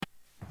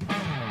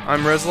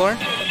I'm Rezlar.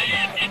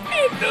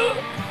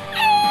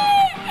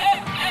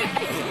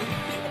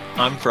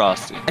 I'm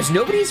Frosty. As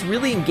nobody's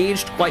really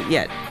engaged quite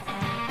yet.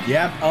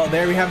 Yep. Oh,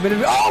 there we have a bit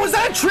of. Oh, was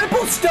that a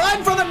triple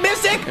stun for the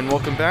Mystic? And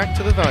welcome back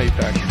to the Value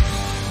Pack.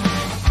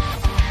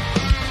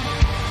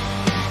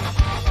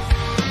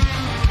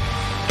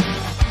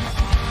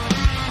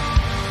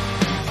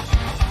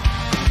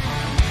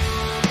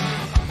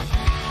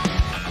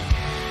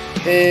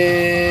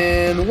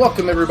 And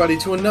welcome everybody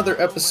to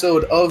another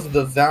episode of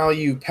the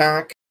Value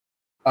Pack.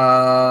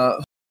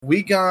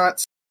 We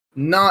got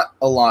not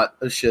a lot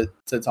of shit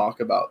to talk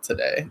about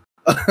today.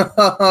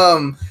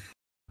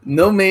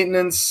 No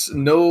maintenance,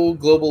 no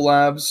global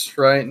labs,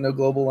 right? No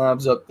global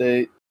labs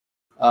update.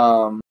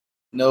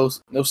 No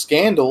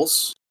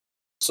scandals.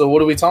 So what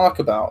do we talk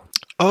about?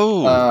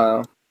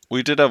 Oh,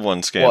 we did have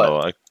one scandal.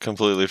 What? I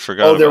completely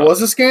forgot. Oh, there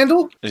was a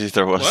scandal?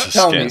 There was What? a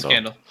Tell scandal. me.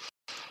 Scandal.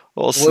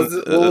 Well,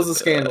 What was the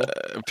scandal?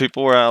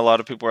 A lot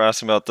of people were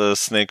asking about the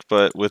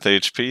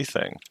SnakeButWithHP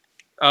thing.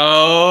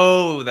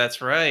 Oh,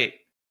 that's right.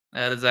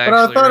 That is But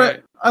actually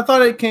right. I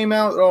thought it came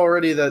out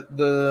already that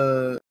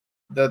they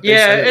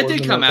Yeah, said it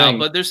wasn't did come a out, thing.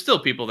 but there's still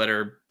people that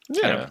are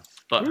kind of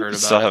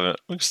butthurt about it.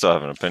 We can still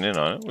have an opinion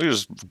on it.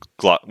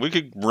 We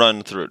could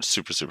run through it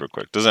super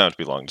quick. Doesn't have to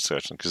be a long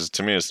discussion because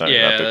to me it's not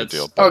even that big a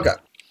deal. But Okay,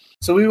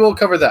 so we will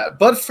cover that.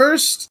 But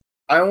first,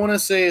 I want to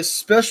say a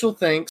special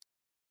thanks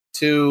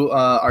to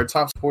our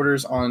top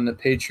supporters on the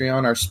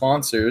Patreon, our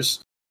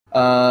sponsors,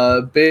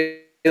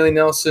 Bailey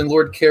Nelson,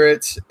 Lord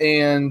Carrot,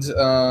 and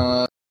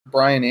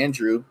Brian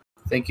Andrew.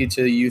 Thank you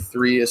to you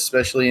three,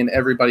 especially, and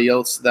everybody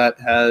else that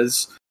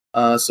has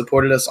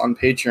supported us on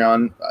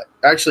Patreon.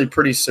 Actually,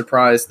 pretty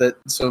surprised that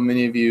so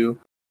many of you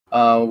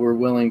were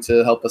willing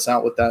to help us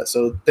out with that.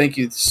 So thank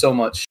you so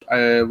much.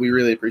 We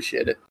really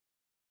appreciate it.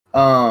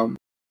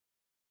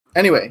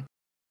 Anyway,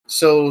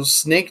 so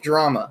Snake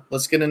drama.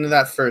 Let's get into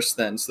that first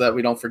then, so that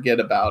we don't forget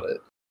about it.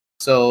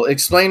 So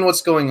explain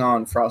what's going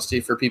on, Frosty,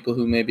 for people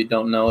who maybe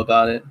don't know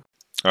about it.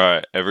 all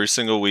right, every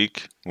single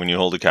week when you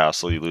hold a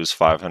castle, you lose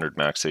 500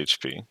 max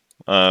HP.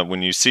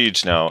 When you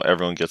siege now,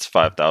 everyone gets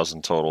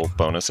 5,000 total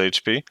bonus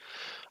HP.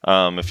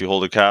 If you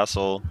hold a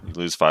castle, you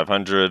lose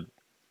 500.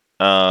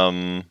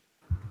 And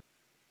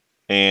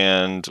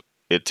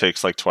it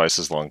takes like twice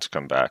as long to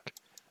come back.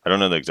 I don't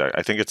know the exact.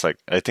 I think it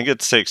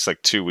takes like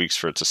 2 weeks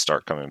for it to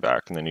start coming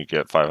back, and then you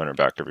get 500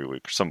 back every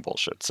week or some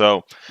bullshit.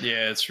 So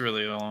Yeah, it's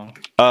really long.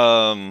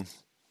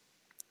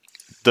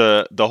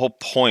 the whole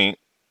point,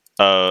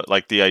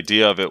 like the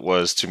idea of it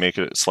was to make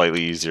it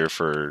slightly easier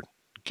for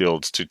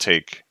guilds to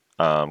take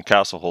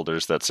castle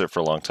holders that sit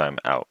for a long time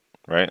out,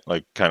 right?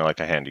 Like kind of like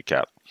a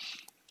handicap.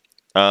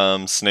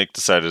 Snake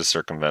decided to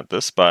circumvent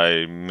this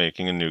by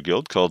making a new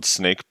guild called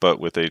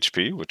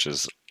SnakeButWithHP, which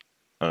is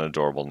an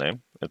adorable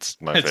name. It's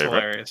my It's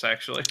favorite. hilarious,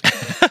 actually.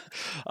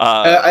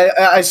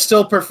 I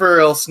still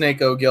prefer El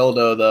Snako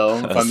Gildo, though,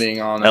 if I'm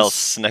being honest. El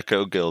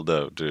Sneko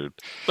Gildo, dude.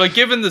 But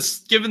given the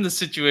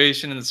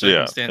situation and the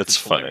circumstances, it's it's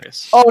funny.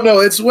 hilarious. Oh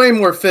no, it's way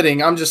more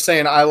fitting. I'm just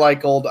saying I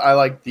like the old one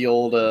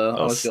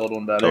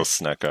better. El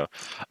Sneko.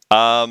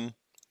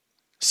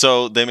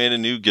 So they made a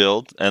new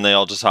guild, and they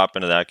all just hop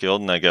into that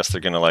guild, and I guess they're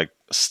gonna like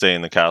stay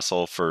in the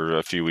castle for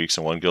a few weeks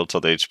in one guild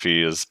till the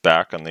HP is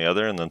back on the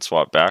other, and then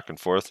swap back and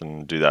forth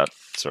and do that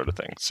sort of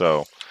thing.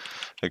 So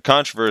the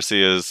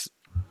controversy is,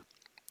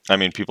 I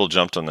mean, people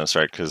jumped on this,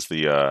 right? Because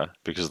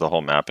of the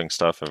whole mapping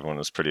stuff, everyone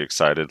was pretty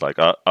excited. Like,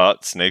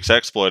 Snake's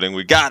exploiting,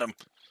 we got him.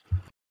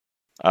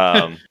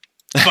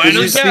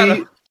 Finally got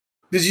him.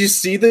 Did you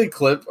see the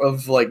clip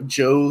of like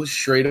Joe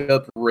straight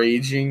up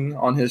raging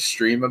on his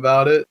stream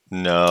about it?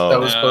 No.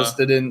 That was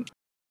posted in.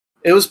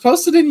 It was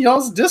posted in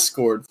y'all's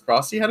Discord,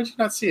 Frosty. How did you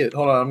not see it?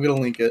 Hold on, I'm gonna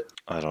link it.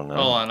 I don't know.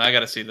 Hold on, I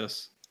gotta see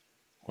this.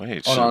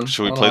 Wait, Hold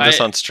should we on. play this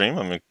on stream?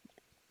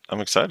 I'm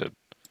excited.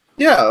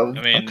 Yeah,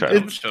 I mean, Okay.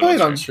 it's played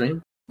on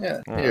stream.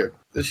 Yeah, Alright. here.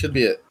 This should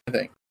be it, I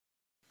think.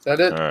 Is that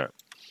it? All right.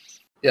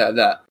 Yeah,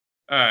 that.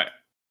 All right,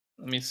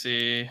 let me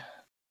see.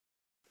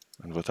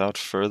 And without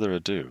further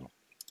ado,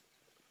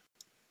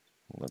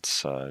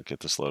 let's get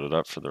this loaded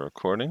up for the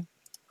recording.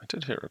 I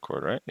did hit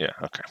record, right? Yeah,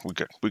 okay.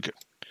 We good.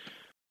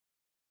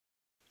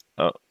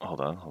 Oh, hold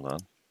on.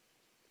 Let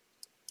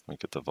me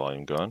get the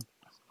volume going.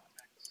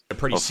 A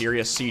pretty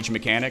serious siege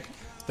mechanic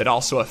that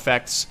also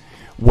affects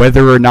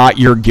whether or not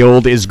your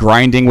guild is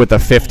grinding with a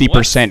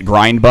 50%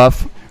 grind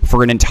buff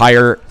for an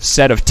entire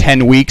set of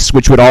 10 weeks,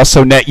 which would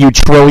also net you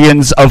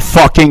trillions of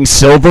fucking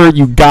silver,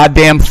 you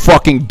goddamn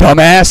fucking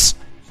dumbass.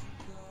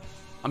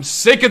 I'm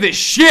sick of this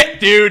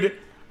shit, dude.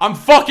 I'm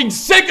fucking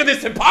sick of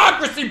this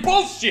hypocrisy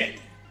bullshit.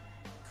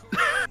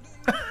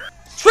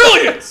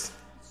 Trillions!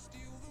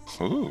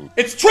 Ooh.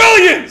 It's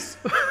trillions!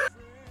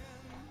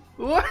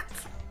 What?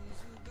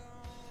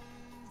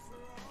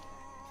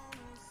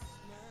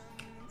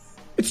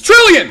 It's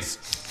trillions!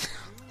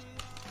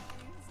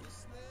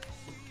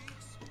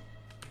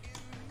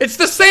 It's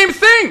the same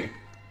thing!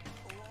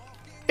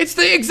 It's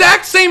the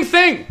exact same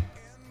thing!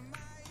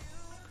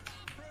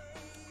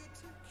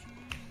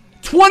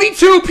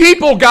 22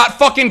 people got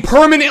fucking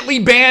permanently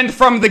banned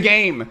from the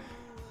game.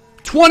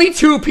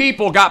 22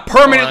 people got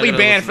permanently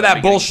banned for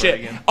that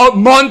bullshit. A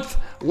month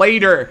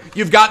later,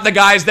 you've got the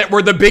guys that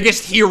were the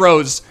biggest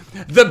heroes,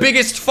 the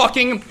biggest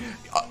fucking.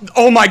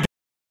 Oh my god.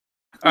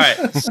 All right,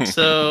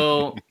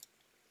 so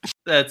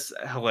that's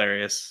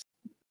hilarious.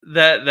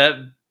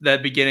 That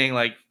beginning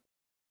like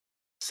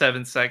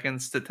 7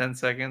 seconds to 10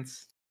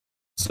 seconds.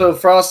 So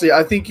Frosty,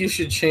 I think you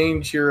should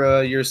change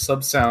your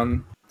sub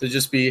sound to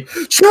just be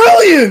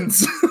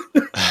trillions.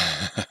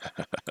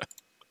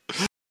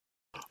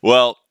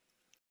 Well,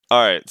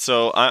 all right.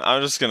 So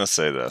I'm just gonna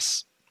say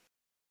this.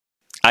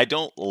 I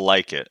don't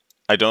like it.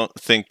 I don't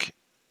think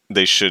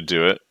they should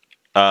do it.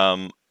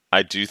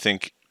 I do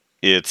think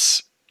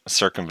it's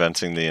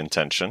circumventing the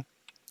intention.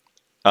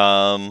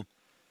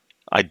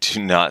 I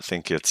do not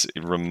think it's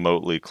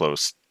remotely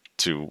close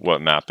to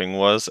what mapping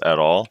was at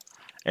all.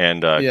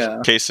 And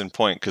case in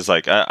point, because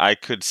like I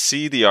could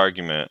see the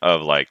argument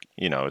of like,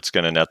 you know, it's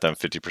going to net them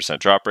 50%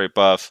 drop rate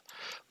buff,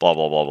 blah,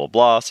 blah, blah, blah,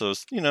 blah. So,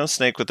 you know,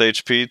 Snake with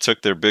HP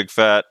took their big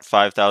fat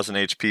 5,000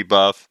 HP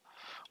buff,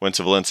 went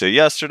to Valencia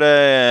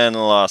yesterday, and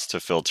lost to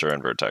Filter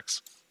and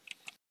Vertex.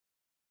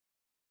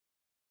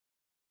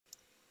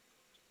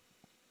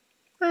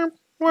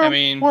 I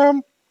mean,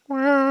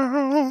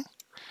 I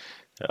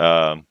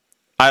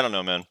don't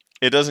know, man.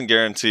 It doesn't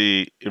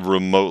guarantee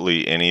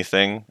remotely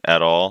anything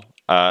at all.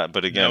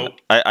 But again, nope.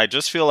 I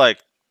just feel like,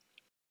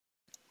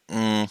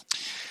 I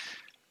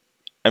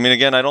mean,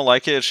 again, I don't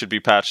like it. It should be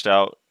patched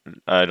out.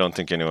 I don't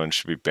think anyone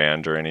should be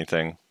banned or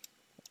anything.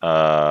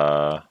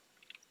 I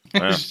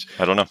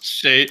don't know.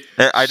 Shade.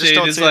 I just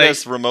don't see like,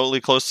 this remotely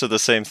close to the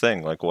same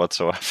thing, like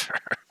whatsoever.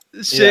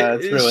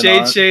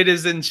 Shade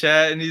is in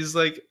chat, and he's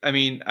like, I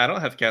mean, I don't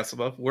have castle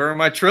buff. Where are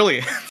my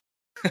trillion?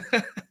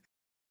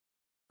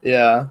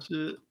 Yeah.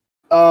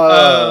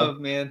 Oh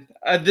man,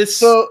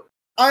 So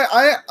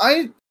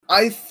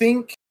I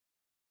think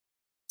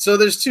so.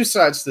 There's two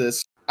sides to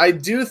this. I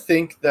do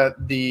think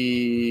that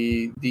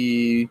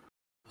the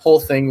whole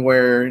thing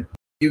where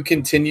you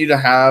continue to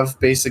have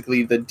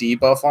basically the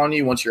debuff on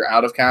you once you're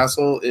out of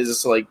castle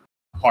is like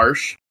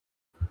harsh.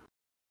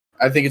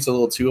 I think it's a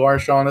little too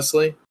harsh,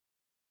 honestly.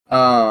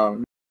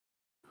 But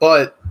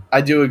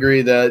I do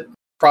agree that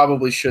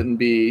probably shouldn't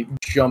be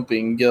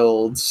jumping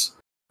guilds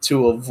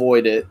to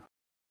avoid it.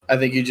 I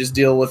think you just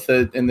deal with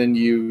it, and then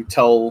you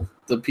tell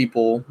the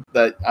people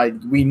that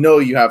we know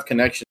you have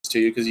connections to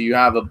you because you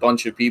have a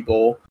bunch of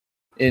people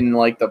in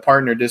like the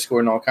partner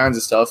Discord and all kinds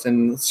of stuff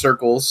in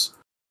circles.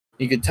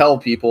 You could tell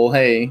people,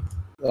 hey,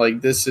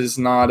 like this is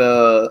not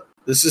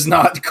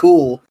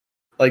cool.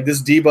 Like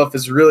this debuff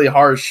is really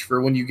harsh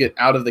for when you get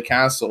out of the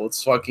castle.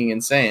 It's fucking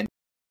insane.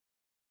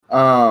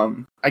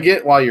 I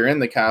get why you're in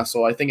the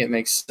castle. I think it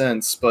makes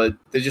sense, but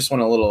they just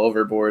went a little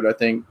overboard, I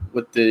think,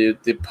 with the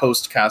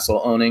post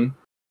castle owning.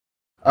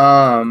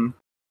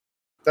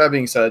 That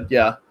being said,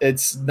 yeah,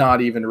 it's not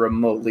even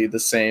remotely the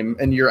same,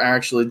 and you're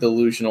actually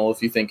delusional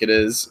if you think it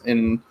is.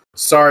 And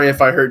sorry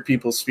if I hurt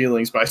people's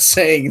feelings by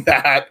saying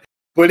that,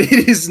 but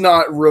it is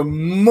not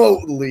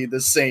remotely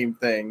the same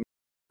thing.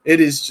 It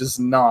is just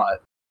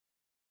not.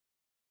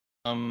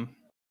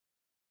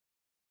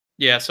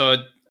 Yeah, so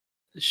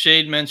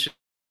Shade mentioned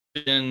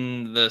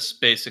this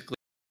basically.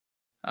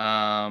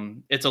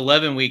 It's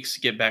 11 weeks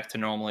to get back to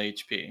normal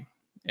HP.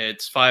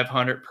 It's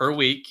 500 per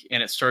week,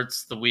 and it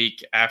starts the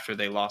week after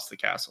they lost the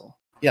castle.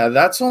 Yeah,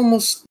 that's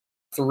almost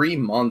 3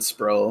 months,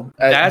 bro.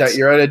 That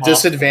you're at a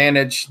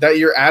disadvantage. That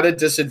you're at a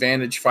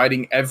disadvantage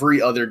fighting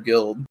every other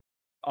guild.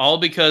 All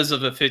because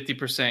of a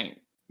 50%,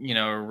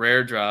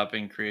 rare drop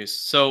increase.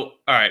 So,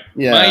 all right.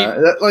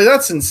 Yeah,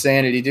 that's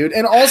insanity, dude.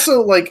 And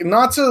also, like,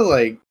 not to,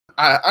 like,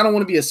 I don't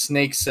want to be a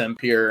snake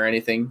simp here or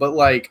anything, but,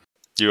 like,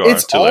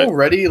 it's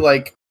already,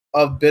 like,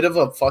 a bit of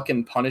a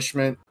fucking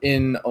punishment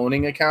in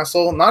owning a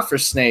castle. Not for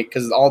Snake,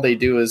 because all they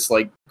do is,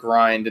 like,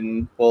 grind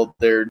and, well,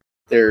 they're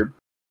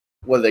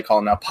what do they call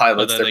them now?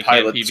 Pilots. They're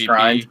pilots PvP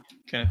grind.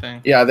 Kind of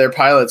thing. Yeah, they're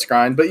pilots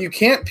grind, but you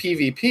can't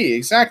PvP,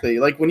 exactly.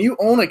 Like, when you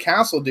own a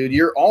castle, dude,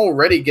 you're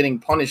already getting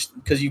punished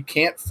because you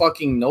can't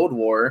fucking node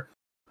war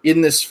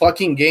in this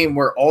fucking game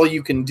where all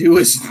you can do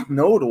is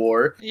node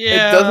war.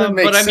 Yeah, it doesn't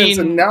make sense, I mean,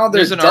 and now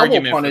they're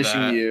double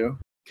punishing you.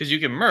 Because you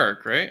can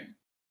merc, right?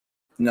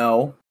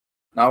 No.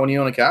 Not when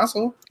you own a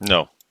castle.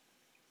 No.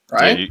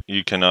 Right? Yeah,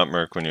 you cannot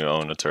merc when you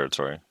own a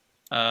territory.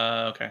 Okay.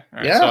 All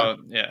right. Yeah. So,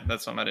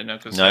 that's something I didn't know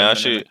because I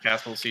haven't been in a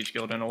Castle Siege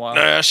Guild in a while. I've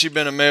actually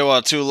been in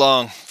Maywa too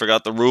long.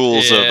 Forgot the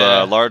rules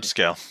of large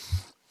scale.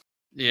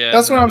 Yeah.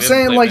 That's what I'm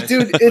saying. Like,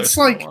 dude, it's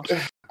like,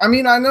 I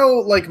mean, I know,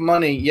 like,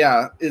 money,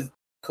 is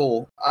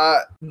cool.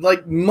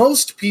 Like,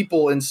 most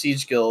people in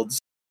Siege Guilds,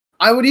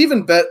 I would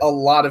even bet a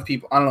lot of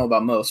people, I don't know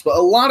about most, but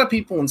a lot of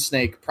people in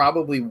Snake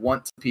probably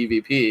want to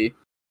PvP.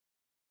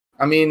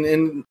 I mean,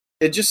 and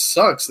it just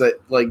sucks that,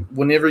 like,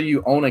 whenever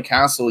you own a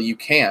castle, you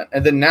can't.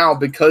 And then now,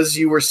 because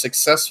you were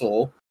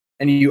successful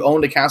and you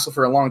owned a castle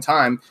for a long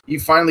time, you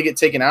finally get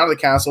taken out of the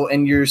castle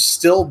and you're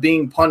still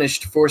being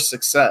punished for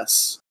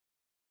success.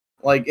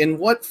 Like, in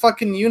what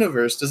fucking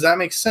universe does that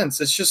make sense?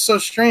 It's just so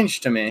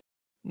strange to me.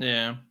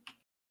 Yeah.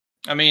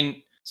 I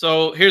mean,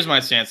 so here's my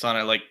stance on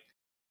it. Like,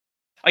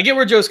 I get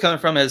where Joe's coming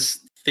from as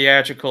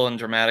theatrical and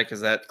dramatic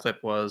as that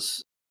clip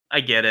was,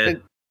 I get it.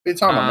 What are you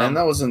talking about,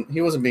 man?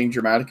 He wasn't being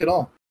dramatic at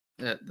all.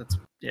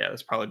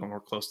 That's probably more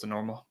close to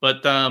normal.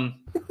 But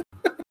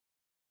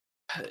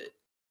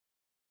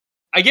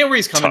I get where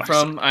he's coming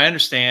from. I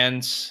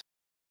understand.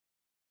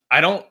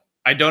 I don't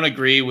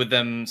agree with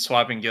them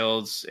swapping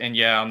guilds, and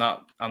yeah,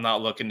 I'm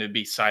not looking to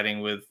be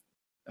siding with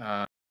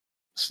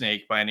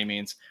Snake by any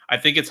means. I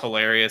think it's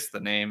hilarious, the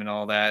name and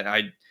all that.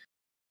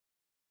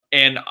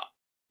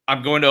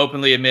 I'm going to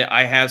openly admit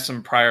I have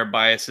some prior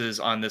biases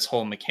on this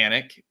whole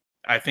mechanic.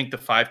 I think the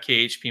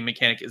 5k HP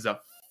mechanic is a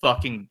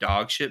fucking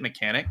dog shit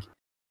mechanic.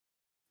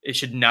 It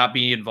should not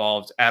be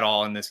involved at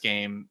all in this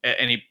game at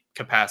any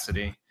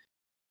capacity.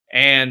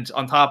 And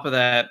on top of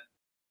that,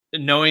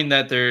 knowing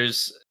that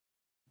there's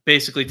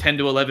basically 10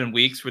 to 11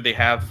 weeks where they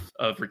have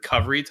of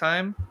recovery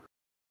time,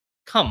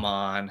 come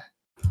on.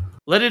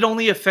 Let it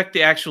only affect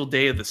the actual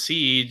day of the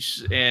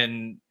siege,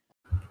 and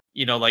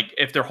like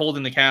if they're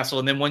holding the castle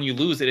and then when you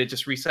lose it, it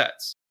just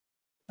resets.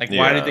 Like,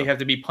 why did they have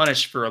to be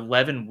punished for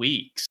 11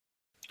 weeks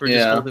for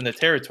just holding the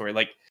territory?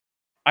 Like,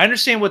 I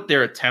understand what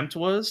their attempt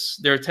was.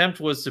 Their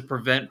attempt was to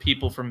prevent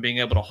people from being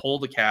able to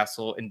hold the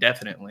castle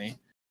indefinitely,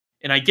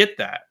 and I get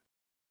that.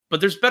 But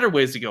there's better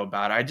ways to go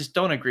about it. I just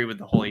don't agree with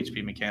the whole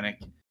HP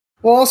mechanic.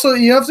 Well, also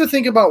you have to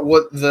think about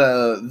what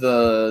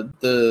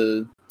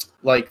the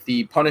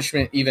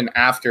punishment even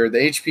after the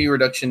HP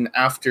reduction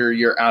after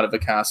you're out of a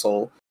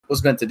castle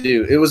was meant to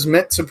do. It was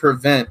meant to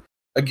prevent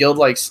a guild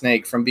like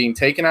Snake from being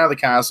taken out of the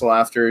castle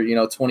after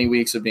 20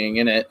 weeks of being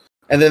in it,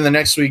 and then the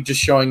next week just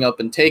showing up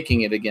and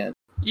taking it again.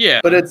 Yeah,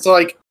 but it's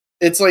like,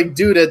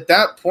 dude, at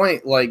that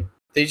point, like,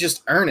 they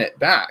just earn it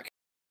back.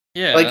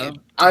 Yeah, like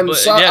I'm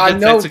sorry. Yeah, I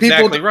know people.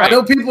 Exactly right.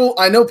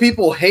 I know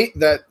people hate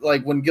that.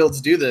 Like when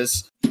guilds do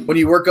this, when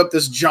you work up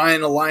this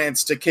giant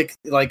alliance to kick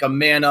like a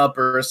man up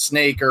or a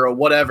snake or a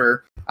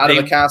whatever out of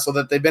a castle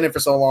that they've been in for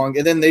so long,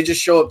 and then they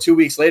just show up 2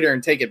 weeks later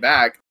and take it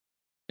back.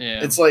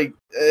 Yeah, it's like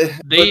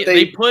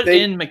they put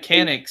in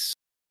mechanics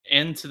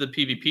into the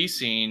PvP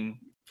scene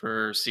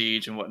for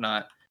Siege and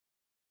whatnot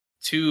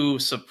to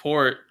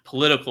support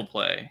political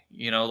play.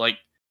 Like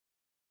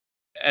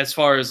as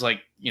far as like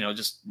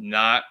just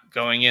not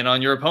going in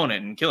on your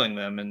opponent and killing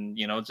them, and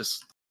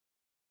just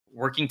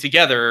working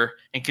together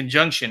in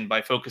conjunction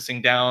by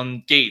focusing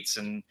down gates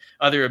and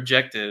other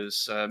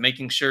objectives,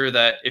 making sure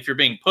that if you're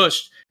being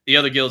pushed, the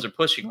other guilds are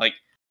pushing. Like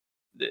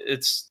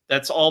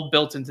that's all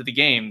built into the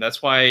game.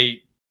 That's why,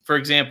 for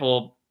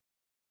example,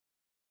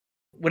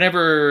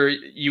 whenever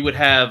you would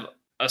have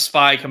a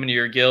spy come into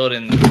your guild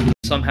and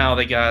somehow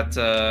they got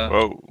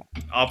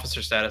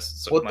officer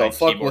status. So what the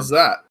fuck was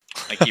that?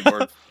 My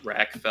keyboard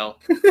rack fell.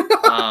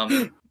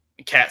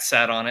 Cat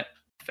sat on it,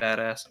 fat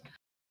ass.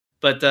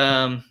 But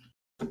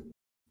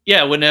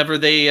yeah, whenever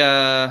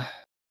the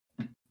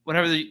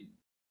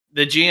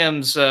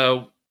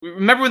GMs,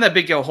 remember when that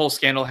big whole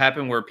scandal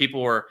happened where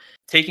people were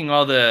taking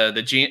all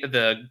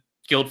the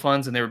guild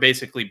funds and they were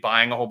basically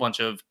buying a whole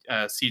bunch of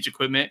siege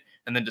equipment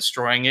and then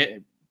destroying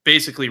it,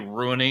 basically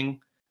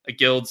ruining a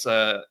guild's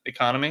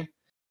economy.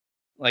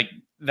 Like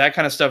that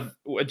kind of stuff.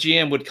 A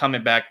GM would come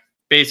in back,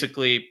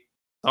 basically,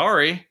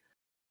 sorry,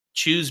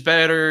 choose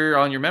better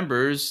on your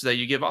members that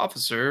you give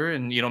officer,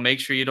 and make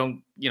sure you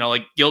don't,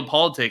 like guild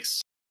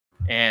politics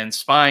and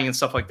spying and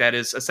stuff like that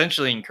is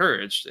essentially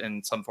encouraged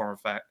in some form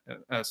of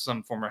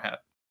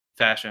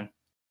fashion.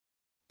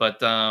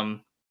 But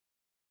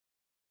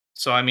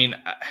so I mean,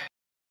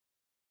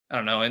 I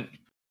don't know, and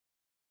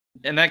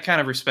in that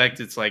kind of respect,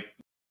 it's like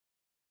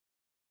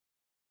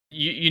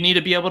you need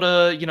to be able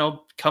to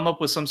come up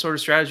with some sort of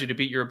strategy to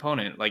beat your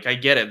opponent. Like I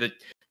get it that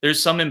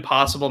there's some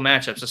impossible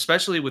matchups,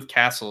 especially with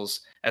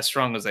castles as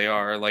strong as they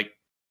are. Like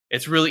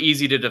it's really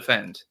easy to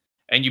defend,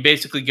 and you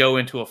basically go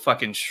into a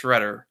fucking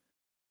shredder.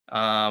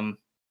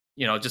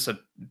 Just a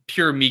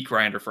pure meat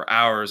grinder for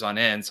hours on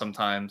end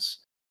sometimes,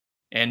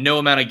 and no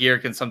amount of gear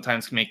can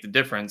sometimes make the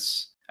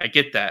difference. I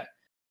get that,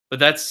 but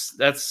that's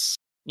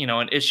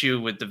an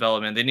issue with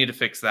development. They need to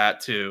fix that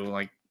too.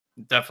 Like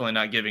definitely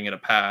not giving it a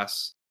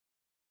pass.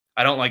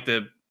 I don't like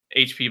the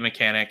HP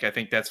mechanic. I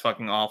think that's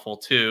fucking awful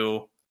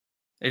too.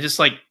 It's just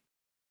like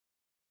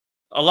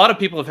a lot of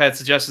people have had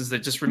suggestions that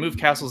just remove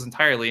castles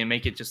entirely and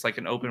make it just like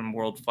an open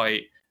world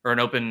fight or an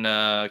open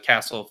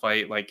castle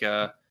fight like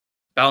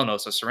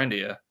Balanos or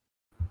Serendia,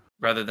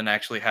 rather than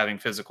actually having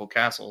physical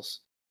castles.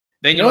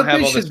 Then you don't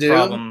have all this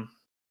problem.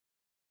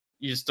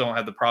 You just don't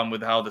have the problem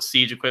with how the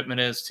siege equipment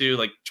is too.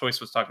 Like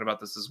Choice was talking about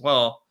this as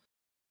well.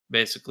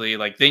 Basically,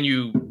 like then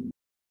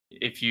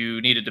if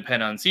you need to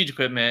depend on siege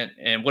equipment,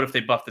 and what if they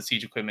buff the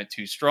siege equipment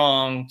too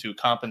strong to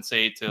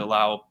compensate to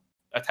allow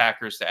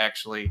attackers to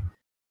actually,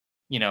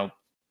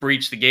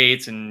 breach the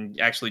gates and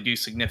actually do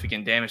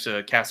significant damage to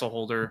a castle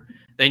holder?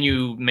 Then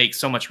you make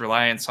so much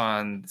reliance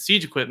on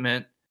siege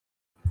equipment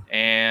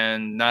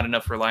and not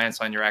enough reliance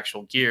on your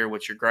actual gear,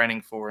 which you're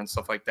grinding for and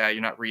stuff like that.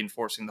 You're not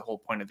reinforcing the whole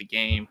point of the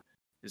game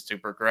is to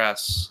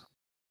progress.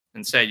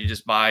 Instead, you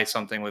just buy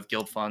something with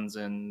guild funds,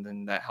 and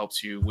then that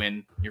helps you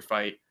win your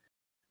fight.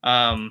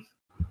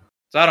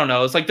 So I don't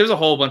know. It's like there's a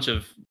whole bunch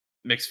of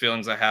mixed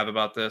feelings I have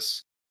about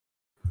this.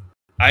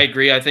 I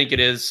agree. I think it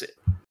is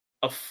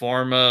a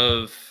form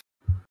of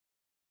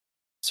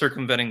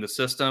circumventing the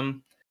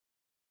system.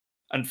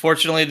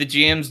 Unfortunately,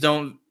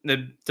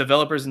 the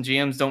developers and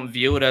GMs don't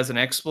view it as an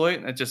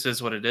exploit. It just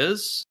is what it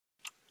is.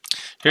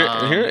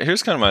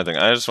 Here's kind of my thing.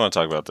 I just want to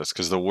talk about this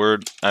because the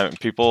word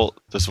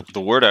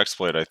the word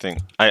exploit.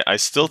 I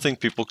still think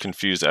people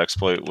confuse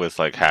exploit with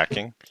like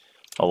hacking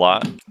a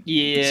lot.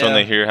 Yeah. So when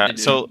they hear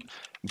so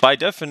by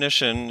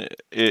definition,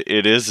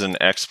 it is an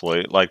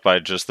exploit, like by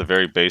just the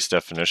very base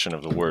definition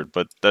of the word.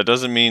 But that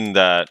doesn't mean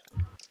that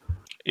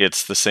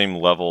it's the same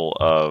level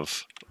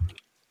of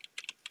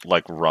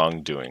like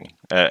wrongdoing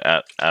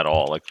at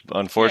all. Like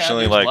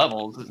unfortunately,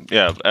 levels.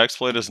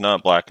 exploit is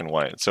not black and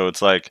white. So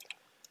it's like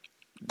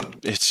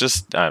it's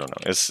just I don't know.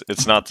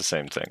 It's not the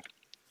same thing.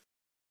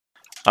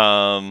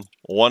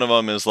 One of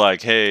them is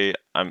like, hey,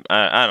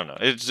 I don't know.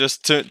 It's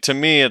just to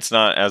me, it's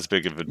not as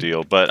big of a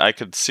deal. But I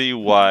could see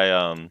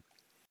why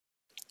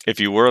if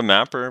you were a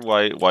mapper,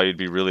 why you'd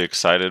be really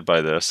excited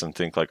by this and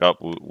think like,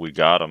 oh, we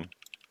got him.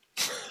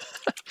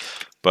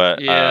 But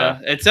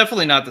it's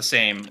definitely not the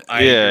same.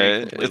 I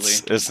agree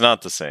completely. It's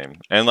not the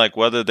same. And like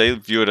whether they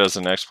view it as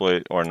an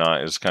exploit or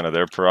not is kind of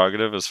their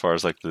prerogative as far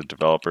as like the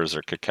developers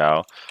or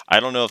Cacao.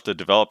 I don't know if the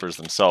developers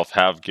themselves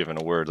have given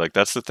a word. Like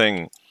that's the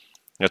thing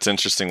that's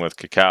interesting with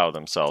Cacao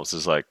themselves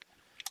is like,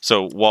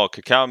 so while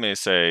Cacao may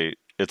say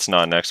it's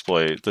not an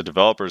exploit, the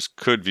developers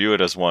could view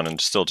it as one and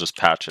still just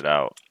patch it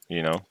out,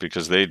 you know,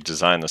 because they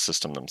designed the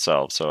system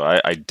themselves. So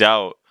I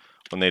doubt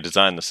when they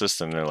design the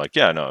system, they're like,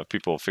 yeah, no, if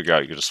people figure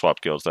out you can just swap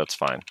guilds, that's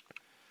fine.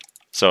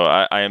 So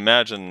I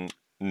imagine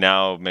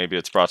now maybe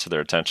it's brought to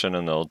their attention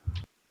and they'll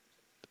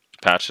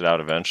patch it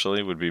out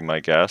eventually, would be my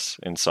guess,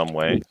 in some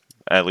way.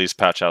 At least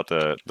patch out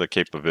the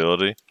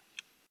capability.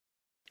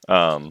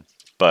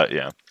 But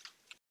yeah.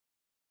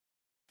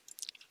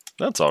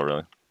 That's all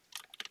really.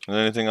 Is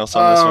there anything else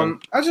on this one?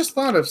 I just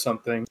thought of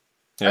something.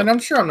 Yeah. And I'm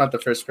sure I'm not the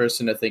first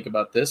person to think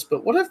about this,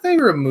 but what if they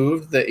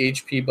removed the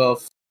HP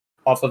buff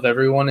off of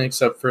everyone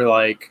except for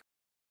like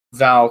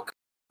Valk,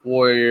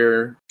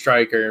 Warrior,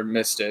 Striker,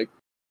 Mystic?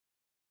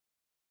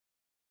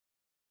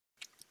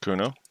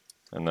 Kuno,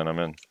 and then I'm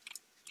in.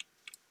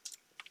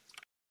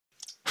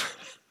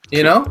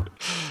 You know?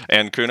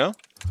 And Kuno?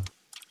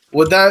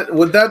 Would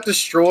that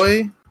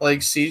destroy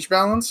like siege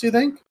balance, you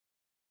think?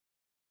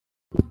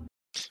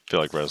 I feel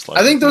like Reslight.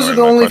 I think those are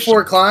the only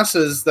 4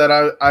 classes that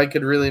I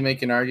could really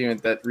make an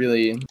argument that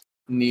really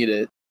need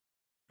it.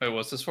 Wait,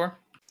 what's this for?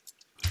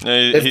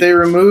 If they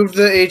removed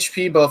the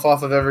HP buff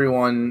off of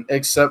everyone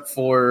except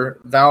for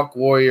Valk,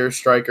 Warrior,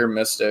 Striker,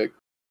 Mystic.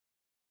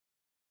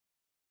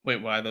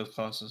 Wait, why those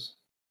classes?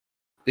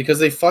 Because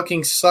they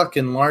fucking suck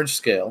in large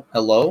scale.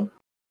 Hello?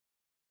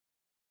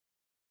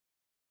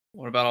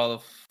 What about all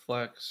the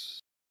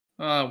flex?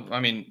 I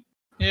mean,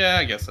 yeah,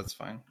 I guess that's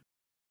fine.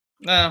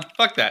 No,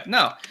 fuck that.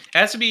 No, it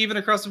has to be even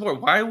across the board.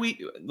 Why are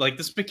we like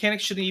this mechanic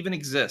shouldn't even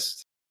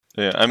exist?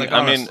 Yeah, I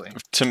mean,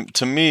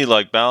 to me,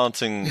 like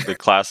balancing the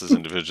classes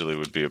individually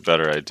would be a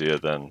better idea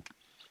than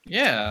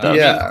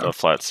a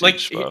flat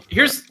siege buff.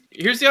 Here's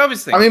the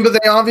obvious thing. I mean, but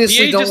they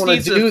obviously don't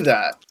want to do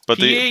that.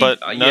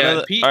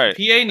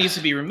 PA needs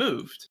to be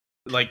removed.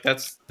 Like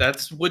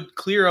that's would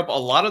clear up a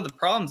lot of the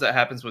problems that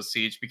happens with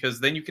Siege because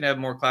then you can have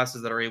more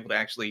classes that are able to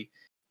actually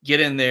get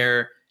in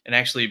there and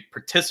actually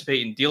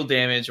participate and deal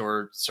damage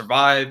or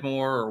survive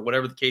more or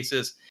whatever the case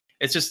is.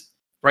 It's just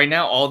right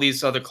now all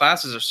these other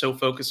classes are so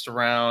focused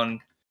around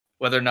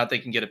whether or not they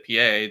can get a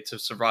PA to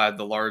survive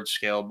the large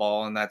scale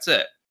ball, and that's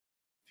it.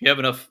 If you have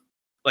enough,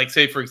 like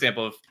say for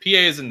example, if PA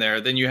is in there,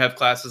 then you have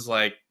classes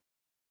like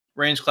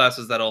range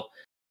classes that'll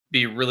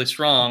be really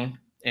strong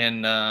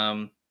in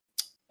a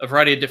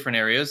variety of different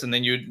areas, and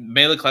then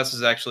melee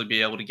classes actually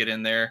be able to get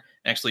in there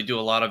and actually do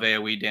a lot of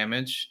AoE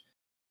damage,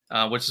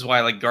 which is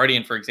why like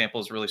Guardian, for example,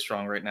 is really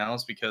strong right now,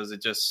 is because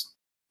it does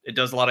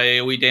a lot of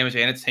AoE damage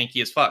and it's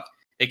tanky as fuck.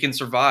 It can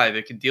survive,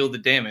 it can deal the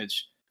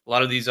damage. A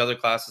lot of these other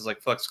classes,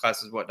 like flex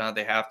classes and whatnot,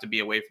 they have to be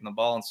away from the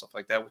ball and stuff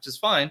like that, which is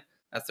fine.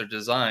 That's their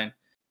design.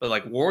 But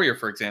like Warrior,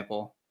 for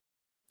example,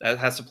 that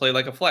has to play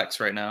like a flex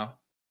right now.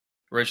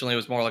 Originally, it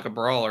was more like a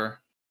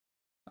brawler.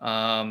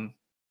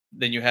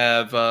 Then you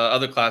have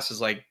other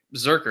classes like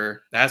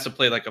Zerker that has to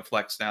play like a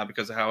flex now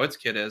because of how its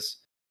kit is.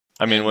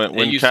 I mean, when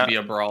it used to be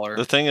a brawler.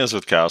 The thing is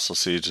with Castle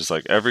Siege is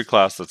like every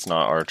class that's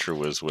not Archer,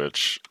 Wiz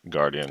Witch,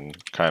 Guardian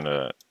kind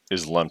of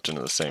is lumped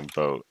into the same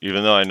boat.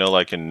 Even though I know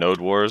like in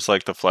Node Wars,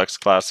 like the flex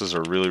classes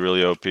are really,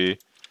 really OP.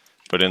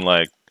 But in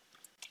like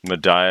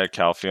Medaya,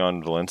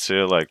 Calpheon,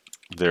 Valencia, like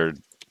their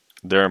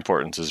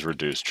importance is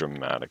reduced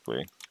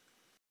dramatically.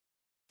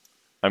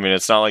 I mean,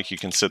 it's not like you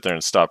can sit there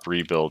and stop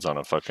rebuilds on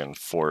a fucking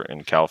fort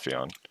in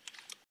Calpheon.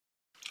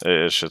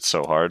 It's shit's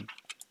so hard.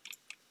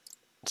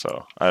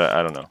 So,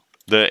 I don't know.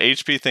 The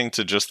HP thing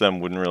to just them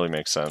wouldn't really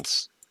make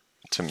sense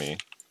to me.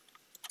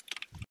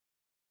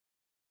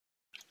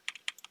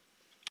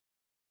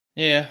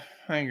 Yeah,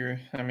 I agree.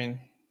 I mean,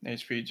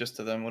 HP just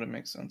to them wouldn't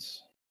make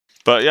sense.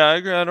 But yeah, I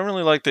agree. I don't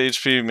really like the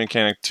HP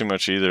mechanic too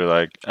much either.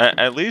 Like,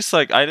 at least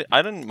like I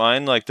didn't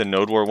mind like the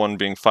Node War one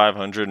being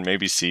 500.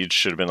 Maybe Siege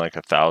should have been like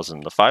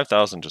 1,000. The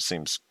 5,000 just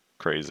seems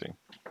crazy.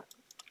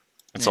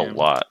 It's a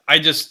lot.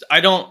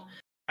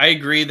 I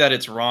agree that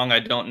it's wrong. I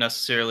don't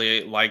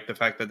necessarily like the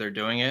fact that they're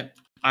doing it.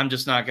 I'm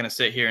just not going to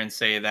sit here and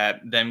say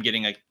that them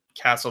getting a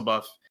castle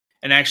buff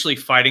and actually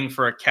fighting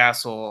for a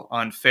castle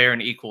on fair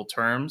and equal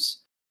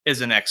terms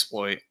is an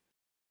exploit.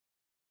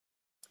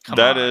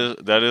 That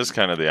is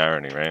kind of the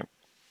irony, right?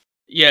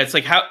 Yeah, it's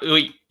like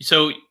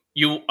so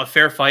a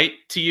fair fight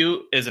to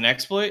you is an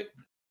exploit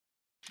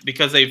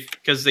because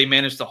they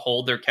managed to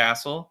hold their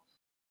castle.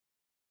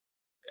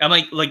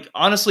 I'm like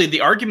honestly,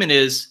 the argument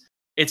is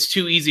it's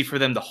too easy for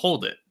them to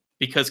hold it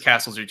because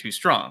castles are too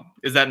strong.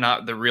 Is that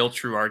not the real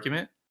true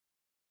argument?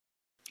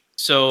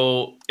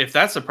 So if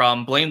that's the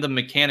problem, blame the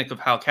mechanic of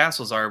how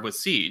castles are with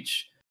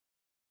Siege.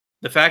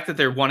 The fact that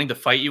they're wanting to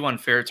fight you on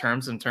fair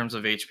terms in terms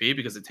of HP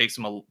because it takes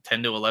them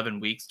 10 to 11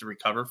 weeks to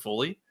recover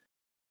fully.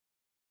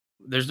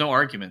 There's no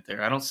argument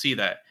there. I don't see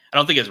that. I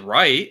don't think it's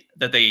right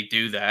that they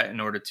do that in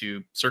order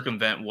to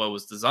circumvent what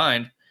was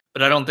designed,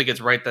 but I don't think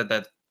it's right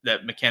that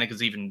mechanic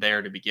is even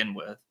there to begin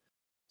with.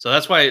 So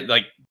that's why,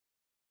 like,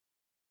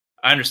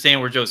 I understand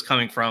where Joe's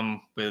coming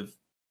from with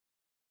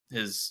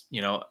his,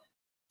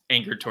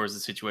 anger towards the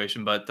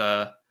situation, but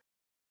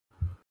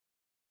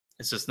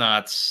it's just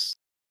not,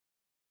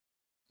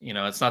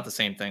 it's not the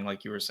same thing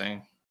like you were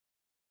saying.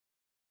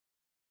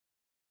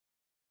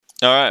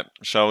 All right,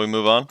 shall we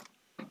move on?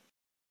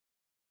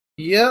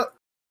 Yep.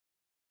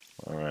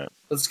 All right.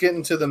 Let's get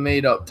into the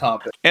made-up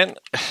topic. And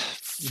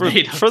for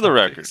the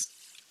record,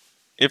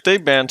 if they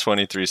ban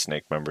 23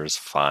 Snake members,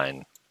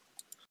 fine.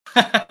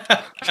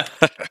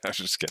 I'm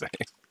just kidding.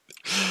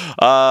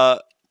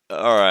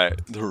 All right,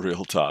 the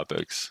real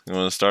topics. You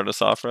want to start us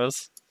off,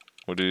 Rez?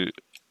 What do you?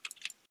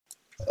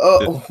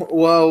 Oh,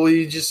 well,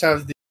 we just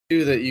have the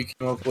two that you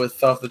came up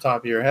with off the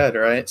top of your head,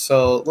 right?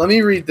 So let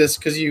me read this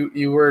because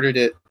you worded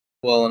it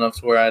well enough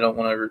to where I don't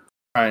want to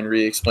try and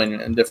re-explain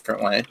it in a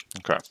different way.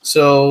 Okay.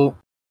 So,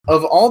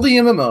 of all the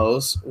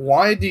MMOs,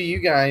 why do you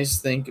guys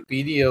think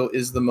BDO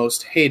is the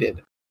most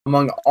hated?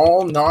 Among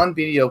all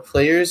non-BDO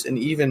players and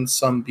even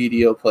some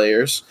BDO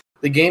players,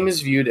 the game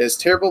is viewed as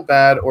terrible,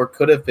 bad, or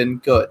could have been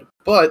good,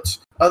 but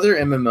other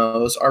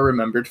MMOs are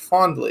remembered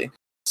fondly.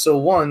 So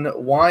 1,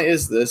 why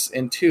is this?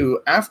 And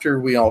 2, after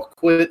we all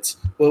quit,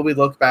 will we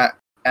look back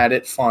at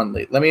it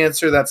fondly? Let me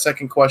answer that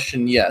second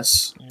question,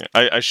 yes.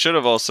 I should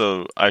have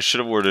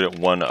worded it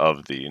one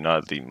of the,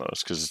 not the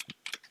most, because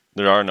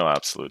there are no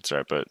absolutes,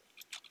 right? But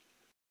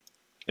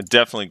it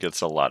definitely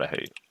gets a lot of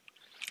hate.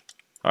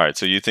 All right,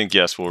 so you think,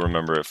 yes, we'll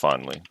remember it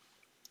fondly.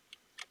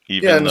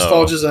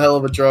 Nostalgia's a hell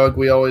of a drug.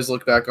 We always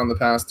look back on the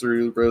past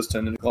through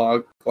rose-tinted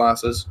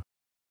glasses.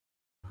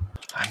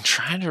 I'm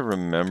trying to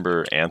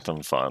remember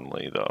Anthem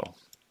fondly, though.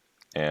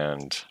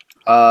 And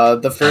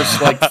the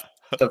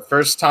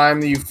first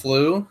time you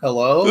flew,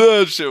 hello?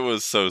 That shit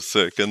was so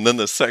sick. And then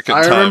the second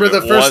time, I remember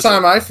the first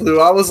time I flew,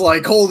 I was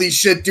like, holy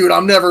shit, dude,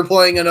 I'm never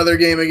playing another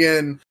game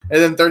again.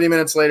 And then 30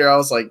 minutes later, I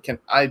was like,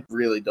 I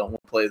really don't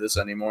want to play this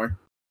anymore.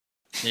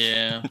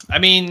 Yeah. I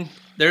mean,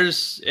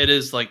 it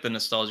is like the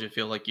nostalgia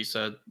feel, like you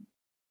said.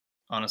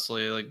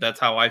 Honestly, like that's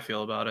how I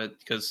feel about it.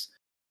 Because,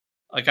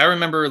 like, I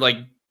remember, like,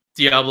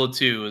 Diablo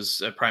 2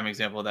 is a prime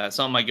example of that.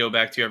 Something I go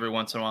back to every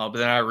once in a while, but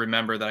then I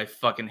remember that I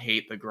fucking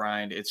hate the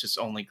grind. It's just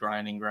only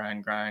grinding,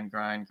 grind.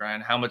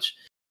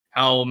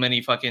 How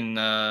many fucking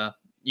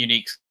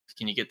uniques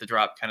can you get to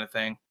drop kind of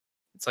thing?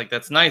 It's like,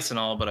 that's nice and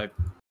all, but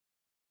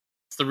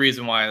it's the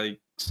reason why I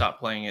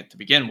stopped playing it to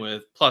begin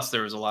with. Plus,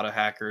 there was a lot of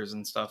hackers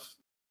and stuff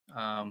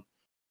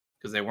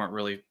because they weren't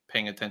really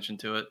paying attention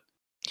to it.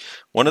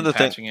 One of the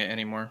things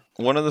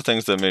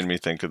that made me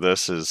think of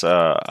this is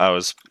I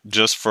was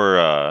just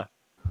for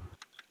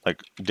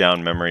like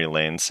down memory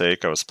lane's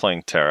sake, I was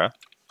playing Terra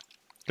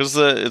because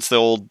it's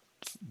the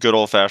good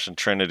old fashioned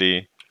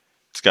Trinity.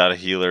 It's got a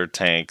healer,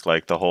 tank,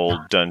 like the whole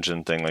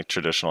dungeon thing, like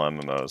traditional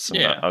MMOs.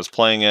 And yeah, I was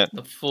playing it,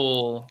 the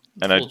full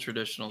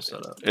traditional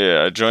setup.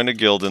 Yeah, I joined a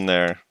guild in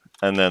there,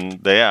 and then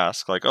they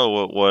asked like,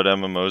 "Oh, what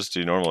MMOs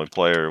do you normally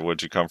play, or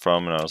where'd you come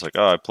from?" And I was like,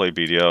 "Oh, I play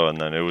BDO."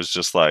 And then it was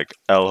just like,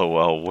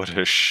 "LOL, what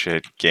a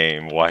shit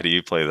game! Why do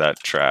you play that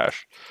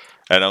trash?"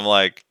 And I'm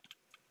like,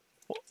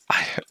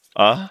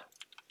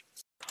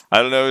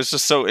 I don't know. It's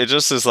just so. It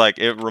just is like,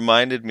 it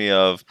reminded me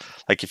of,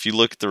 like, if you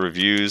look at the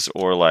reviews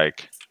or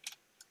like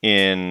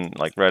in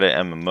like Reddit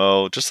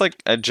MMO, just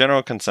like a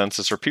general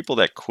consensus or people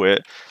that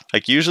quit.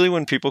 Like, usually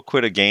when people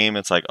quit a game,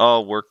 it's like,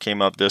 oh, work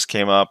came up, this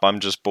came up, I'm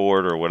just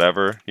bored or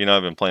whatever.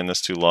 I've been playing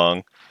this too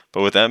long.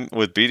 But with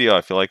BDO,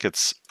 I feel like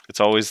it's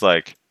always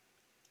like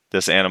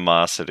this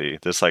animosity,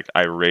 this like,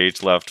 I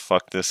rage left,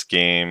 fuck this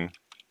game,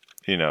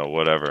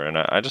 whatever. And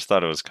I just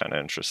thought it was kind of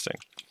interesting.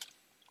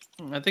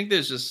 I think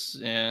there's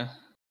just a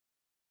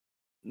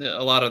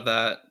lot of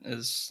that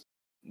is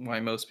why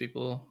most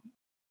people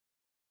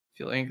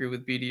feel angry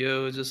with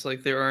BDO. It's just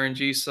like their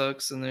RNG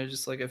sucks, and they're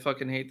just like, I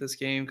fucking hate this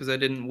game because I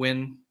didn't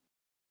win.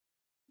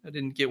 I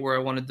didn't get where I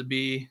wanted to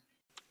be.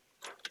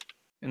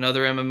 In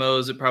other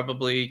MMOs, it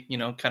probably,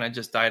 kind of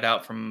just died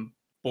out from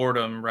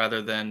boredom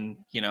rather than,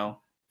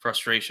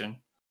 frustration.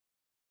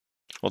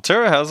 Well,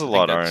 Terra has a I think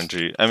lot of that's-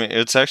 RNG. I mean,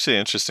 it's actually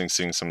interesting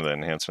seeing some of the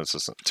enhancement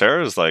system.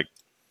 Terra's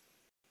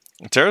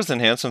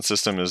enhancement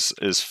system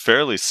is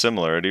fairly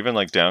similar. It even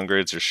like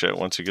downgrades your shit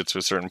once you get to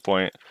a certain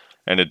point,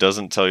 and it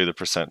doesn't tell you the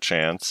percent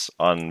chance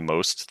on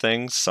most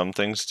things. Some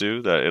things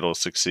do that it'll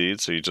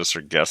succeed, so you just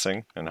are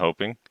guessing and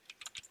hoping.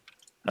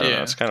 I don't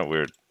know. It's kind of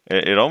weird.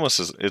 It almost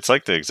is. It's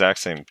like the exact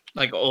same.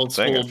 Like old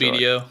thing, school I feel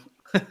BDO.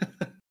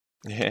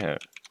 Yeah.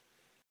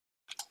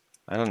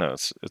 I don't know.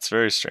 It's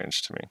very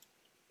strange to me.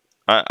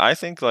 I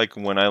think like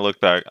when I look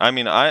back, I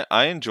mean,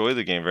 I enjoy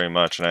the game very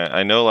much, and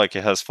I know like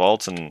it has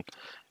faults, and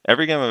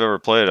every game I've ever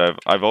played,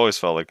 I've always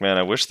felt like, man,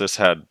 I wish this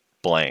had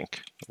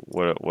blank,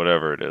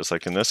 whatever it is.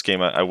 Like in this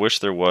game, I wish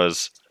there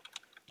was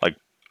like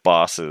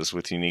bosses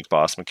with unique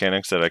boss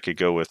mechanics that I could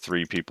go with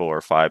 3 people or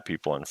 5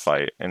 people and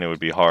fight, and it would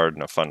be hard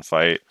and a fun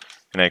fight,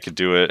 and I could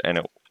do it, and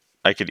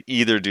I could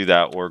either do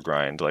that or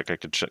grind. Like I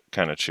could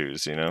kind of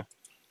choose, you know?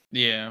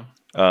 Yeah.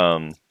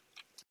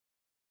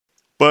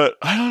 But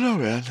I don't know,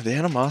 man. The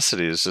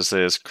animosity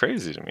is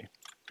crazy to me.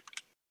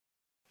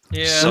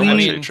 Yeah, So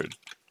much hatred.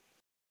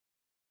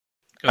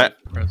 Go ahead,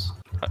 Rez.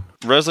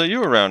 Reza, you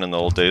were around in the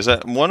old days.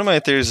 One of my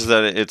theories is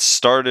that it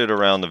started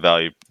around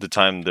the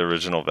time the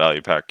original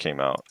value pack came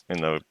out in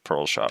the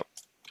Pearl shop.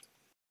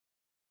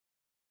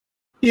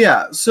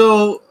 Yeah,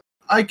 so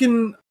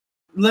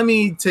let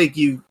me take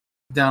you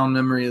down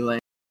memory lane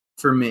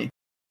for me.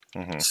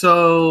 Mm-hmm.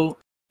 So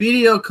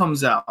BDO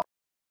comes out.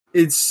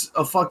 It's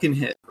a fucking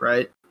hit,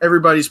 right?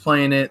 Everybody's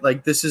playing it.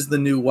 Like, this is the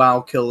new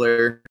WoW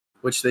killer,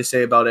 which they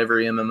say about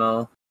every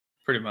MMO.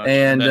 Pretty much.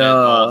 And then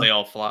they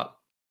all flop.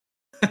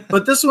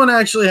 But this one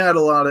actually had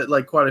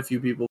quite a few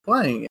people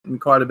playing it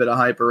and quite a bit of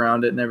hype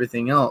around it and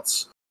everything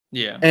else.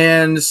 Yeah.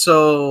 And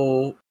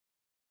so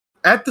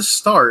at the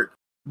start,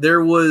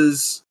 there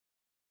was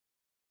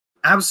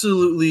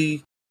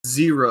absolutely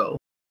zero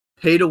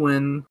pay to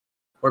win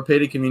or pay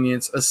to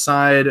convenience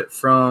aside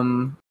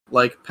from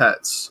like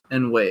pets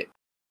and weight.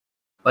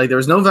 Like, there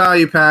was no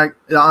value pack.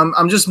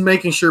 I'm just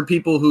making sure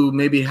people who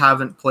maybe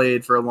haven't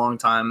played for a long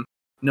time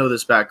know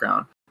this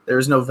background. There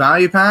was no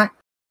value pack.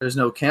 There's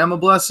no Cama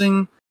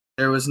Blessing.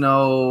 There was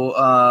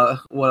no,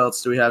 what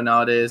else do we have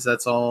nowadays?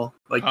 That's all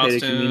like pay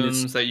to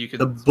convenience. That you could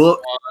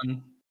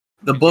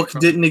the book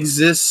didn't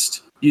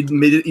exist. You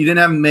didn't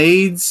have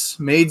maids.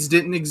 Maids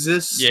didn't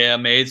exist. Yeah,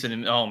 maids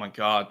and oh my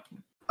god.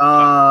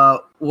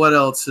 What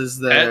else is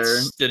there?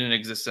 Pets didn't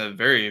exist at the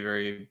very,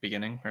 very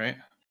beginning, right?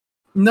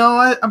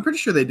 No, I'm pretty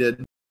sure they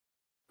did.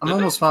 I'm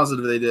almost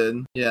positive they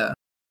did. Yeah.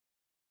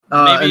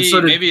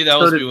 Maybe that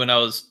was when I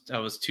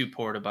was too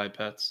poor to buy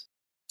pets.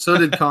 So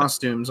did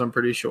costumes, I'm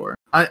pretty sure.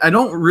 I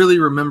don't really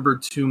remember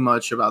too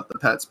much about the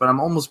pets, but I'm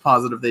almost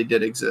positive they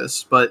did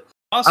exist. But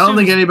Costumes I don't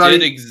think anybody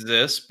did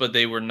exist, but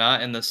they were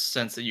not in the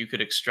sense that you could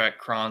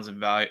extract crons and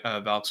Valk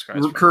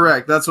scries.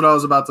 Correct. That's what I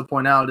was about to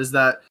point out, is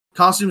that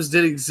costumes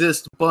did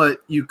exist,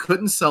 but you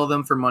couldn't sell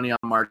them for money on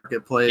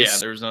Marketplace. Yeah,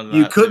 there was none of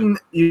that.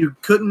 You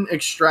couldn't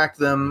extract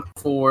them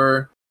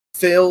for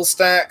fail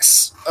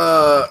stacks,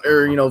 or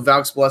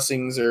Valk's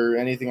blessings or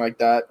anything like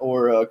that,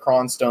 or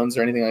cron stones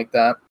or anything like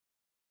that.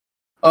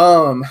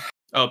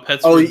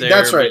 Pets were there.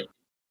 That's right.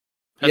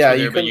 Pets were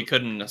there, but you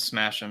couldn't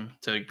smash them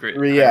to grit.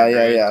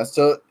 Yeah.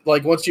 So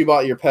like once you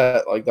bought your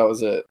pet, like that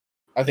was it.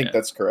 I think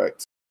that's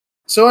correct.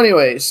 So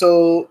anyway,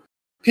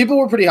 people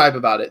were pretty hype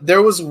about it.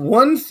 There was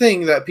one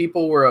thing that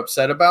people were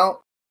upset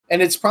about,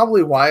 and it's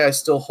probably why I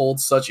still hold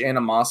such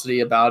animosity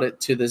about it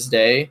to this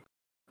day.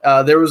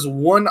 There was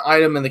one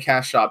item in the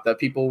cash shop that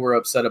people were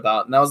upset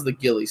about, and that was the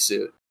ghillie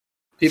suit.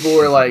 People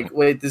were like,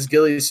 wait, this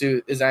ghillie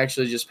suit is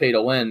actually just pay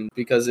to win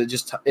because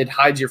it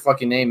hides your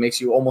fucking name, makes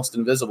you almost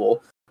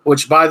invisible.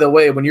 Which, by the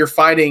way, when you're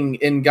fighting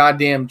in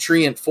goddamn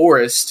Treant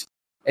Forest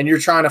and you're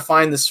trying to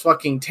find this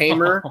fucking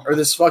tamer or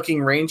this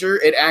fucking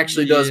ranger, it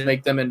actually does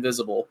make them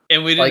invisible.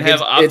 And we didn't have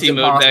Opti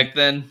mode back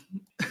then.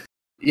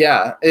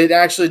 Yeah, it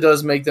actually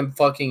does make them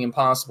fucking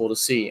impossible to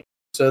see.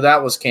 So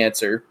that was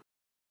cancer.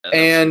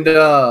 And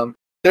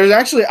there's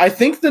actually, I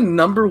think the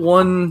number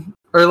 1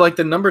 or like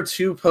the number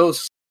 2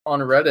 post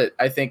on Reddit,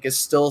 I think, is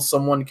still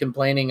someone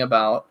complaining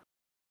about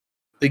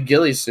the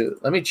ghillie suit.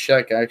 Let me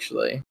check,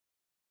 actually.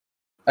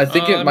 I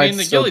think it might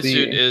still be. The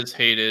ghillie suit is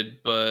hated,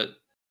 but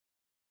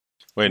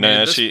wait, no,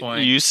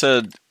 actually, you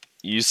said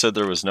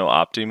there was no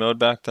Opti mode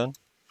back then.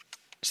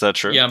 Is that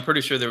true? Yeah, I'm pretty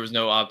sure there was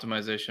no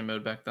optimization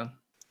mode back then.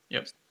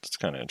 Yep, that's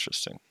kind of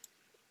interesting.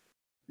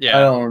 Yeah.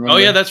 I don't remember. Oh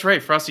yeah, that's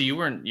right, Frosty. You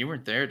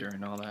weren't there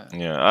during all that.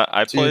 Yeah,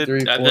 I played 2,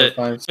 3, 4,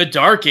 5. The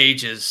Dark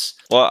Ages.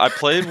 Well, I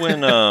played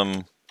when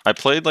I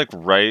played like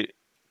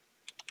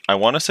I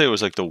want to say it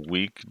was like the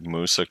week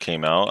Musa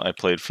came out. I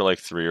played for like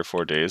 3 or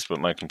 4 days,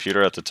 but my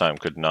computer at the time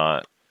could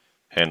not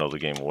handle the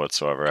game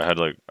whatsoever. I had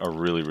like a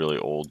really, really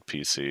old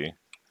PC,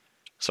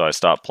 so I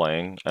stopped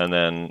playing. And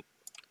then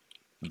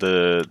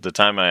the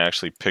time I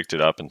actually picked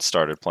it up and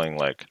started playing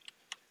like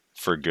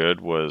for good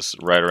was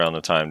right around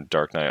the time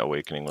Dark Knight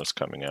Awakening was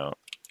coming out.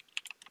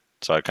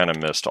 So I kind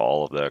of missed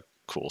all of that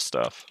cool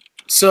stuff.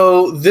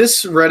 So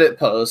this Reddit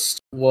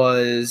post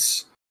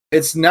was,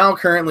 it's now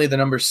currently the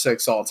number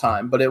 6 all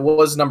time, but it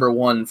was number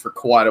 1 for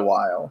quite a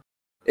while.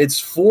 It's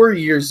 4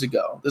 years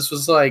ago. This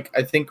was I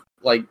think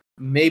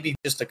maybe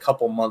just a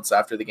couple months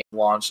after the game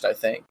launched, I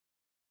think.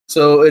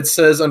 So it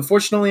says,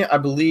 unfortunately, I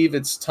believe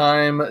it says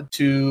time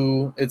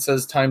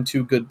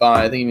to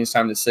goodbye. I think it means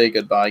time to say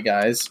goodbye,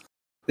 guys.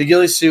 The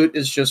ghillie suit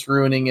is just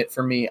ruining it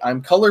for me.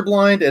 I'm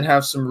colorblind and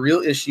have some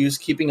real issues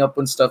keeping up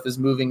when stuff is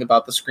moving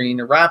about the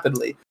screen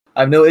rapidly. I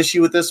have no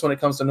issue with this when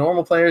it comes to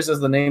normal players, as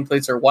the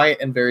nameplates are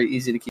white and very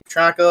easy to keep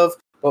track of,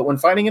 but when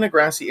fighting in a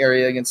grassy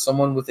area against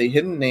someone with a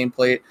hidden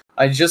nameplate,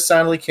 I just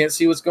sadly can't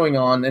see what's going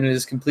on, and it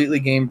is completely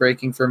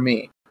game-breaking for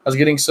me. I was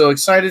getting so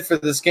excited for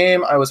this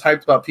game, I was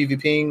hyped about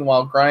PvPing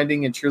while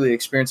grinding and truly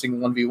experiencing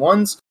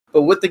 1v1s,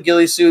 but with the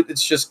ghillie suit,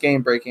 it's just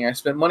game-breaking. I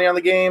spent money on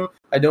the game,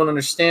 I don't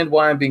understand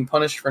why I'm being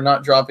punished for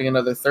not dropping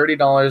another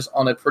 $30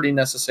 on a pretty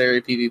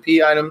necessary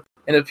PvP item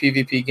in a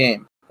PvP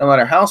game. No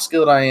matter how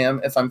skilled I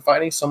am, if I'm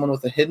fighting someone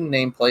with a hidden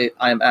nameplate,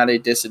 I am at a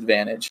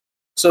disadvantage.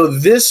 So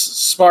this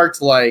sparked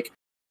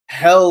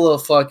hella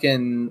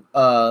fucking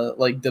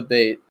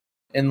debate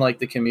in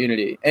the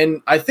community.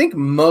 And I think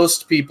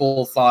most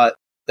people thought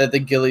that the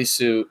ghillie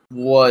suit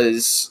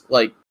was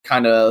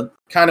kind of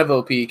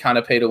OP, kind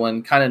of pay to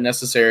win, kind of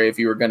necessary if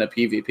you were going to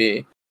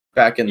PvP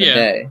back in the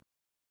day.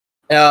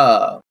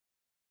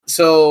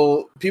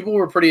 So people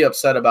were pretty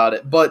upset about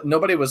it, but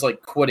nobody was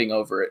quitting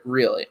over it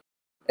really.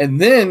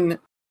 And then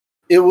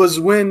it was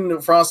when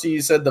Frosty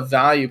said the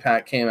value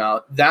pack came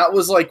out. That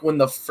was when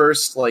the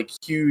first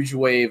huge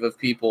wave of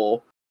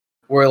people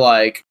were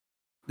like,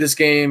 this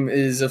game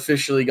is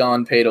officially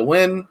gone pay to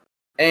win,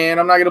 and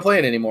I'm not gonna play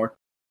it anymore.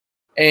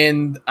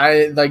 And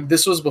I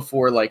this was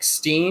before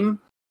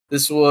Steam.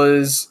 This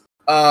was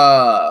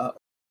a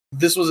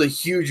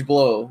huge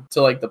blow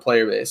to the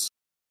player base.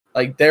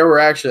 There were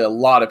actually a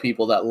lot of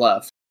people that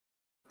left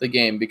the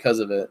game because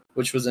of it,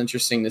 which was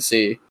interesting to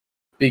see.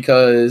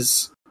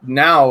 Because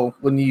now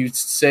when you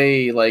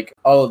say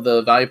oh,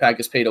 the value pack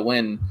is pay to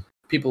win,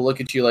 people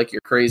look at you like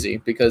you're crazy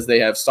because they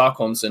have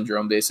Stockholm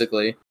syndrome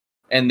basically,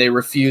 and they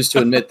refuse to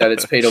admit that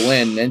it's pay to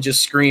win and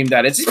just scream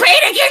that it's pay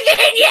to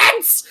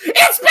convenience.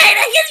 It's pay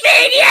to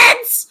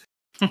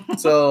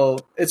convenience. So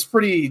it's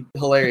pretty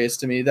hilarious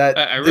to me that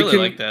I really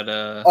like that.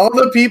 All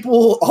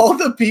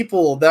the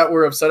people that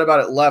were upset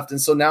about it left,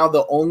 and so now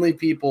the only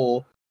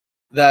people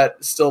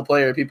that still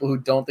play are people who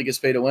don't think it's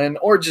pay to win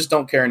or just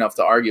don't care enough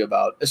to argue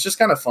about. It's just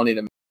kind of funny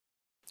to me.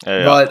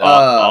 Hey, but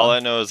all I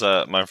know is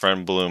that my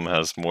friend Bloom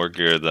has more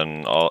gear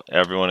than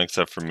everyone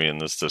except for me in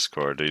this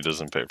Discord. He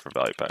doesn't pay for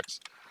value packs.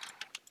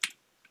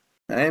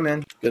 Hey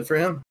man, good for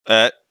him.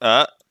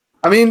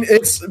 I mean,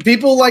 it's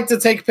people like to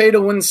take pay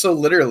to win so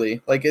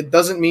literally. It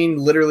doesn't mean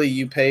literally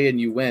you pay and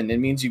you win.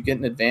 It means you get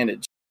an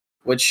advantage,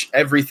 which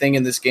everything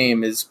in this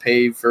game is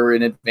pay for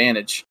an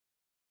advantage.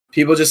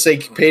 People just say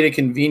pay to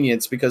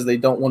convenience because they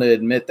don't want to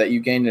admit that you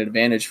gain an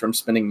advantage from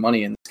spending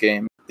money in this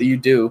game. That you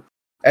do.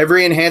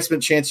 Every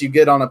enhancement chance you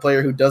get on a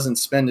player who doesn't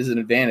spend is an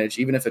advantage,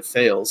 even if it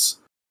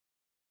fails.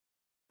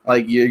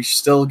 You're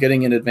still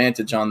getting an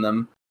advantage on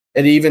them.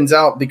 It evens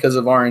out because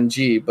of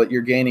RNG, but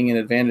you're gaining an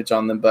advantage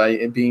on them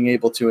by being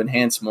able to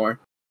enhance more.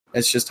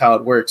 It's just how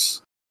it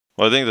works.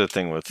 Well, I think the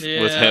thing with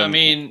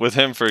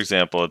him, for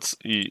example, it's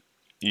he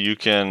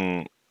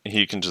can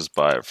just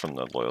buy it from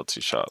the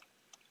loyalty shop.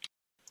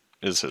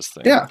 Is his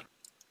thing? Yeah,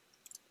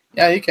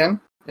 you can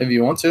if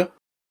you want to.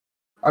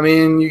 I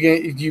mean,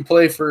 if you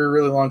play for a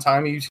really long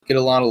time, you get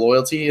a lot of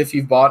loyalty. If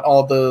you've bought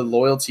all the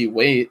loyalty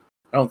weight,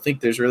 I don't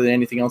think there's really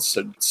anything else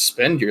to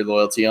spend your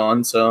loyalty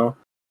on, so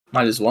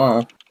might as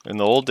well. In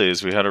the old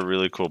days, we had a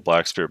really cool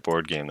Black Spirit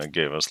board game that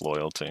gave us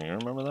loyalty. You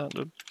remember that,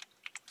 dude?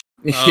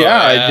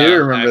 Yeah, I do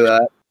remember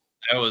that.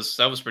 That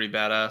was pretty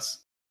badass.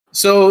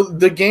 So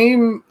the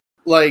game,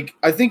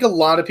 I think a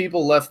lot of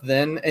people left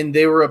then, and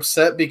they were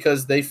upset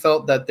because they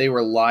felt that they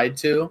were lied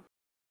to.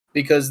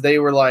 Because they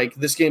were like,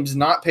 this game's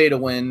not pay to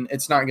win,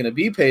 it's not going to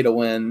be pay to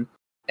win,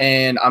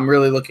 and I'm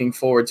really looking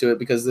forward to it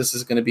because this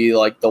is going to be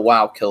the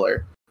WoW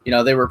killer.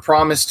 They were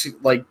promised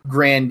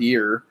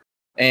Grandier,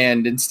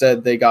 and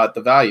instead they got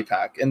the value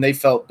pack, and they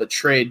felt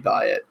betrayed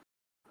by it.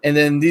 And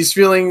then these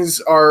feelings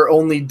are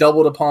only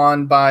doubled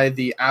upon by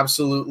the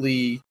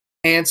absolutely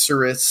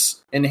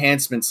cancerous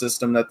enhancement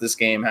system that this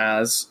game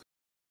has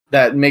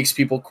that makes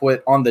people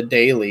quit on the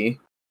daily.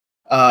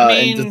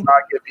 And does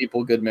not give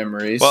people good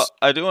memories. Well,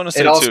 I do want to say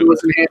it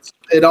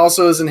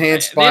also is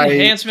enhanced by the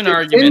enhancement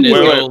argument is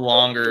no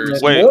longer.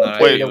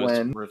 Wait,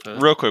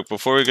 real quick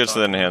before we get to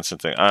the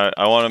enhancement thing,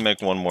 I want to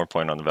make one more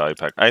point on the value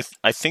pack. I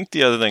think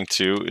the other thing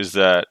too is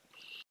that,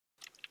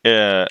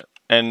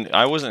 and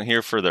I wasn't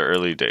here for the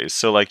early days.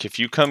 So if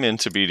you come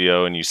into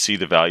BDO and you see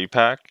the value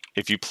pack,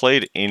 if you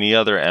played any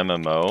other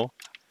MMO,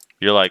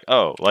 you're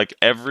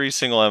every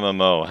single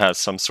MMO has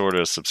some sort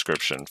of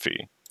subscription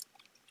fee.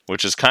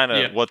 Which is kind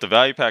of what the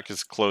value pack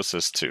is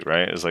closest to,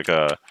 right? Is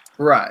a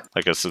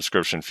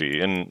subscription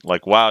fee. And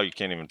WoW, you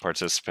can't even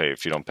participate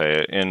if you don't pay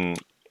it.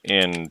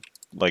 In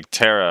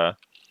Terra,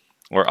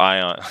 or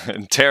Ion.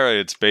 In Terra,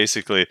 it's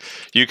basically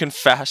you can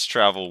fast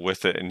travel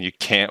with it and you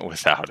can't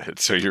without it,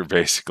 so you're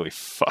basically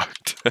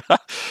fucked.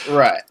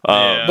 Right.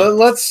 Yeah. But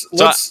let's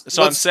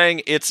I'm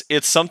saying it's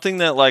something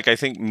that like I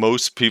think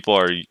most people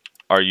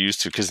are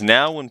used to, because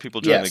now when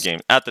people join the game,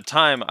 at the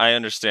time I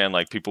understand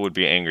like people would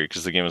be angry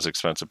because the game is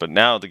expensive, but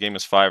now the game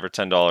is $5 or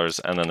 $10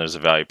 and then there's a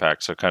value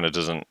pack, so it kind of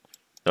doesn't.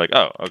 You're like,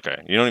 oh,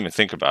 okay, you don't even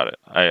think about it.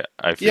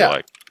 I feel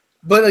like.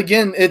 But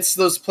again, it's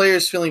those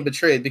players feeling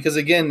betrayed because,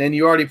 again, and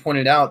you already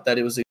pointed out that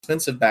it was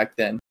expensive back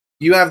then.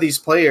 You have these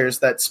players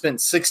that spent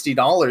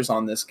 $60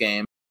 on this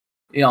game,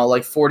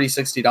 like $40,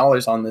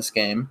 $60 on this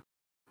game.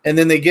 And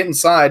then they get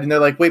inside and they're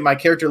like, wait, my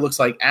character looks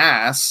like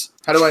ass.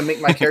 How do I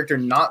make my character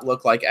not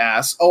look like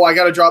ass? Oh, I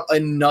got to drop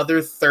another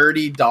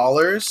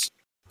 $30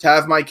 to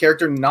have my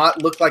character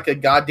not look like a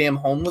goddamn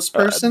homeless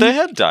person? They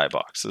had dye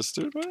boxes,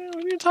 dude. What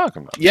are you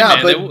talking about? Yeah,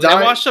 man, but they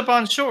washed up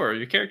on shore.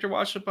 Your character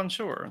washed up on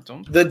shore.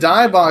 The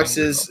dye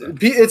boxes,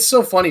 it's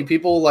so funny.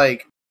 People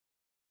like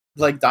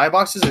dye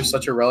boxes are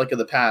such a relic of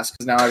the past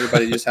because now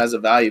everybody just has a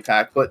value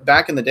pack. But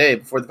back in the day,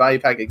 before the value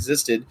pack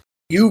existed,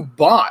 you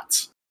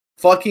bought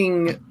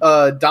fucking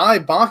dye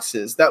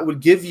boxes that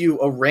would give you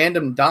a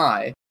random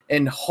dye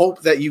and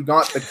hope that you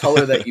got the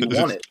color that you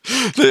wanted.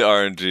 They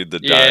RNG'd the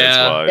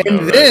dye.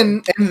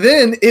 And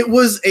then it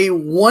was a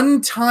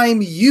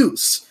one-time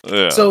use.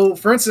 Yeah. So,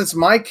 for instance,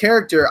 my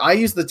character, I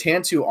use the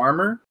Tantu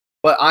armor,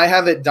 but I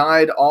have it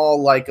dyed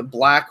all like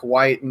black,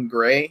 white, and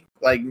gray.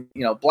 Like,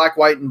 black,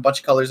 white, and a bunch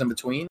of colors in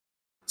between.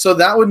 So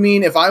that would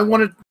mean if I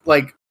wanted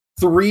like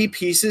 3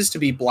 pieces to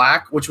be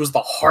black, which was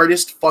the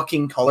hardest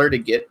fucking color to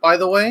get, by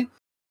the way,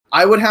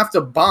 I would have to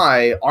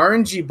buy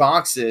RNG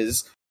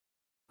boxes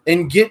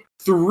and get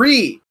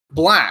 3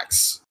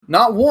 blacks,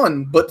 not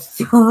 1, but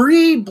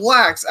 3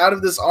 blacks out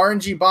of this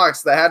RNG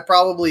box that had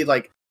probably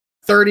like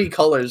 30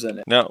 colors in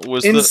it. Now,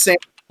 was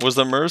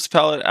the Merv's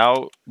palette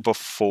out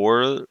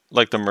before,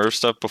 like the Merv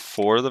stuff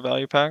before the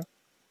value pack?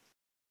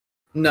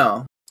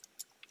 No.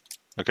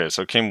 Okay,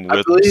 so it came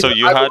with.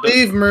 I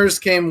believe Mervs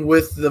came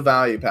with the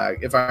value pack,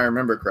 if I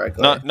remember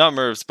correctly. Not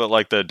Mervs, but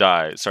like the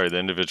dye. Sorry, the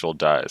individual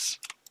dyes.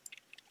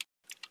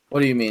 What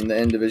do you mean, the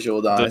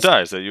individual dyes? The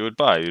dyes that you would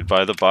buy. You'd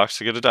buy the box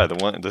to get a dye.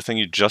 The thing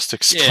you just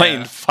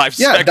explained 5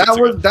 seconds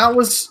ago. That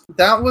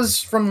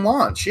was from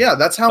launch. Yeah,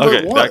 that's how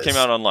it was. That came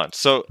out on launch.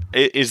 So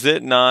is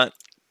it not?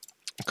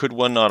 Could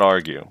one not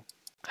argue?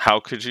 How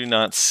could you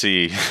not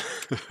see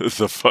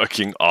the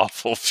fucking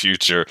awful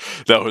future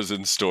that was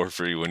in store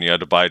for you when you had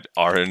to buy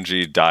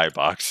RNG dye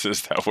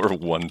boxes that were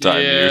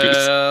one-time use?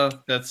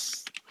 Yeah,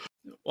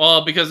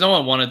 well, because no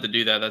one wanted to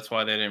do that. That's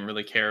why they didn't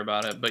really care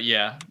about it. But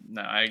yeah,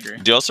 no, I agree.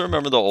 Do you also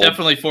remember the old...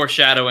 Definitely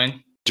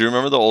foreshadowing. Do you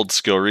remember the old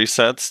skill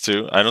resets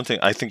too?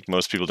 I think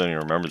most people don't even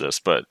remember this,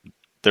 but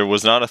there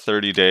was not a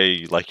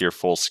 30-day, like, your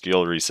full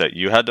skill reset.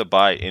 You had to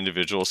buy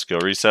individual skill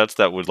resets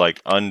that would,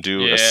 like,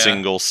 undo a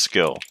single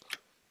skill.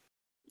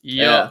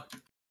 Yeah.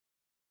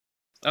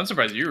 I'm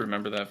surprised you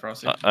remember that,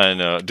 Frosty. I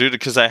know, dude,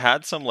 because I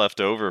had some left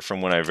over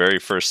from when I very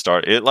first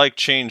started. It like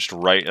changed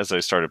right as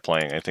I started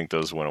playing. I think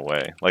those went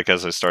away, like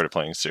as I started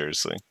playing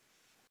seriously.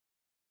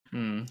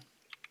 It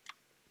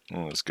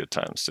was good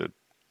times, dude.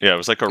 Yeah, it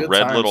was like a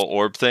red little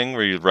orb thing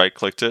where you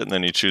right-clicked it and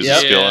then you choose a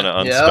skill and it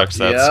unspecs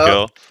that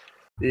skill.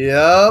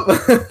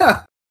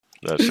 Yep.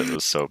 That shit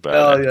was so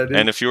bad. Yeah,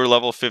 and if you were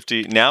level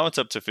 50, now it's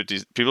up to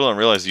 50. People don't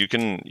realize you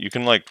can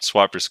like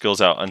swap your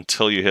skills out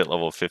until you hit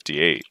level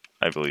 58,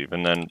 I believe.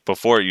 And then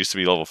before it used to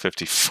be level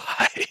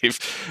 55.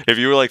 If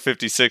you were like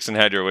 56 and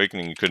had your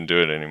awakening, you couldn't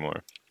do it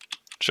anymore.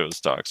 Shit was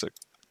toxic.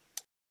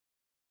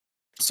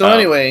 So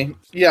anyway,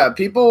 yeah,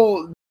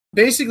 people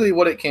basically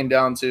what it came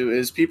down to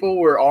is people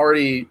were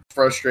already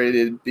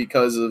frustrated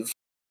because of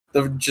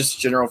the just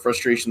general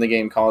frustration the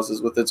game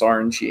causes with its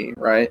RNG,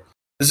 right?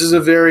 This is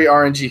a very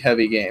RNG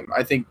heavy game.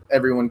 I think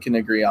everyone can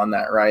agree on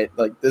that, right?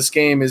 Like, this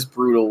game is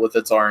brutal with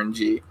its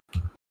RNG.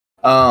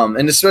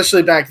 And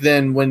especially back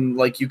then when,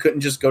 like, you couldn't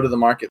just go to the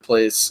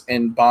marketplace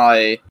and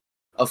buy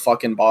a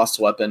fucking boss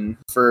weapon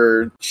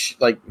for,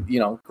 like,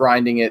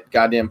 grinding it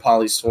goddamn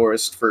Poly's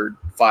Forest for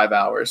 5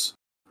 hours.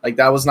 Like,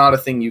 that was not a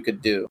thing you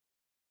could do.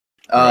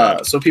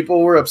 So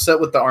people were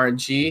upset with the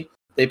RNG.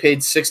 They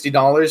paid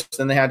 $60,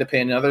 then they had to pay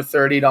another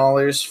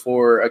 $30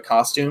 for a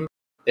costume.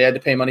 They had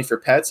to pay money for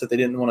pets if they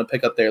didn't want to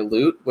pick up their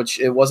loot, which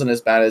it wasn't as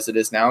bad as it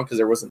is now because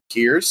there wasn't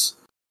tiers.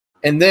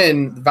 And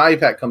then the value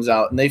pack comes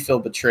out and they feel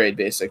betrayed,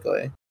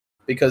 basically,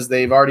 because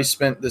they've already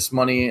spent this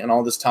money and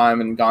all this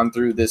time and gone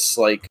through this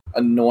like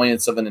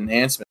annoyance of an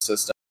enhancement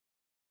system.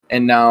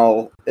 And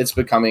now it's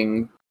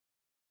becoming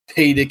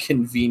pay to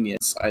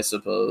convenience, I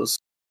suppose.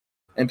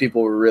 And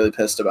people were really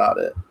pissed about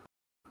it.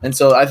 And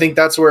so I think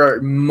that's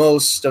where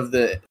most of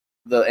the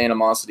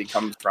animosity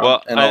comes from,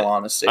 all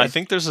honesty. I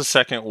think there's a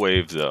second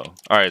wave, though.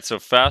 All right, so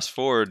fast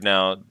forward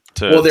now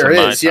to... Well, there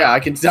is, yeah. I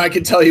can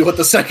tell you what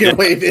the second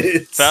wave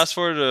is. Fast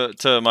forward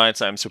to my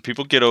time. So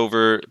people get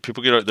over...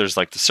 There's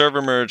like the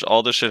server merge,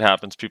 all this shit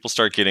happens. People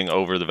start getting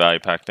over the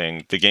value pack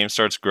thing. The game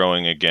starts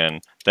growing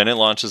again. Then it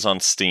launches on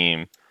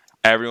Steam.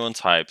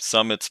 Everyone's hyped.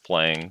 Summit's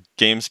playing.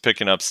 Game's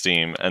picking up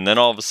steam. And then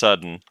all of a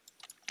sudden...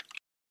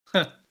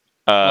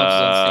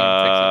 Launches on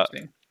Steam, picks up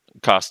Steam.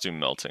 Costume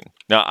melting.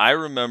 Now I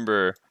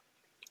remember,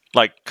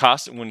 like,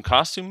 when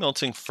costume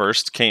melting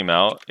first came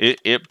out,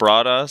 it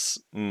brought us,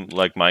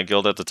 like, my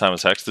guild at the time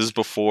was Hex. This is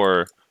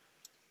before,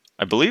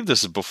 I believe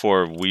this is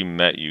before we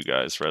met you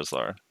guys,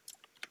 Reslar,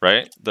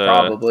 right?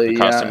 Probably, the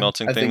costume yeah.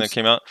 melting I thing think that so.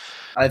 came out.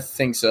 I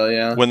think so,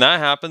 yeah. When that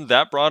happened,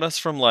 that brought us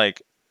from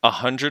like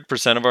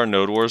 100% of our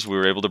node wars, we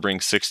were able to bring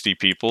 60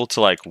 people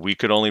to like we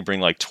could only bring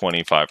like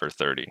 25 or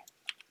 30.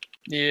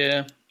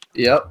 Yeah.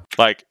 Yep.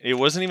 Like it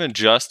wasn't even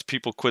just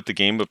people quit the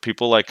game, but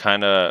people like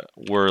kind of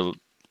were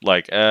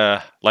like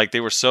they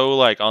were so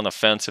like on the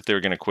fence if they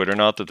were going to quit or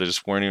not that they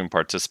just weren't even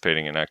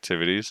participating in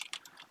activities.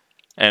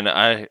 And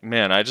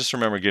I just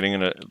remember getting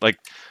into like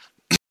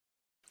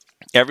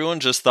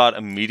everyone just thought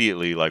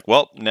immediately like,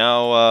 well,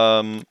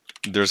 now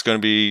there's going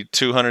to be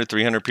 200,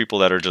 300 people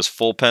that are just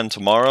full pen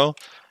tomorrow,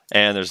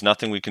 and there's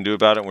nothing we can do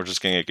about it. We're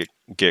just going to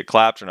get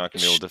clapped. We're not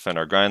going to be able to defend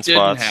our grind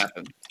spots. Didn't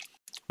happen.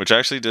 Which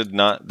actually did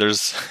not.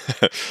 There's,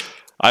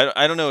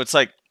 I don't know. It's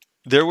like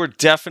there were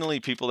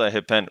definitely people that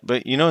hit pen,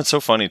 but you know it's so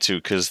funny too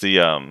because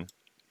the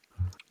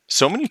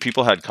so many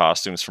people had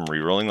costumes from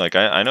rerolling. Like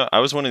I know I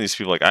was one of these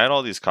people. Like I had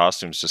all these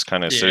costumes just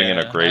kind of sitting in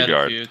a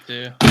graveyard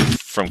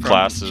from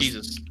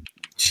classes.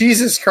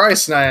 Jesus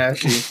Christ,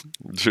 Nyashi.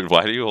 Dude,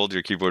 why do you hold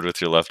your keyboard with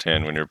your left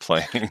hand when you're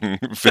playing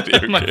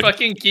video My games?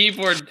 fucking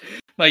keyboard,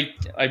 like,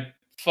 I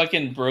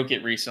fucking broke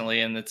it recently,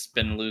 and it's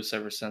been loose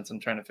ever since. I'm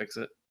trying to fix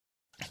it.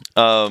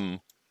 I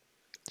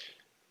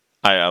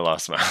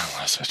lost my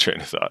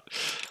train of thought.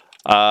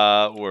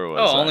 Where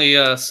was I?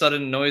 Only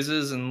sudden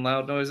noises and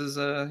loud noises,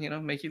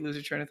 make you lose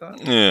your train of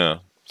thought? Yeah.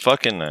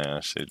 Fucking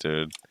nasty,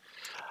 dude.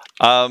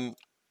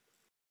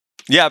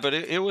 Yeah, but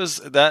it was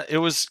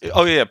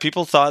oh yeah,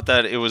 people thought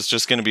that it was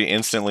just going to be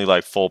instantly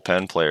like full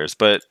pen players,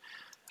 but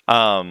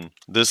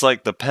there's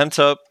like the pent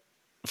up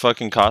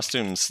fucking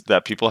costumes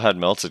that people had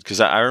melted because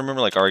I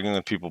remember like arguing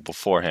with people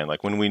beforehand,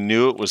 like when we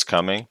knew it was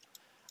coming,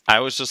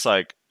 I was just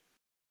like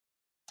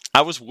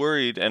I was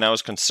worried and I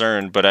was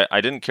concerned, but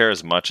I didn't care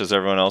as much as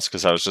everyone else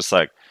because I was just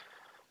like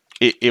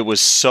it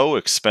was so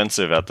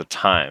expensive at the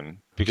time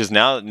because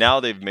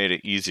now they've made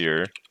it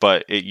easier,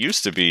 but it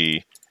used to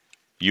be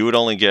you would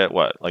only get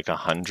what, like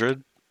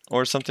 100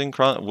 or something?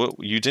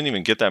 You didn't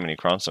even get that many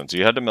cron stones.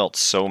 You had to melt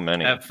so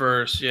many at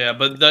first. Yeah,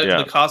 but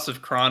the cost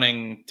of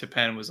cronning to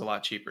pen was a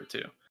lot cheaper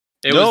too.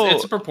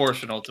 It's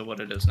proportional to what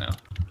it is now.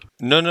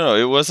 No,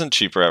 it wasn't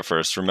cheaper at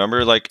first.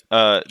 Remember, like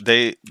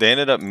they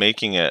ended up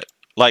making it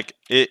like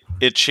it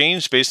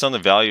changed based on the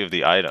value of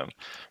the item.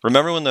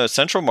 Remember when the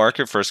central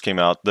market first came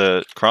out,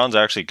 the crons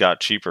actually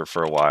got cheaper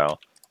for a while.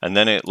 And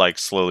then it like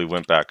slowly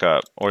went back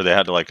up, or they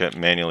had to like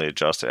manually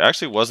adjust it. It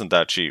actually wasn't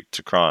that cheap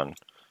to cron,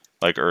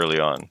 like early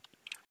on.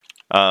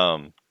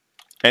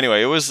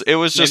 Anyway, it was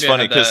just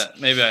funny because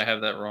maybe I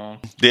have that wrong.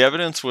 The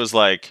evidence was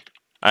like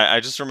I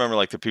just remember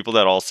like the people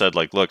that all said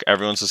like, look,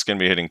 everyone's just gonna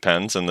be hitting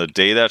pens, and the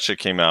day that shit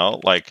came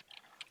out, like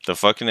the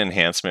fucking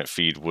enhancement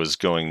feed was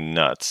going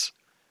nuts.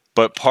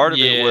 But part of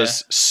it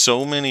was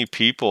so many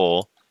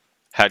people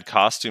had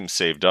costumes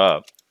saved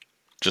up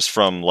just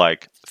from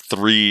like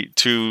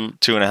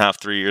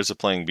 2.5, 3 years of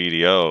playing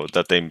BDO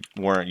that they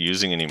weren't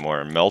using anymore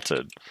and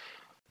melted.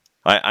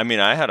 I mean,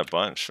 I had a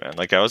bunch, man.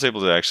 Like I was able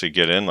to actually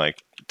get in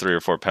like 3 or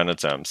 4 pen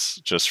attempts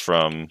just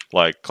from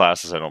like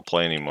classes I don't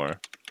play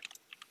anymore.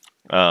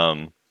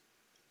 I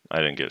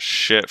didn't get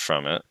shit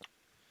from it,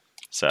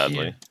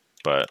 sadly,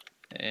 but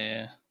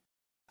yeah.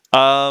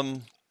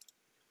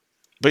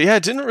 But yeah,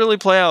 it didn't really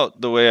play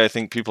out the way I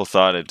think people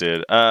thought it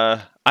did.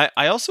 I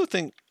also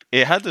think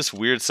it had this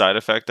weird side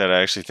effect that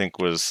I actually think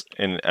was,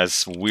 and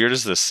as weird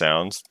as this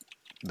sounds,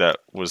 that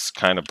was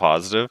kind of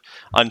positive.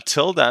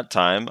 Until that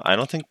time, I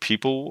don't think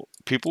people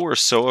were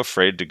so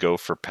afraid to go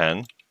for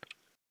pen.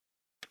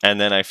 And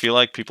then I feel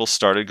like people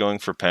started going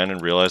for pen and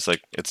realized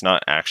like it's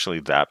not actually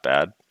that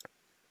bad.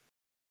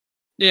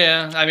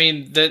 Yeah, I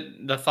mean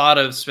the thought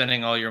of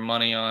spending all your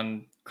money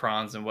on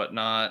crons and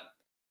whatnot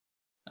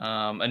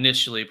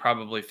initially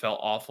probably felt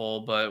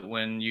awful, but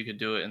when you could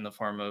do it in the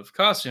form of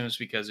costumes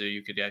because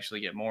you could actually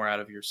get more out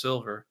of your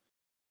silver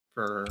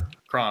for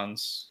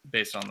crons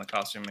based on the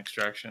costume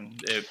extraction,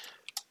 it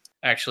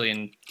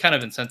actually kind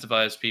of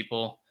incentivized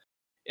people.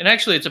 And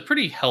actually it's a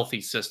pretty healthy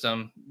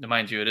system.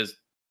 Mind you, it is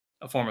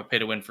a form of pay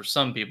to win for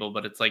some people,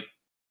 but it's like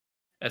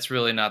that's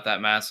really not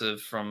that massive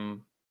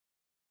from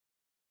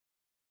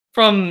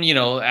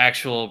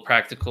actual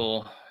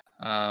practical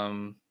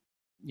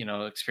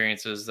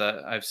experiences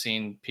that I've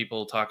seen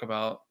people talk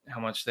about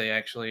how much they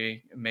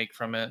actually make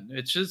from it.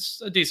 It's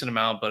just a decent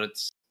amount, but it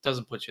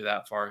doesn't put you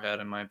that far ahead,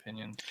 in my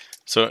opinion.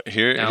 So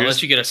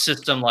unless you get a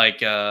system like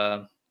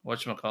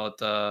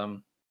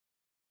whatchamacallit,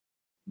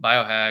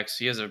 Biohacks,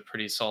 he has a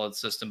pretty solid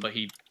system, but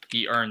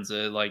he earns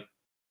it, like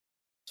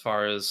as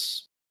far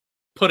as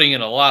putting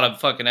in a lot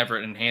of fucking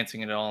effort,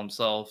 enhancing it all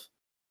himself,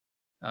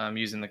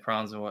 using the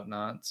crons and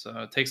whatnot. So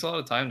it takes a lot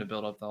of time to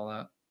build up all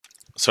that.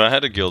 So I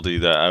had a guildie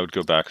that I would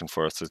go back and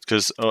forth with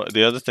because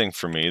the other thing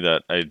for me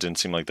that I didn't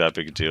seem like that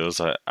big a deal is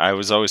I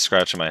was always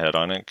scratching my head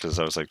on it because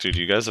I was like, dude,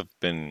 you guys have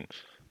been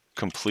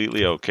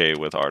completely okay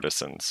with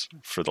artisans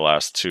for the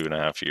last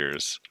 2.5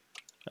 years,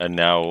 and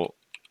now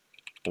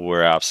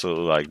we're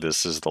absolutely like,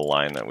 this is the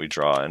line that we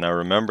draw. And I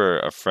remember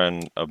a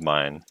friend of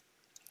mine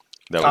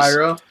that was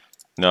Cairo.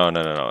 no,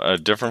 a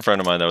different friend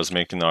of mine that was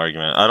making the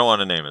argument. I don't want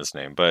to name his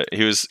name, but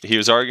he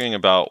was arguing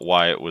about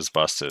why it was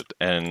busted,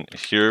 and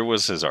here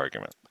was his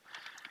argument.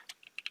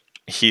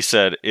 He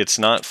said it's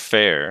not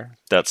fair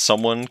that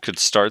someone could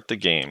start the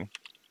game,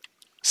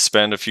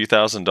 spend a few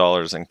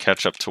 $1,000s, and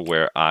catch up to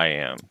where I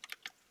am,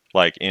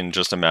 like in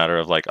just a matter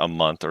of like a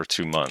month or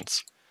 2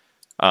 months.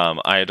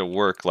 I had to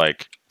work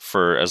like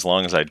for as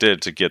long as I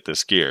did to get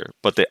this gear.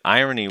 But the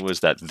irony was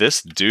that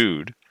this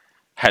dude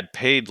had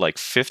paid like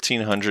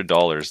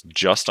 $1,500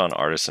 just on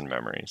artisan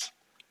memories.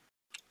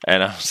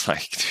 And I was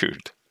like,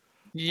 dude,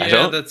 Yeah, I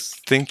don't that's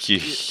think you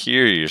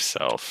hear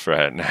yourself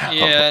right now.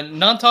 yeah.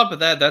 And on top of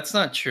that, that's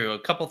not true. A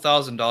couple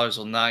 $1,000s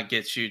will not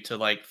get you to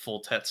like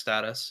full TET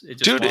status. It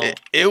just Dude, won't.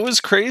 it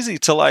was crazy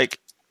to like,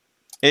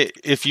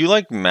 if you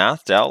like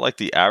mathed out like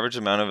the average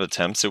amount of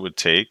attempts it would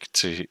take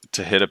to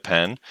hit a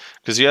pen,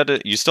 because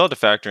you still had to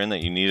factor in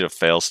that you needed a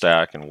fail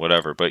stack and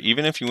whatever. But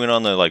even if you went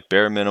on the like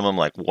bare minimum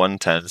like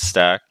 110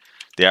 stack,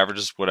 the average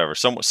is whatever,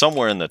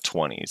 somewhere in the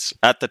 20s.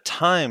 At the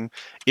time,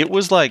 it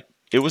was going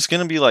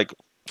to be like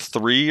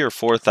 $3,000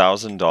 or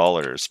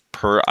 $4,000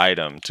 per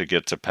item to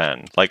get to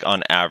pen, like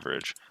on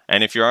average.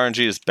 And if your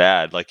RNG is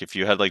bad, like if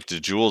you had like the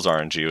Jules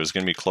RNG, it was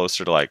going to be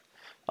closer to like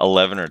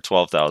 $11,000 or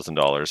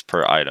 $12,000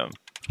 per item.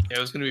 Yeah,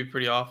 it was going to be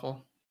pretty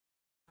awful.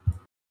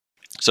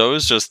 So it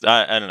was just,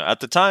 I don't know.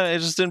 At the time, it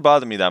just didn't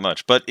bother me that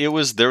much. But there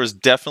was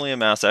definitely a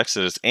mass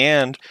exodus,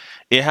 and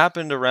it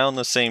happened around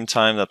the same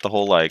time that the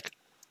whole like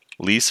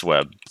lease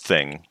web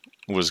thing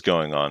was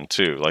going on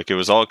too. Like it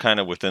was all kind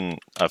of within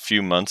a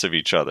few months of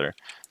each other.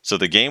 So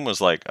the game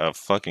was like a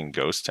fucking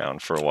ghost town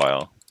for a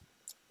while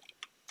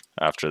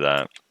after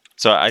that.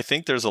 So I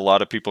think there's a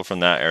lot of people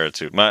from that era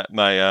too. My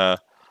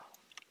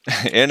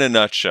in a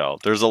nutshell,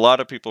 there's a lot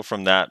of people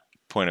from that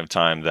point of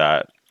time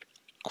that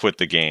quit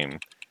the game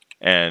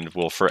and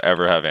will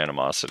forever have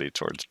animosity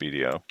towards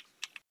BDO.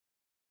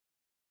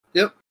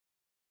 Yep.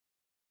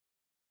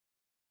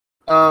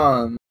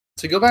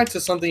 To go back to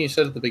something you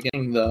said at the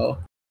beginning, though,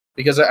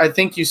 because I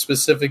think you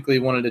specifically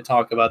wanted to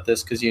talk about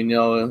this because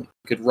you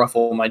could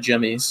ruffle my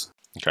jimmies.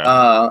 Okay.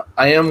 I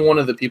am one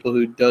of the people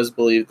who does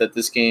believe that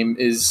this game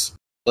is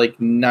like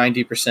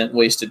 90%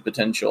 wasted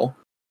potential,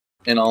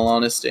 in all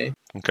honesty.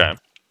 Okay.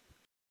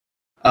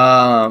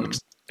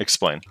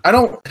 Explain. I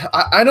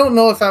don't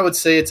know if I would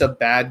say it's a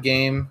bad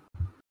game.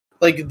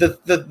 Like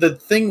the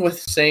thing with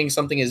saying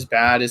something is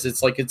bad is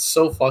it's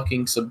so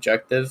fucking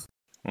subjective.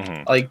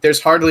 Mm-hmm. Like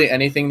there's hardly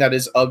anything that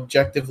is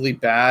objectively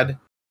bad.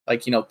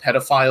 Like,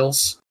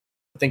 pedophiles.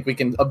 I think we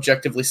can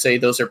objectively say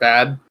those are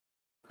bad.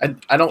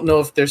 I don't know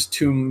if there's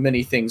too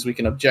many things we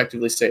can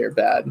objectively say are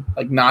bad.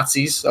 Like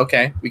Nazis,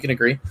 okay, we can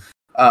agree.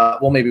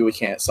 Well, maybe we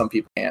can't. Some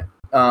people can't.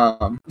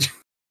 I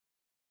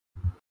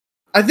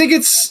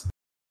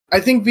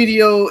think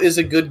BDO is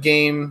a good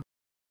game,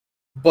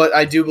 but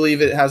I do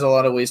believe it has a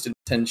lot of wasted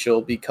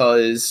potential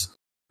because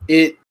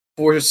it,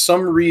 for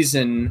some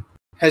reason,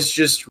 has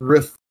just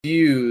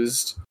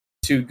refused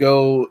to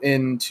go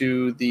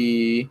into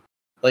the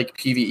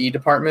PvE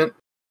department,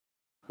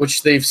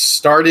 which they've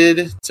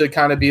started to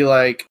kind of be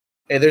like,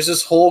 hey, there's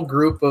this whole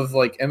group of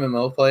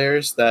MMO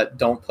players that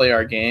don't play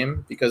our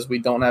game because we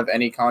don't have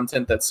any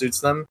content that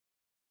suits them.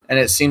 And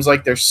it seems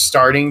like they're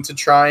starting to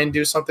try and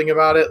do something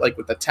about it, like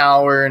with the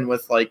tower and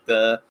with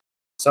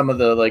some of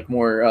the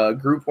more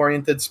group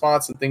oriented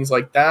spots and things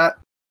like that.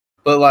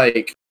 But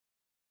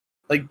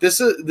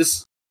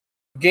this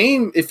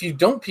game, if you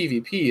don't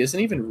PvP, isn't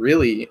even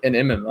really an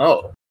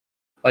MMO.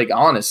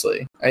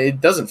 Honestly,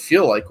 it doesn't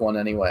feel like one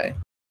anyway.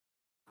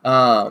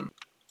 So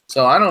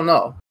I don't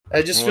know.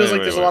 It just feels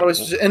like there's a lot of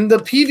ways. And the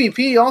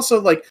PvP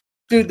also,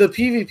 dude, the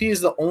PvP is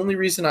the only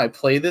reason I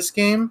play this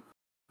game.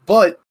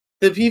 But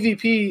the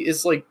PvP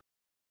is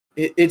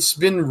it's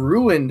been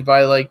ruined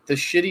by the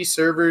shitty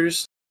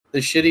servers, the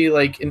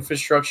shitty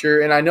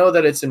infrastructure. And I know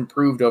that it's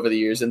improved over the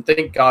years, and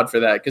thank God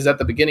for that. Because at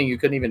the beginning, you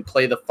couldn't even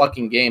play the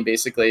fucking game.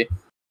 Basically,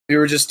 we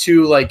were just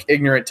too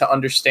ignorant to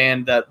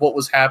understand that what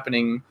was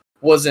happening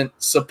wasn't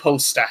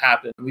supposed to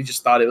happen. We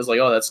just thought it was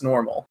oh, that's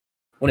normal,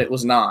 when it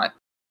was not.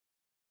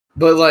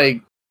 But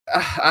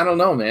I don't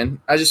know,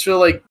 man. I just feel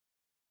like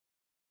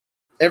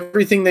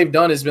everything they've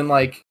done has been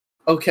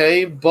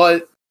okay,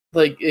 but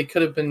it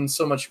could have been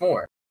so much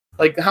more.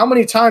 How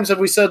many times have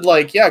we said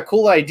yeah,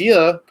 cool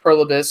idea,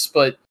 Perlibus,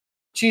 but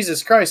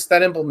Jesus Christ,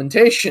 that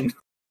implementation.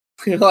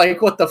 You're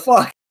what the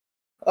fuck?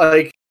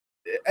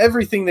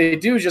 Everything they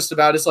do just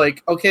about is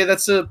okay,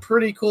 that's a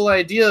pretty cool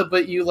idea,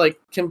 but you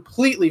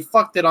completely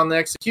fucked it on the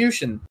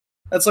execution.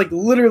 That's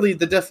literally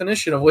the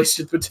definition of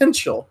wasted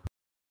potential.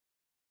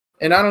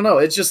 And I don't know,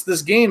 it's just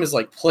this game is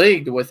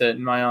plagued with it,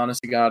 in my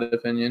honest to God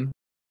opinion.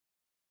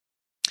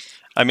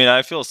 I mean,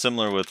 I feel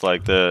similar with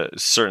the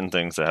certain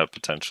things that have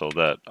potential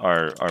that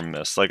are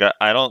missed.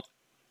 I don't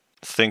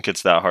think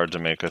it's that hard to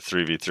make a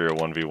 3v3 or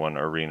 1v1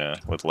 arena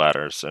with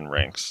ladders and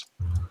ranks.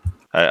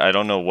 I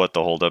don't know what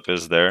the holdup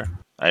is there.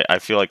 I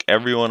feel like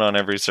everyone on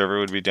every server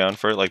would be down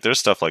for it. Like there's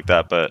stuff like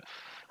that, but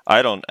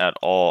I don't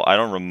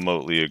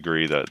remotely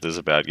agree that this is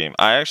a bad game.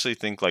 I actually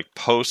think like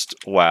post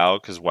WoW,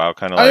 because WoW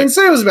kind of I like didn't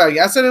say it was a bad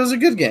game. I said it was a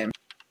good game.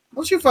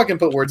 Don't you fucking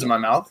put words in my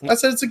mouth. I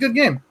said it's a good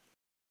game.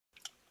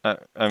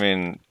 I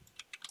mean,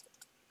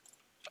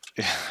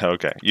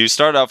 okay. You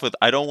start off with,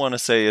 I don't want to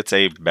say it's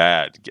a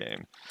bad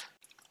game.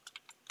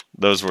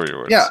 Those were your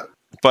words. Yeah.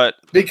 But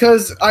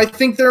because I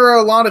think there are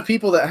a lot of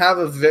people that have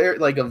a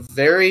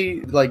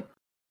very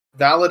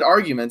valid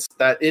arguments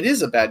that it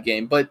is a bad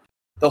game. But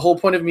the whole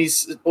point of me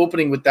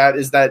opening with that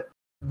is that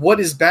what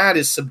is bad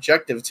is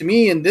subjective. To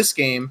me, in this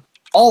game,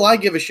 all I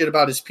give a shit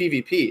about is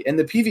PvP, and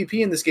the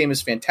PvP in this game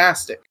is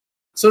fantastic.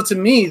 So to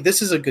me,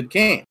 this is a good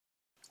game.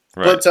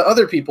 Right. But to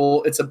other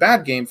people, it's a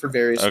bad game for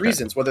various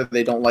reasons, whether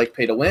they don't like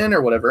pay to win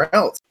or whatever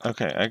else.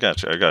 Okay, I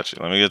got you.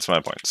 Let me get to my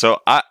point.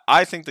 So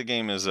I think the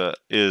game is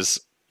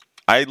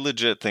I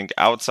legit think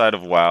outside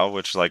of WoW,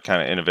 which like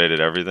kind of innovated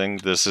everything,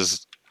 this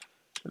is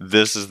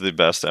the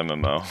best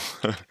MMO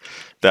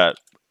that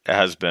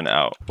has been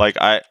out. Like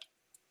I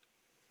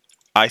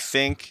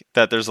think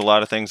that there's a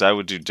lot of things I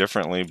would do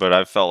differently, but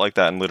I've felt like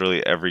that in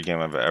literally every game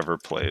I've ever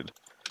played.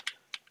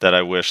 That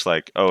I wish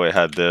like, oh, it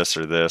had this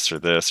or this or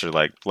this, or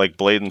like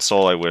Blade and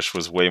Soul I wish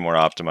was way more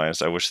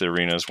optimized. I wish the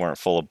arenas weren't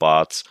full of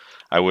bots.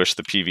 I wish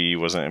the PvE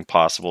wasn't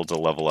impossible to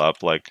level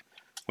up. Like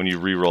when you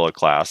re-roll a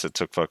class, it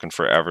took fucking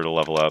forever to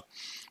level up.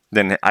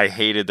 Then I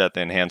hated that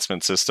the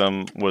enhancement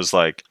system was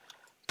like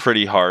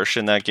pretty harsh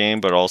in that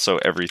game, but also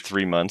every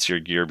 3 months your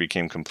gear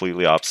became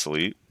completely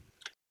obsolete.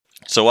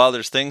 So while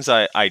there's things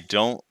I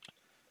don't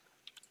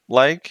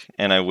like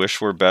and I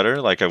wish were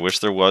better, like I wish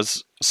there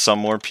was some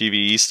more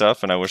PvE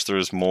stuff and I wish there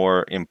was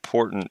more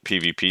important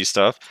PvP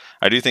stuff.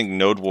 I do think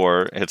Node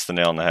War hits the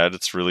nail on the head.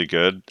 It's really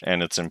good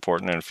and it's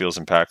important and it feels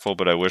impactful,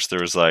 but I wish there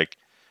was like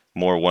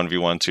more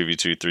 1v1,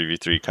 2v2,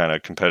 3v3 kind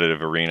of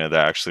competitive arena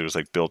that actually was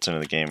like built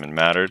into the game and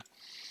mattered.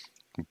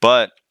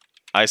 But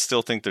I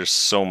still think there's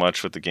so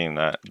much with the game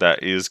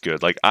that is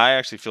good. Like I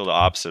actually feel the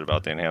opposite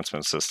about the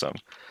enhancement system.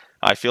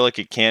 I feel like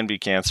it can be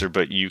cancer,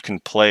 but you can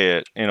play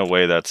it in a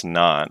way that's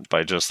not,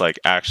 by just like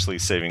actually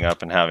saving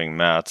up and having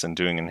mats and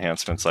doing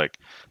enhancements like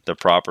the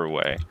proper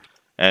way.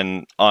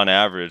 And on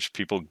average,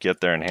 people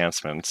get their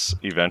enhancements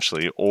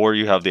eventually, or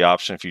you have the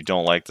option if you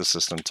don't like the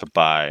system to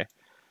buy.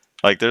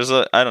 Like there's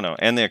I don't know,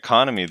 and the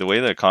economy, the way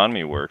the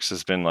economy works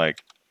has been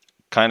like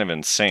kind of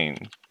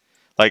insane.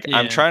 Like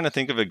I'm trying to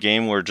think of a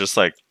game where just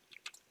like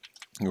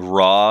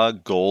raw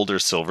gold or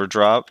silver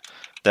drop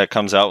that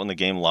comes out when the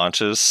game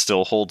launches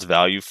still holds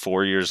value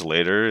 4 years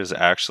later is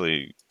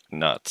actually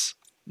nuts.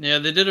 Yeah,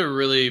 they did a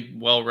really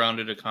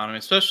well-rounded economy,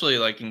 especially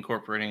like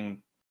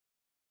incorporating,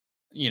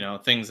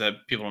 things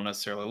that people don't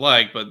necessarily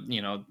like, but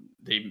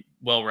they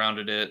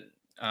well-rounded it,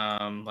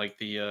 like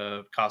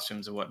the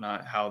costumes and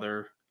whatnot, how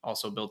they're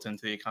also built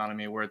into the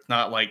economy, where it's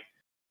not like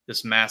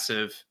this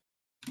massive,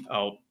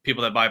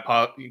 people that buy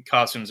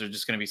costumes are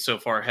just going to be so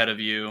far ahead of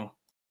you,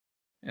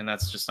 and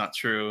that's just not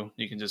true.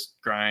 You can just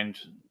grind,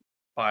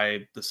 buy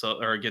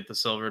or get the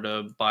silver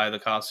to buy the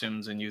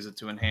costumes and use it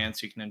to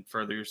enhance. You can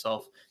further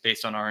yourself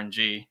based on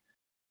RNG.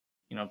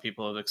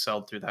 People have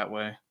excelled through that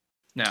way.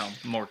 Now,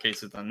 more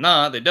cases than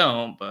not, they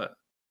don't. But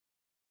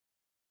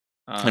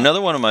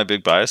another one of my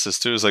big biases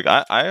too is like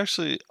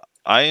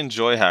I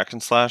enjoy hack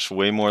and slash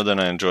way more than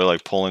I enjoy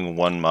like pulling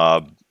one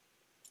mob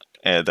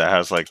that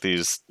has like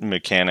these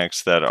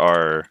mechanics that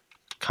are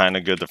kind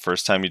of good the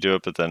first time you do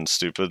it, but then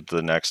stupid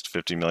the next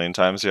 50 million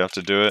times you have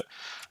to do it.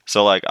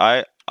 So like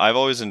I've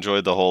always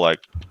enjoyed the whole like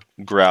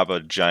grab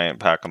a giant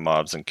pack of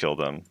mobs and kill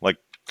them, like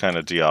kind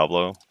of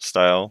Diablo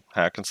style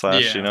hack and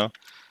slash,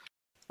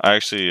 I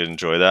actually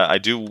enjoy that. I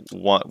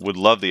would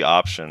love the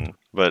option,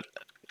 but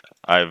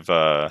I've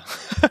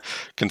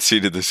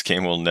conceded this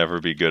game will never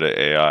be good at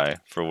AI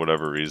for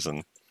whatever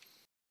reason.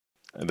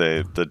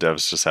 The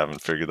devs just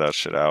haven't figured that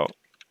shit out.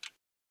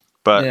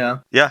 But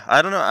yeah,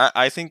 I don't know.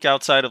 I think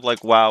outside of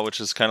like WoW, which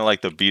is kind of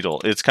like the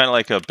Beatles, it's kind of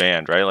like a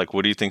band, right? Like,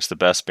 what do you think's the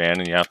best band?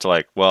 And you have to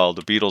like, well,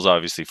 the Beatles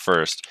obviously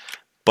first,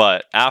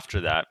 but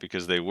after that,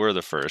 because they were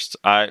the first,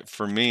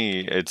 for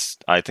me,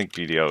 I think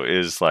BDO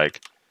is like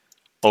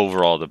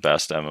overall the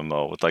best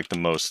MMO with like the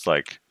most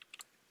like,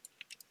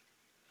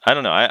 I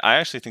don't know. I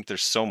actually think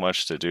there's so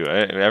much to do.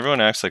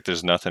 Everyone acts like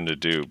there's nothing to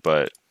do,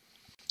 but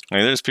I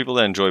mean, there's people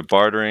that enjoy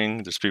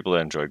bartering, there's people that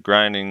enjoy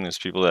grinding, there's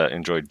people that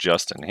enjoy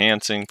just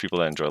enhancing, people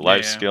that enjoy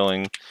life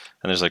skilling,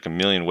 and there's like a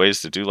million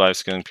ways to do life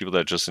skilling, people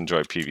that just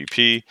enjoy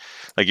PvP.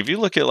 Like if you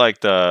look at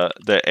like the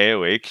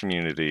AoA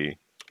community,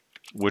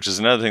 which is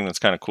another thing that's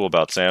kind of cool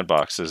about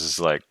sandboxes, is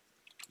like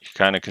you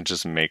kind of can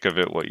just make of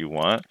it what you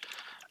want.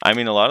 I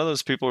mean, a lot of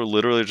those people are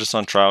literally just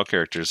on trial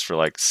characters for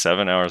like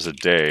 7 hours a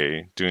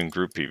day doing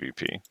group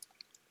PvP,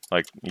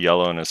 like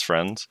Yellow and his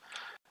friends.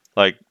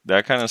 Like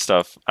that kind of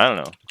stuff, I don't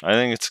know. I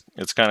think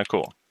it's kind of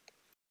cool.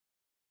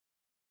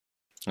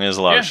 There's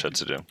a lot of shit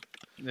to do.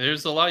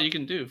 There's a lot you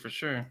can do for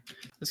sure.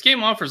 This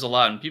game offers a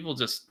lot, and people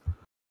just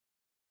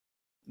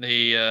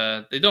they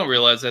don't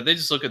realize that. They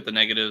just look at the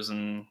negatives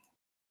and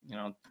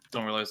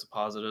don't realize the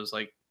positives.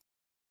 Like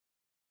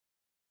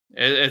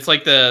It's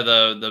like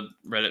the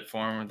Reddit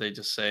forum where they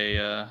just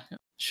say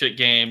shit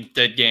game,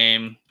 dead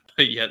game,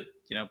 but yet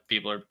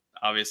people are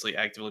obviously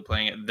actively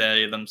playing it.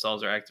 They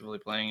themselves are actively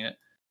playing it.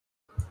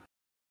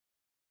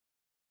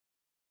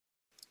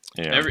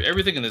 Yeah.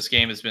 Everything in this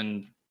game has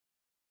been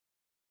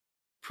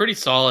pretty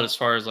solid as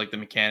far as like the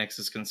mechanics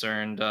is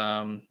concerned.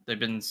 They've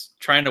been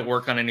trying to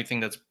work on anything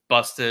that's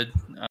busted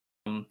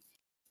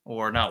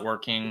or not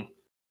working.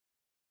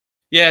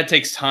 Yeah, it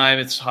takes time.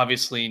 It's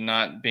obviously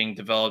not being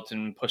developed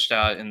and pushed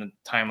out in the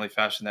timely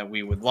fashion that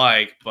we would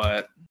like,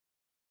 but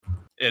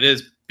it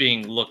is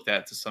being looked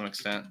at to some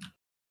extent.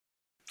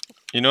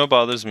 You know what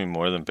bothers me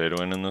more than pay to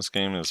win in this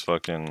game is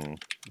fucking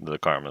the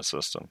karma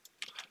system.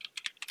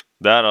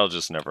 That I'll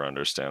just never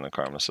understand, the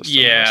karma system.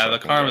 Yeah, the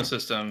karma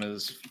system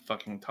is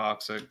fucking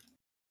toxic.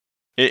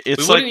 It's we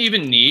like, wouldn't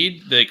even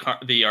need the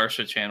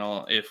Arsha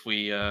channel if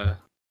we had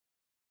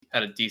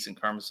a decent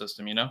karma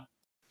system,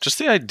 just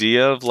the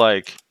idea of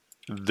like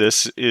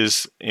this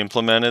is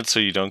implemented so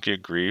you don't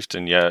get griefed,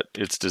 and yet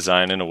it's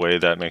designed in a way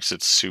that makes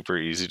it super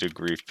easy to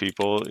grief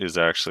people is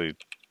actually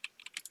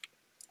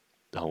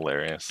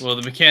hilarious. Well,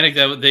 the mechanic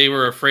that they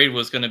were afraid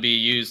was going to be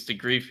used to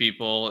grief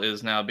people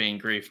is now being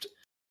griefed.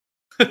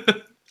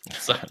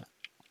 So.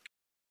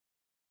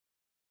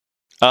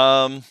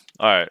 All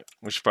right,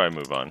 we should probably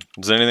move on.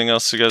 Is there anything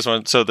else you guys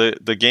want? So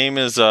the game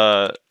is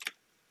I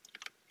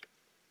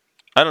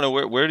don't know,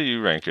 where do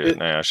you rank it,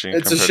 Nayashi?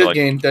 It's a shit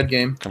game, dead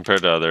game.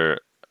 Compared to other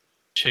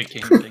shit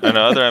game. I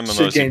know other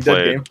MMOs you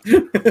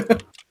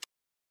played.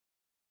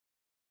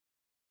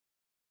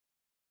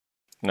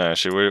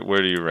 Nayashi,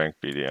 where do you rank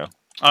BDO?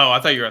 Oh, I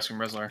thought you were asking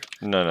Rezlar.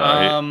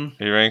 No.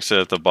 He ranks it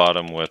at the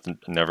bottom with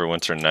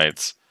Neverwinter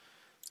Nights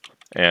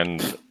and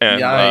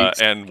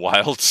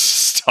Wild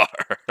Star.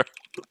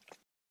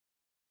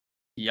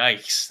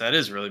 Yikes, that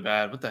is really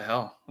bad. What the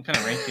hell? What kind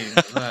of ranking is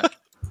that?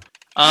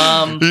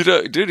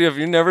 Dude, have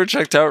you never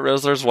checked out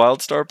Rezlar's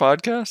Wild Star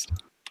podcast?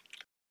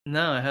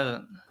 No, I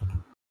haven't.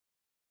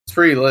 It's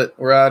pretty lit.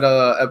 We're at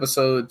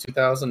episode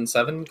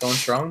 2007, going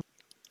strong.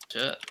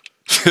 Shit.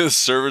 The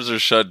servers are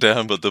shut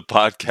down, but the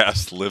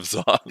podcast lives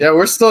on. Yeah,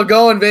 we're still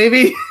going,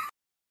 baby.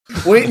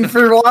 Waiting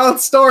for Wild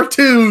Star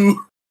 2.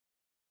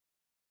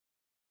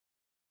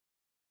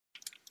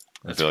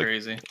 That's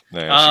crazy.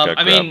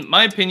 I mean,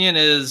 my opinion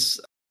is,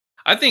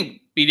 I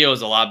think BDO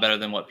is a lot better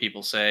than what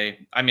people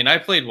say. I mean, I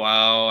played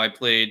WoW. I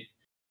played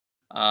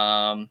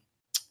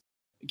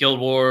Guild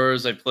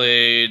Wars. I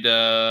played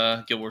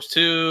Guild Wars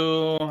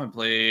 2. I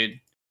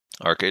played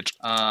Arcade.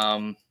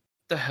 The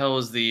hell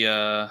is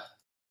the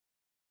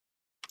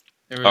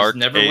there was Arc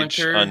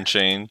Neverwinter,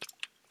 Unchained.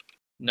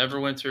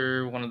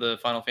 Neverwinter, one of the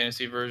Final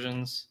Fantasy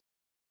versions.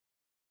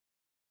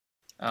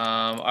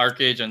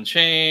 Arcade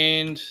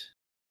Unchained.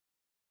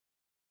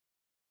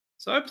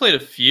 So I played a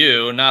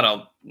few,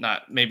 not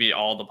maybe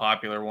all the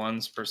popular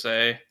ones per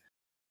se,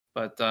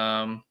 but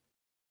WoW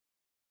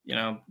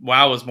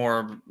was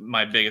more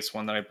my biggest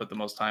one that I put the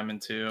most time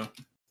into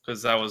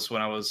because that was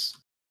when I was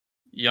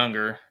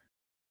younger,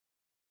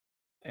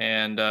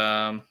 and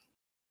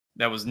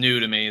that was new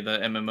to me, the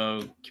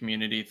MMO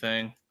community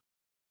thing.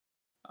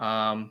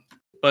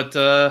 But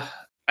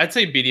I'd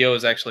say BDO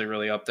is actually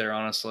really up there,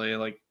 honestly.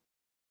 Like,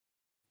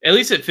 at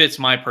least it fits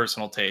my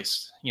personal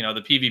taste. The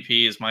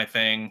PvP is my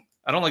thing.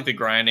 I don't like the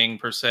grinding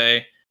per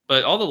se,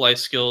 but all the life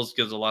skills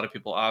gives a lot of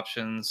people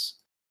options.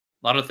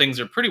 A lot of things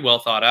are pretty well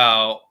thought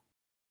out.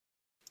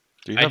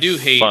 I do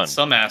hate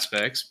some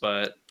aspects,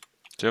 but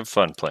do you have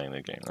fun playing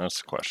the game?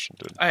 That's the question,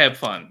 dude. I have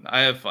fun.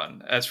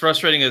 As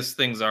frustrating as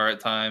things are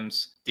at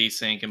times,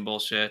 desync and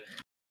bullshit,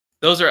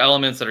 those are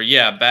elements that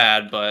are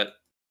bad, but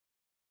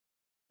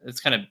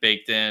it's kind of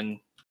baked in.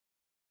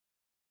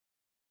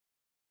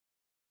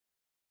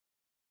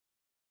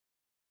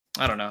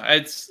 I don't know.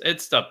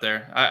 It's up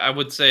there. I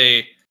would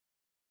say.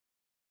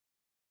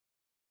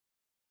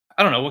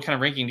 I don't know, what kind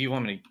of ranking do you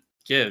want me to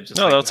give? Just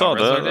that's all.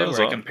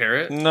 Where I compare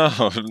it. No.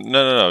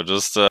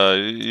 Just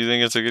you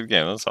think it's a good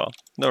game. That's all.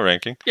 No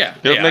ranking. Yeah.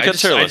 Make a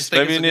tier list.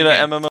 Maybe you need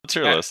an MMO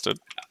tier list, dude.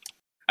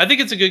 I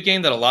think it's a good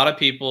game that a lot of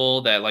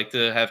people that like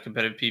to have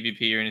competitive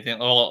PvP or anything.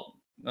 Well,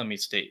 let me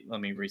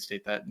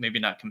restate that. Maybe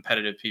not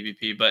competitive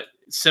PvP, but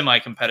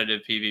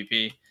semi-competitive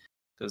PvP.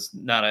 Because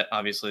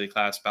obviously the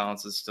class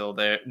balance is still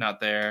not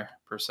there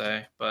per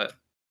se, but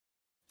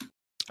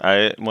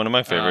one of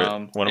my favorite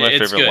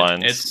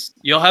lines.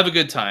 You'll have a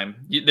good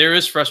time. There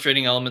is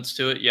frustrating elements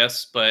to it,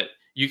 yes, but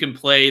you can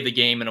play the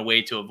game in a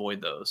way to avoid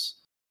those.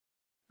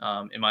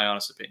 In my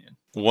honest opinion,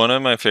 one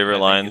of my favorite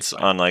lines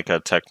on like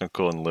a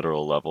technical and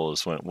literal level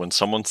is when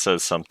someone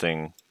says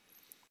something,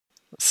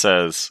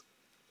 this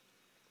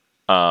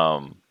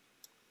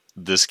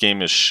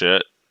game is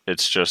shit.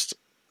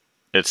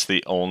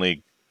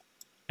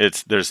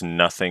 There's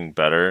nothing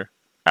better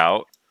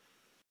out.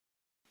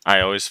 I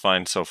always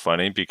find so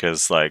funny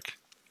because, like,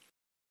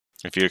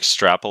 if you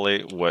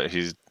extrapolate what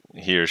he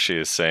or she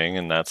is saying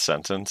in that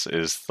sentence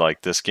is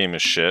like, this game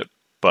is shit,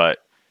 but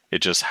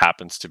it just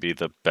happens to be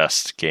the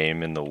best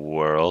game in the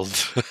world.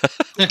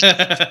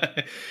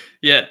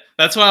 Yeah,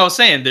 that's what I was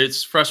saying.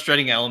 There's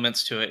frustrating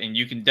elements to it, and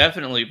you can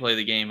definitely play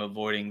the game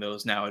avoiding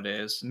those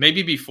nowadays.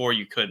 Maybe before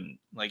you couldn't.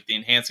 Like the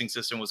enhancing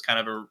system was kind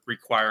of a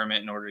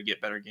requirement in order to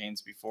get better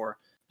gains before.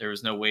 There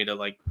was no way to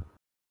like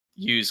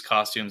use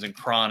costumes and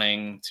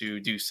chroning to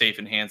do safe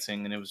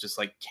enhancing, and it was just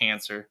like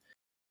cancer.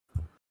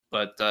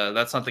 But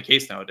that's not the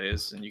case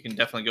nowadays, and you can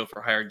definitely go for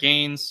higher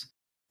gains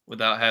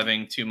without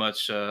having too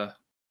much of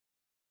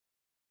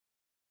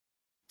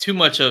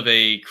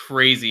a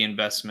crazy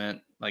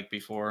investment like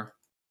before.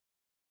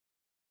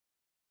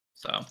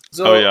 So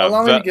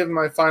allow me to give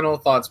my final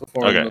thoughts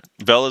before we move.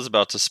 Vel is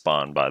about to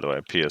spawn, by the way.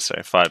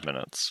 PSA, 5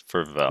 minutes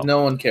for Vel.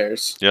 No one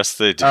cares. Yes,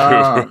 they do.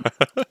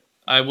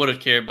 I would have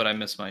cared, but I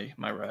missed my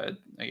ride,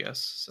 I guess.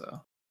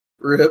 So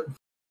RIP.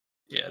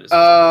 Yeah. It is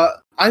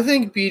I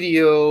think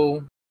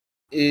BDO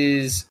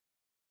is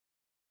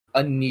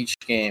a niche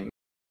game.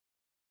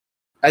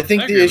 I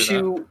think the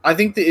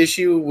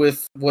issue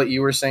with what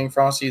you were saying,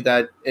 Frosty,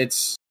 that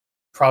it's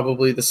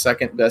probably the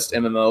second best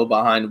MMO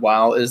behind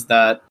WoW, is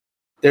that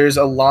there's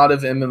a lot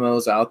of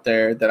MMOs out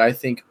there that I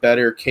think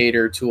better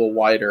cater to a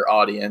wider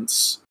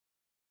audience.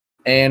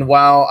 And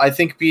while I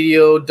think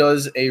BDO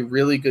does a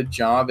really good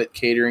job at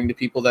catering to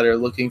people that are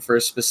looking for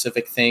a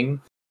specific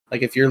thing,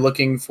 like if you're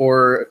looking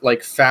for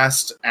like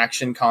fast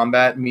action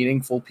combat,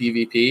 meaningful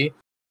PvP,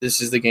 this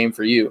is the game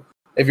for you.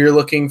 If you're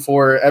looking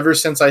for, ever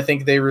since I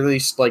think they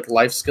released like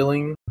life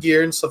skilling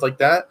gear and stuff like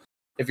that,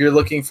 if you're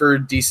looking for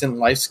decent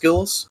life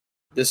skills,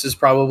 this is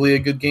probably a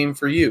good game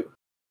for you.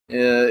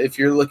 If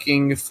you're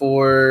looking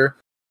for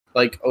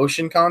like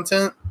ocean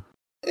content,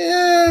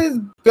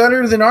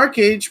 better than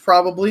Arcade,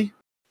 probably.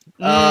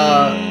 No,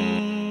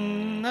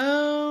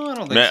 I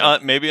don't think so.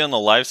 Maybe on the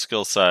life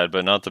skill side,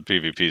 but not the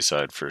PvP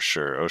side for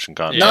sure. Ocean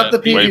content. Not the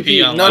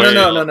PvP. No.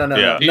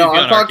 Yeah. No,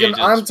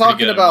 I'm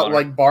talking about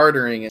like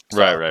bartering and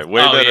stuff. Right.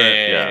 Way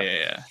better.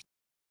 Yeah.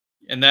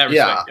 In that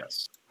respect,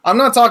 yes. I'm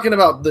not talking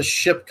about the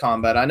ship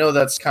combat. I know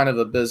that's kind of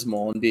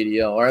abysmal in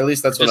BDO, or at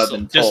least that's what I've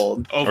been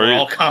told.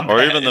 Overall combat,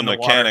 or even the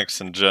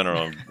mechanics in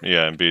general.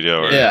 Yeah, in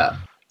BDO. Yeah.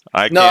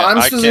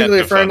 I'm specifically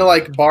referring to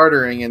like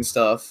bartering and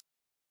stuff.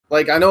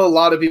 Like, I know a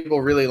lot of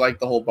people really like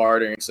the whole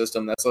bartering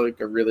system. That's like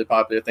a really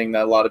popular thing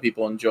that a lot of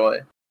people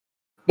enjoy.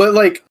 But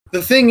like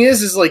the thing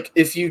is like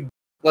if you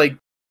like,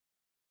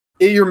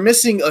 you're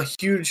missing a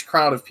huge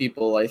crowd of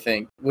people, I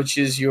think, which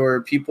is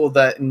your people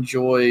that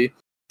enjoy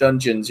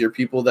dungeons, your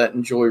people that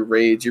enjoy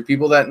raids, your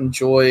people that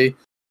enjoy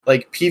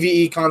like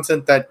PvE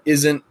content that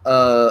isn't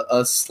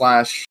a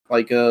slash,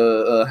 like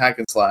a hack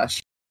and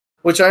slash.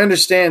 Which I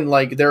understand,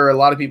 like there are a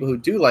lot of people who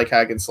do like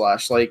hack and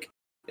slash. Like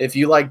if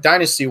you like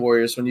Dynasty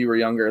Warriors when you were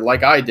younger,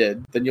 like I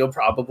did, then you'll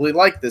probably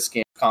like this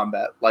game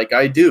combat, like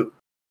I do.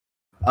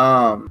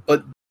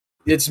 But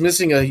it's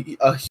missing a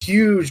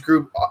huge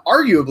group,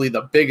 arguably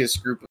the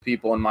biggest group of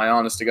people, in my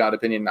honest to God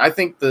opinion. I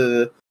think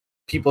the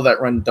people that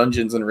run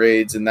dungeons and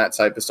raids and that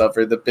type of stuff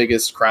are the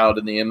biggest crowd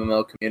in the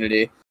MMO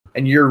community,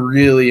 and you're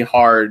really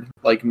hard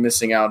like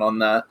missing out on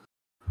that.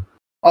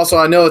 Also,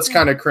 I know it's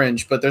kind of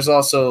cringe, but there's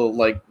also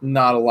like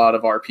not a lot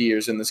of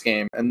RPers in this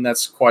game, and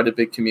that's quite a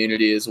big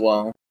community as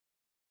well.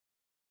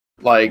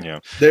 Like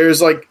there's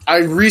like, I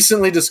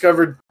recently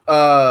discovered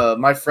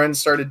my friends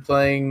started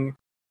playing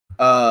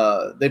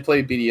they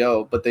play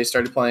BDO, but they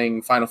started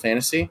playing Final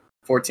Fantasy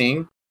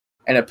 14.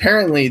 And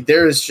apparently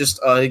there is just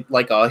a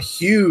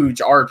huge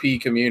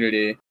RP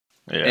community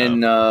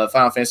in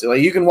Final Fantasy.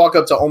 Like you can walk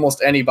up to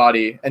almost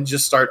anybody and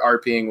just start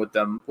RPing with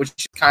them, which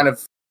is kind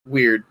of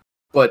weird.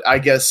 But I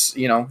guess,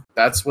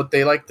 that's what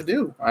they like to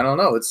do. I don't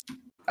know.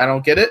 I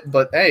don't get it,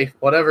 but hey,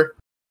 whatever.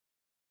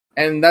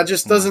 And that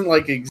just doesn't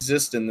like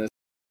exist in this.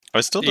 I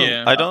still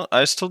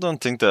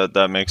don't think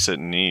that makes it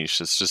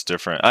niche. It's just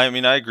different. I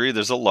mean, I agree.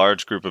 There's a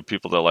large group of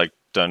people that like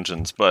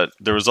dungeons, but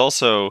there was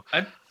also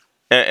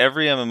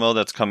every MMO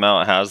that's come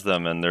out has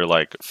them, and they're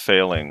like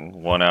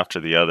failing one after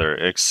the other,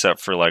 except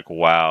for like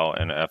WoW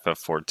and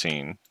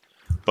FF14.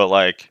 But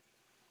like,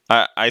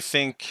 I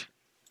think,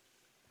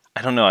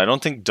 I don't know. I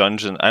don't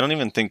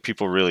even think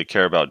people really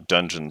care about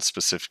dungeons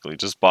specifically.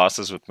 Just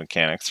bosses with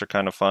mechanics are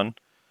kind of fun,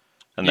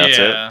 and that's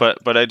it.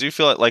 But I do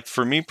feel like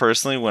for me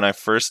personally, when I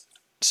first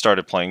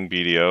started playing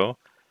BDO,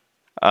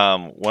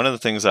 one of the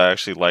things I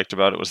actually liked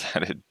about it was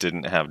that it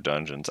didn't have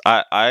dungeons.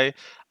 I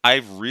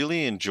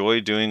really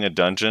enjoy doing a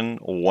dungeon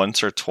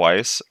once or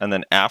twice, and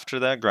then after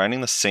that, grinding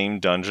the same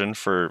dungeon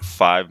for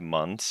 5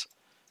 months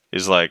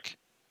is like,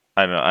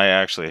 I don't know, I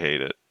actually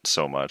hate it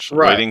so much.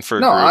 Right. Waiting for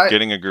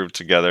getting a group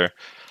together,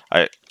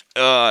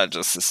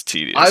 just is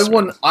tedious.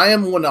 I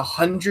am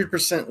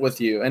 100% with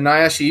you,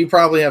 and you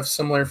probably have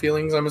similar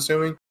feelings, I'm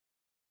assuming.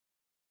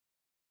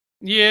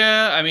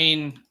 Yeah, I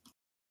mean,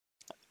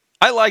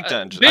 I like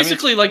dungeons.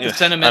 Basically, the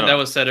sentiment that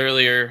was said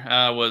earlier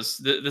was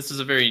this is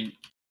a very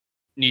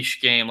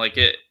niche game.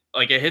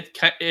 It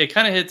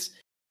kind of hits,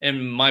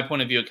 in my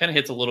point of view, it kind of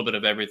hits a little bit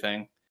of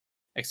everything,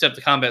 except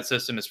the combat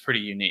system is pretty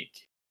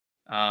unique.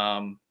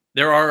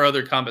 There are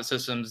other combat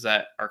systems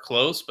that are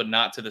close, but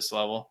not to this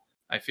level,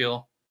 I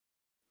feel.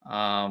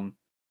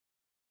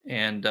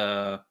 and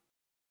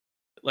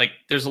like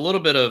there's a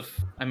little bit of,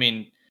 I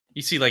mean,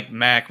 you see like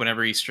Mac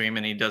whenever he's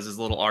streaming, he does his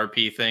little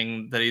RP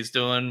thing that he's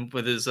doing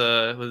with his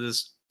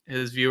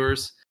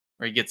viewers,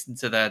 where he gets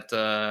into that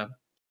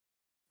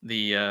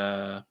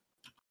the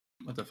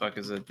what the fuck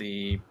is it,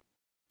 the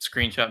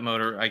screenshot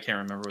mode, or I can't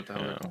remember what the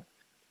hell.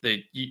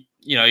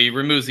 He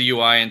removes the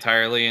UI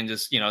entirely and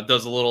just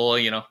does a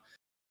little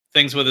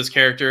things with his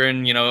character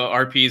and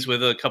RPs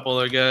with a couple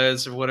other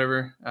guys or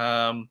whatever.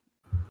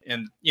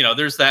 And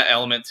there's that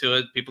element to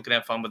it. People can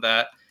have fun with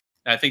that.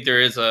 And I think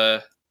there is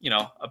a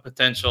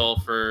potential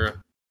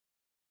for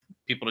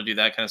people to do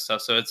that kind of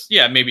stuff. So it's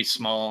maybe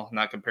small,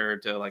 not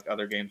compared to like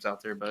other games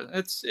out there, but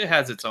it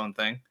has its own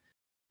thing.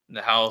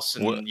 The house,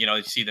 and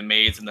you see the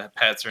maids and the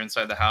pets are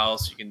inside the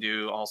house. You can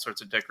do all sorts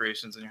of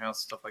decorations in your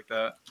house, stuff like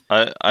that.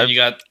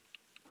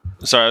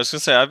 Sorry, I was gonna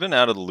say I've been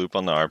out of the loop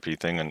on the RP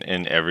thing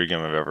in every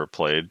game I've ever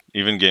played.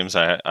 Even games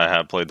I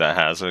have played that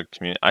has a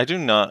community. I do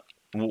not.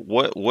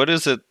 What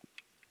is it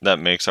that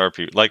makes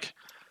RP like?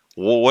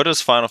 What does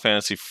Final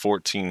Fantasy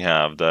 14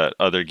 have that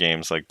other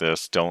games like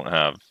this don't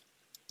have?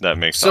 That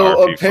makes the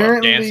RP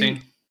apparently, fun?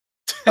 Dancing.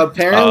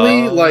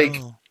 Apparently, like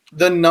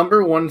the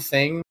number one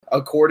thing,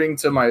 according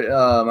to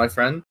my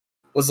friend,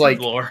 was like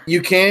Lore.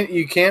 you can't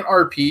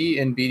RP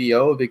in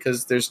BDO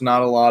because there's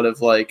not a lot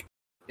of like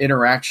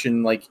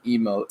interaction like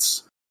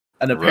emotes,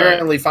 and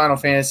apparently Final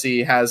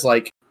Fantasy has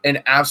like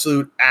an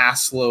absolute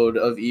ass load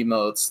of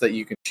emotes that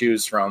you can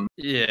choose from.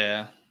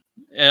 Yeah,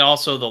 and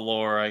also the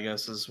lore, I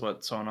guess, is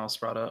what someone else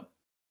brought up.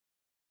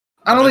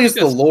 I don't think it's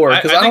the lore,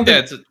 because I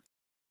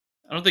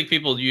don't think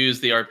people use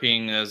the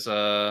RPing as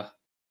the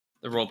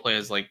roleplay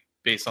as like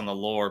based on the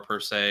lore per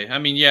se. I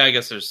mean, I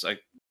guess there's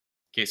like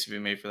case to be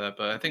made for that,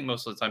 but I think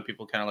most of the time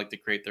people kind of like to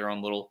create their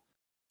own little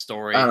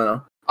story. I don't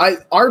know.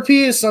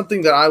 RP is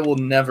something that I will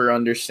never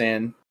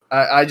understand.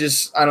 I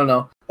don't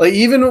know. Like,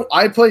 even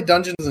I play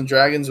Dungeons and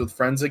Dragons with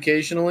friends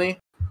occasionally,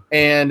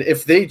 and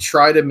if they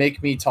try to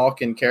make me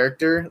talk in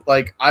character,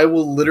 like, I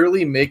will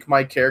literally make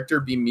my character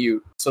be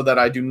mute so that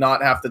I do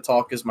not have to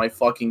talk as my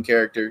fucking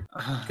character,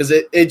 because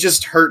it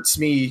just hurts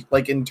me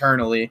like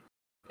internally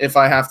if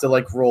I have to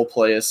like role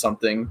play as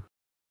something.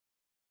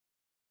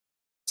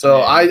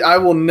 So I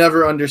will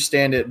never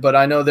understand it, but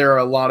I know there are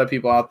a lot of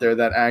people out there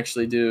that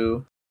actually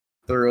do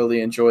thoroughly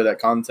enjoy that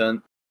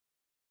content.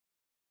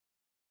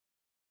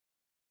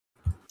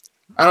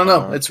 I don't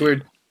know. It's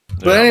weird.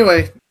 But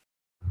anyway,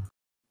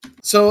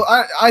 so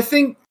I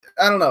think,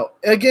 I don't know.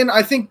 Again,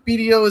 I think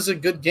BDO is a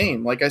good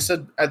game. Like I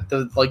said at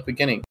the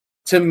beginning.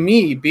 To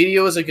me,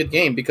 BDO is a good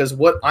game because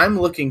what I'm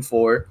looking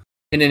for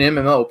in an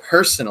MMO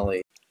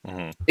personally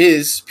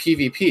is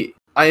PvP.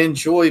 I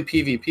enjoy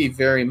PvP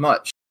very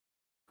much.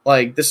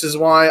 Like, this is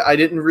why I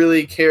didn't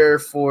really care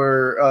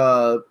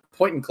for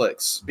point and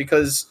clicks,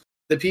 because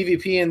the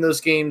PvP in those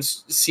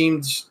games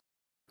seemed...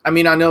 I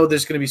mean, I know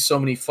there's going to be so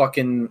many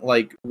fucking,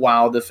 like,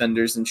 WoW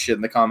defenders and shit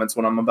in the comments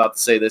when I'm about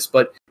to say this,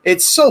 but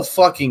it's so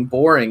fucking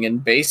boring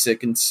and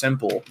basic and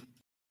simple.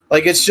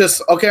 Like, it's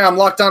just, okay, I'm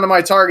locked onto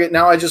my target,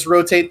 now I just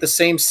rotate the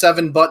same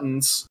 7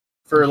 buttons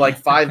for, like,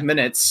 5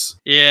 minutes.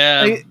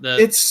 Yeah. Like,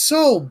 it's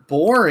so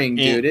boring,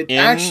 dude. It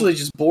actually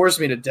just bores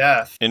me to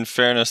death. In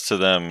fairness to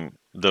them,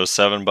 those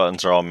 7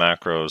 buttons are all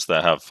macros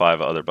that have 5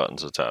 other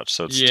buttons attached.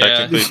 So it's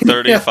technically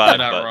 35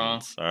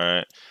 buttons. All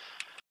right.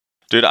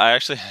 Dude, I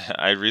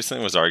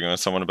recently was arguing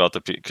with someone about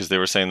because they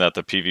were saying that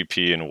the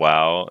PvP in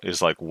WoW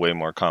is like way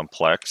more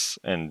complex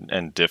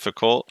and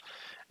difficult.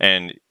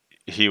 And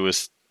he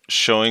was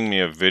showing me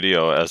a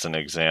video as an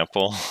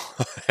example.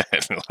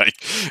 And like,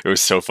 it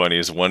was so funny. He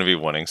was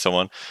 1v1ing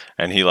someone,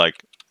 and he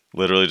like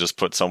literally just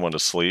put someone to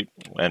sleep.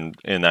 And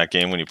in that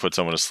game, when you put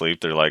someone to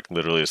sleep, they're like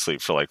literally asleep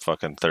for like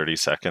fucking 30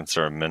 seconds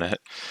or a minute.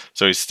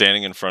 So he's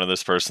standing in front of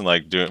this person,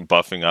 like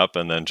buffing up,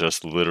 and then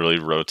just literally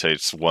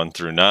rotates 1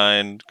 through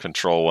 9,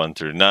 control 1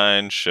 through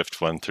 9, shift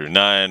 1 through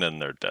 9,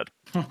 and they're dead.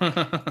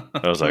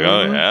 I was like,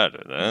 oh yeah,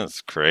 dude, that's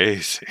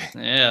crazy.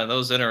 Yeah,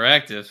 those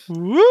interactive.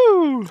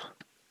 Woo!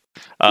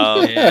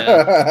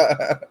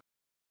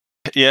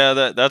 Yeah,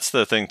 that's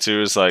the thing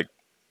too, is like,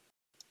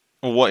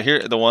 the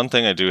one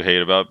thing I do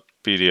hate about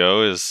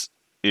BDO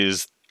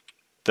is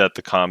that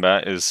the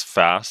combat is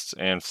fast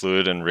and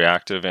fluid and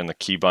reactive, and the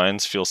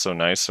keybinds feel so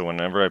nice. So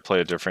whenever I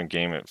play a different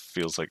game, it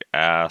feels like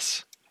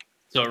ass.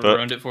 So it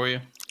ruined it for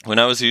you? When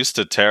I was used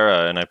to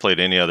Terra and I played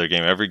any other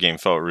game, every game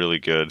felt really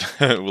good.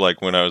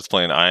 Like when I was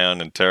playing Ion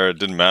and Terra, it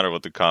didn't matter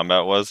what the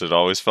combat was, it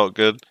always felt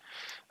good.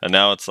 And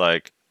now it's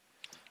like,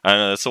 I don't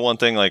know, that's the one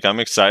thing, like, I'm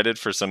excited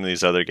for some of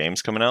these other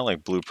games coming out,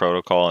 like Blue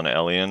Protocol and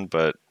Alien,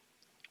 but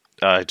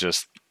I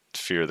just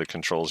fear the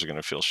controls are going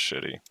to feel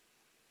shitty.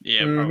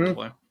 Yeah,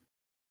 probably.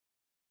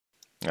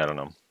 I don't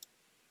know.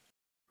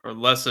 Or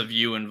less of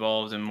you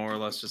involved and more or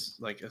less just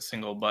like a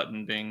single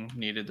button being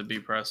needed to be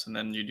pressed, and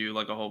then you do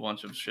like a whole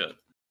bunch of shit.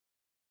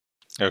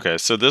 Okay,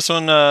 so this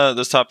one,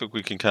 this topic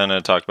we can kind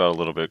of talk about a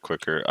little bit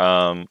quicker.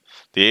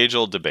 The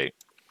age-old debate.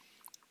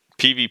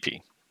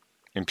 PvP.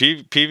 In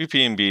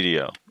PvP and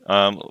BDO.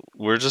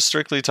 We're just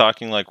strictly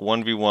talking like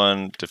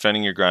 1v1,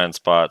 defending your grind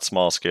spot,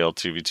 small scale,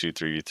 2v2,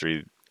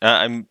 3v3.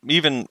 I'm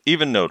even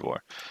Node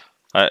War,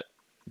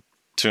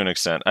 to an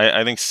extent.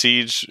 I think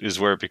Siege is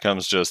where it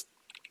becomes just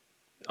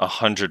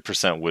 100%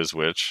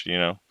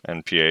 WizWitch,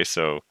 and PA.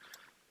 So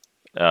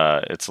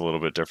it's a little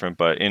bit different.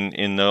 But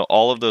in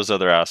all of those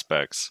other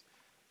aspects,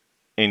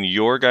 in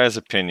your guys'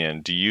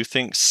 opinion, do you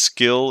think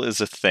skill is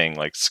a thing?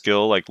 Like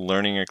skill, like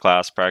learning your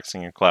class,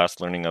 practicing your class,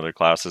 learning other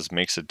classes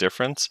makes a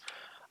difference?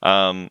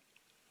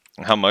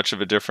 How much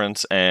of a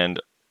difference,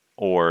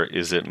 or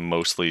is it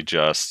mostly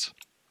just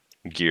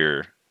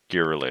gear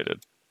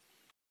related?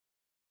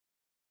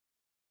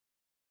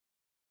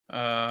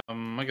 I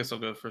guess I'll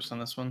go first on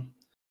this one.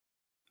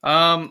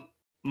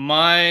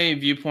 My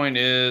viewpoint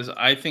is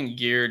I think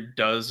gear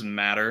does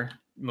matter,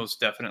 most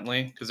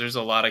definitely, because there's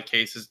a lot of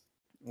cases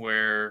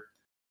where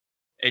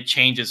it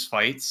changes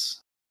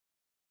fights,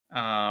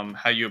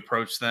 how you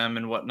approach them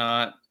and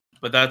whatnot.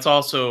 But that's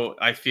also,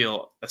 I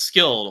feel, a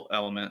skill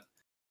element.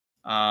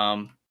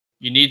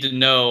 You need to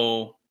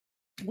know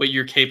what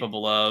you're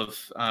capable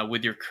of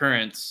with your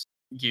current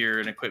gear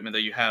and equipment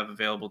that you have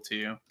available to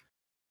you.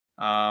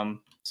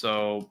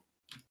 So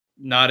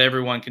not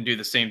everyone can do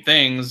the same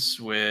things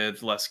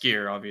with less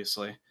gear,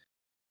 obviously.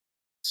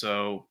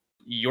 So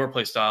your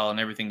playstyle and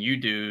everything you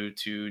do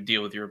to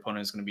deal with your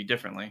opponent is going to be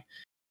differently.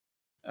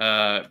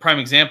 Prime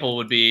example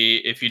would be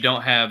if you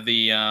don't have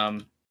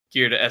the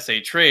gear to SA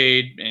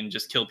trade and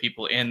just kill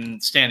people in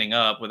standing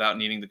up without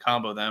needing to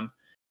combo them,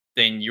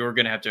 then you're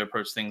going to have to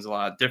approach things a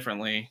lot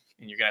differently,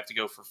 and you're going to have to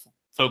go for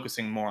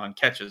focusing more on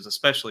catches,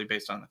 especially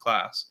based on the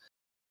class.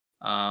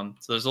 So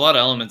there's a lot of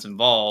elements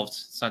involved.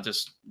 It's not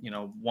just,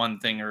 one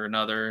thing or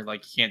another.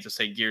 Like, you can't just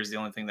say gear is the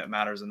only thing that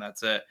matters and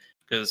that's it.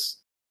 Because,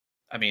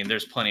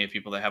 there's plenty of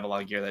people that have a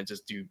lot of gear that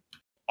just do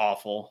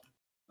awful.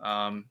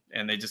 And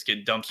they just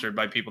get dumpstered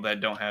by people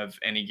that don't have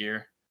any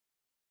gear.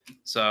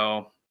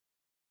 So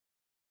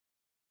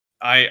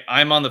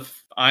I'm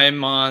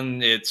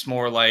on, it's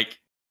more like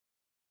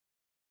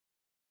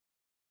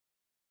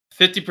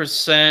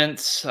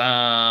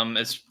 50%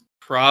 is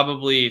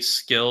probably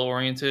skill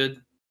oriented.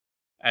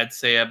 I'd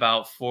say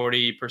about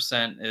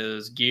 40%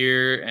 is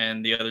gear,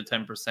 and the other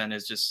 10%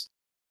 is just,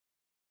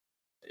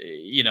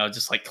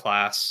 just like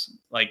class.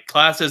 Like,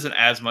 class isn't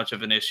as much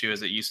of an issue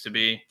as it used to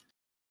be.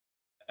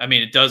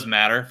 It does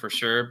matter for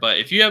sure, but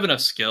if you have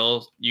enough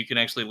skill, you can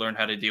actually learn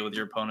how to deal with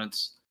your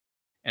opponents.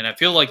 And I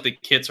feel like the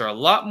kits are a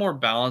lot more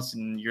balanced,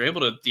 and you're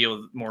able to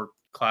deal with more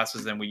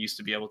classes than we used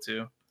to be able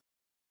to.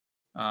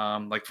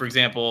 Like, for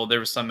example, there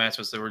were some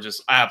matchups that were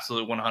just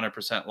absolute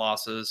 100%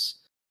 losses.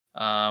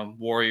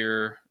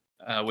 Warrior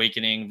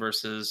Awakening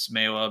versus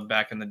Maewa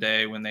back in the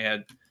day when they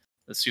had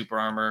the super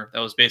armor. That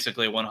was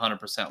basically a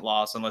 100%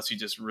 loss unless you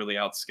just really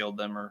outskilled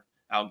them or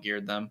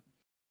outgeared them.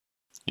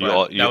 You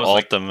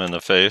ult them in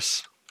the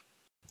face.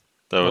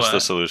 That was what? the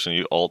solution.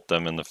 You ult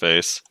them in the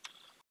face.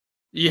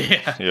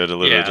 Yeah. You had to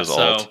literally just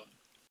ult.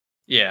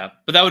 Yeah,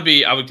 but I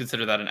would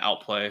consider that an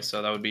outplay,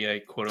 so that would be a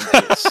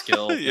quote-unquote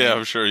skill. Yeah,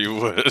 I'm sure you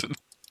would.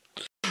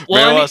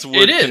 Well,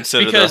 would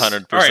consider because,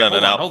 100%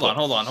 an outplay.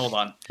 Hold on. All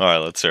right,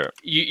 let's hear it.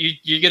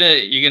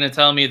 You're gonna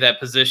tell me that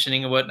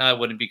positioning and whatnot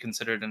wouldn't be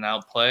considered an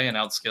outplay, an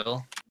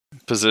outskill?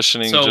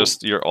 Positioning,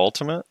 just your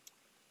ultimate?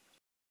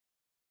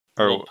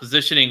 Or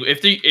positioning.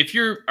 If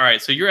you're all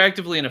right, so you're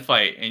actively in a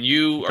fight and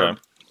you are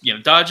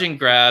dodging,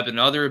 grab, and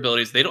other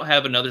abilities. They don't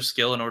have another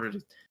skill in order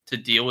to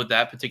deal with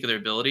that particular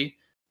ability.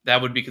 That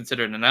would be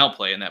considered an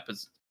outplay in that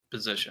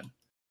position.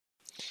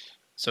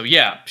 So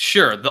yeah,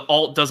 sure, the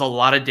ult does a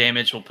lot of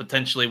damage, will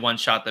potentially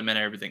one-shot them and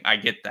everything. I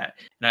get that.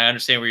 And I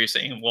understand where you're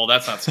saying, well,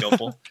 that's not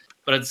skillful.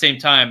 But at the same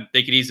time,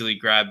 they could easily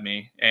grab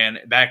me. And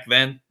back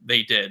then,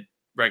 they did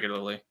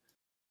regularly.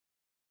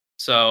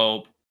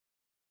 So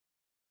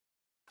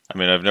I've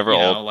never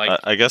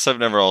I guess I've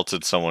never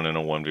ulted someone in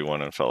a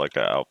 1v1 and felt like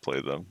I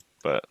outplayed them,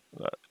 but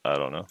I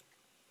don't know.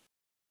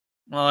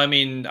 Well,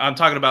 I'm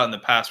talking about in the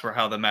past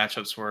how the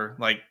matchups were.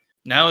 Like,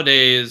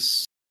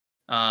 nowadays,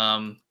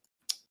 I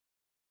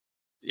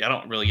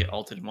don't really get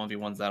ulted in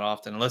 1v1s that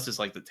often, unless it's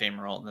like the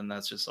Tamer ult, and then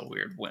that's just a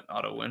weird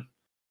auto win.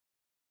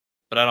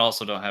 But I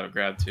also don't have a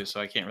grab too,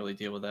 so I can't really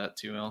deal with that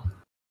too well.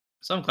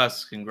 Some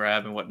classes can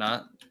grab and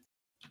whatnot.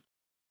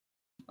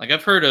 Like,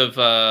 I've heard of,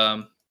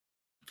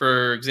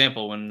 for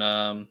example, when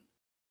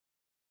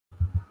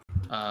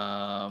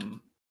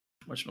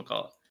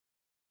whatchamacallit?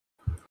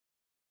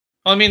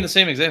 Well, the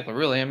same example,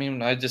 really.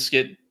 I just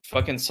get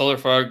fucking solar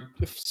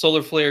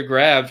flare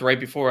grabbed right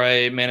before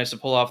I managed to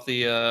pull off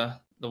the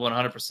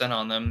 100%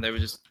 on them. They would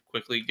just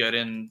quickly get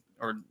in,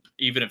 or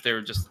even if they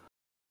were just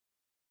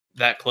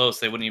that close,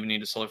 they wouldn't even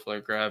need a solar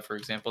flare grab. For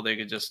example, they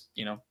could just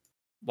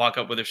walk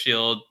up with a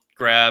shield,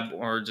 grab,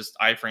 or just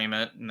iframe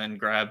it and then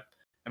grab.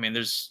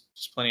 There's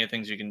just plenty of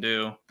things you can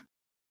do.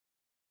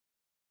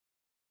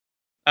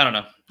 I don't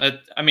know.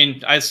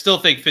 I still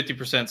think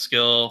 50%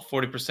 skill,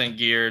 40%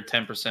 gear,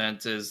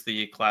 10% is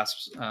the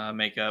class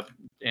makeup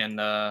and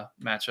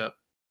matchup.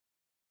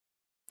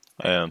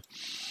 I am.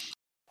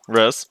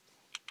 Rez?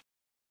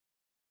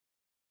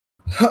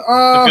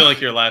 I feel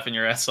like you're laughing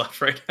your ass off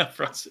right now,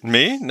 Frosty.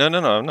 Me? No,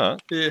 I'm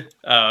not. Yeah.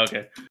 Oh,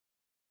 okay.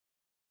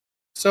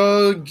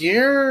 So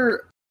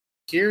gear,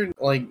 gear,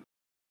 like,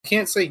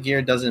 can't say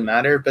gear doesn't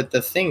matter, but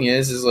the thing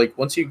is like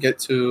once you get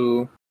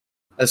to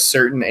a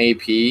certain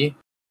AP,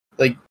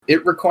 like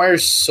it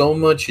requires so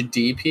much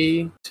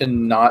DP to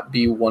not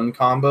be one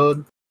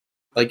comboed.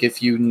 Like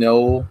if you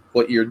know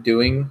what you're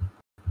doing,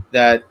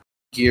 that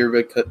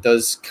gear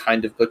does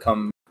kind of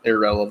become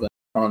irrelevant,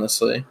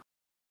 honestly.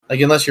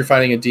 Like unless you're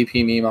fighting a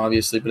DP meme,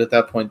 obviously, but at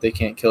that point they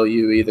can't kill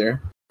you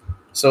either.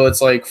 So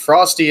it's like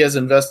Frosty has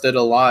invested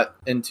a lot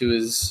into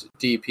his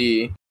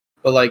DP,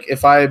 but like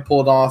if I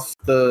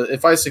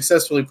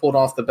successfully pulled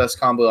off the best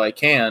combo I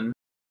can,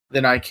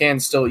 then I can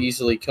still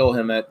easily kill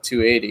him at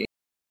 280.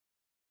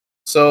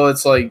 So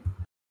it's like,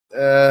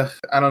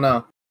 I don't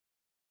know.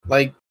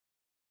 Like,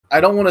 I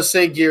don't want to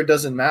say gear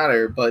doesn't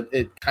matter, but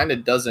it kind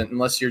of doesn't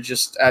unless you're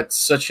just at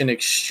such an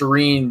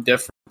extreme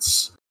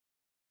difference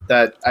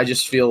that I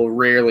just feel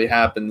rarely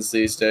happens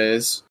these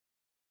days.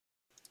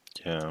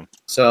 Yeah.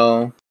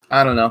 So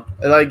I don't know.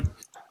 Like,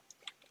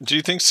 do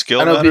you think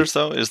skill matters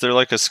though? Is there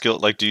like a skill?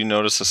 Like, do you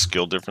notice a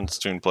skill difference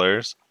between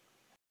players?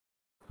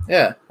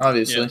 Yeah,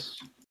 obviously. Yes.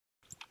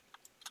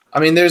 I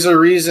mean, there's a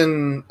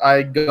reason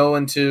I go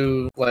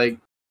into, like,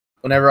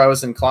 whenever I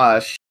was in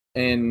Clash,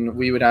 and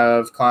we would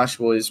have Clash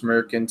Boys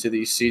merc into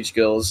these Siege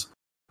Guilds.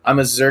 I'm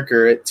a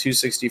Zerker at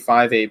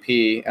 265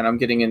 AP, and I'm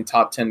getting in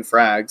top 10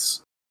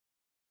 frags.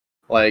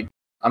 Like,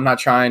 I'm not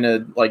trying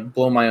to, like,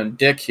 blow my own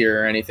dick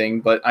here or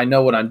anything, but I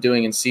know what I'm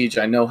doing in Siege.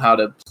 I know how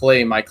to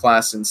play my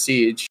class in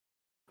Siege.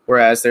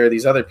 Whereas there are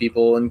these other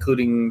people,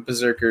 including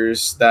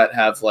Berserkers, that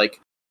have,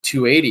 like,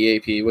 280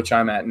 AP, which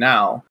I'm at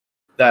now,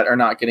 that are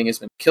not getting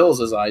as many kills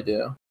as I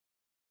do.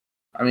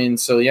 I mean,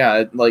 so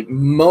yeah, like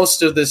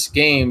most of this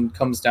game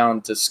comes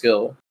down to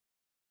skill.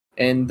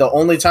 And the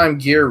only time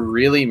gear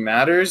really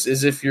matters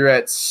is if you're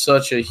at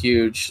such a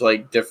huge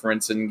like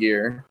difference in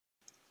gear.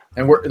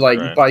 And we're like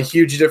Right. by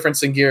huge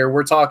difference in gear,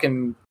 we're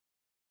talking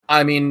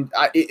I mean,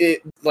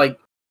 it like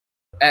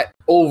at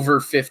over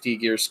 50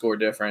 gear score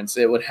difference,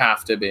 it would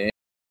have to be.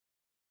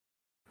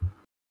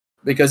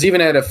 Because even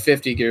at a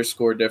 50 gear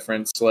score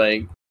difference,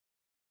 like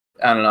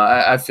I don't know.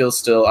 I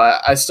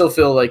still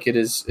feel like it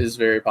is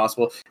very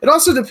possible. It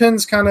also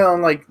depends kind of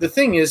on like the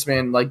thing is,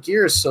 man. Like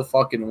gear is so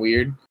fucking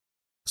weird.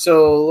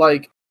 So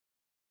like,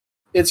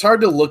 it's hard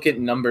to look at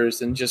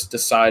numbers and just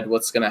decide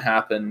what's gonna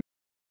happen.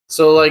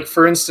 So like,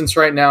 for instance,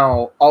 right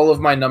now, all of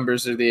my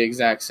numbers are the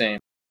exact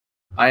same.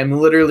 I am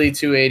literally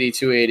 280,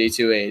 280,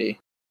 280.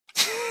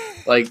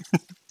 Like,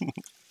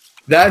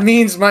 that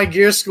means my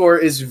gear score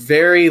is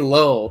very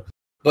low.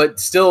 But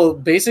still,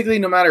 basically,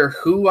 no matter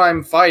who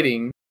I'm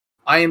fighting,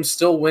 I am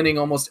still winning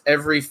almost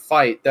every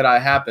fight that I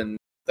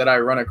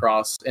run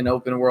across in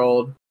open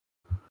world.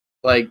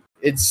 Like,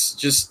 it's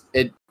just,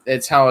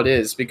 it's how it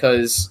is,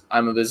 because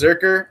I'm a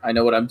Berserker, I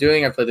know what I'm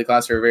doing, I've played the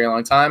class for a very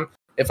long time.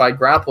 If I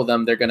grapple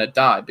them, they're gonna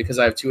die, because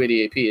I have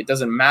 280 AP. It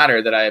doesn't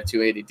matter that I have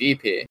 280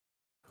 DP.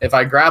 If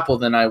I grapple,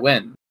 then I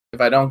win.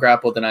 If I don't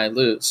grapple, then I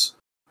lose.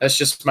 That's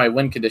just my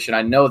win condition.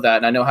 I know that,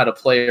 and I know how to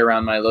play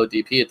around my low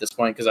DP at this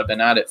point, because I've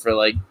been at it for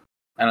like,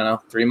 I don't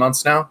know, 3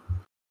 months now.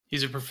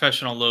 He's a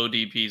professional low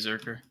DP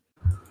Zerker.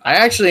 I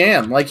actually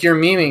am. Like you're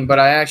memeing, but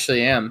I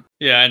actually am.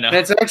 Yeah, I know. And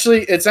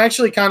it's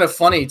actually kind of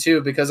funny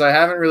too, because I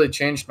haven't really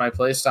changed my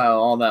playstyle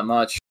all that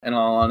much, in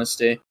all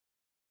honesty.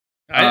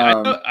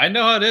 I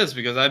know how it is,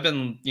 because I've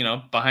been,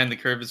 behind the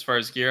curve as far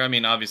as gear. I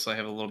mean, obviously I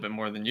have a little bit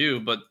more than you,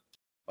 but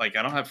like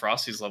I don't have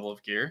Frosty's level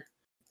of gear.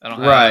 I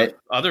don't have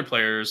other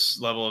players'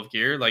 level of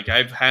gear. Like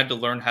I've had to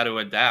learn how to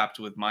adapt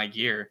with my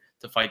gear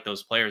to fight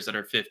those players that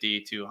are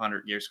 50 to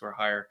 100 gear score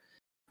higher.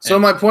 So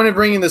my point of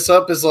bringing this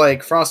up is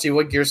like, Frosty,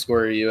 what gear score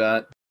are you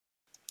at?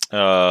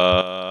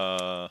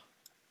 I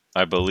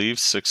believe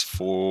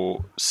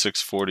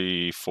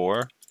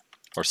 644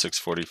 or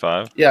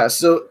 645. Yeah,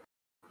 so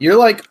you're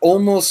like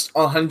almost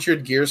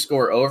 100 gear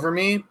score over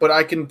me, but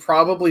I can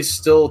probably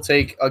still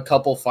take a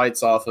couple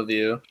fights off of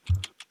you.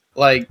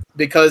 Like,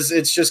 because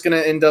it's just going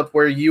to end up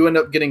where you end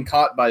up getting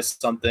caught by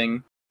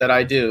something that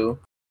I do,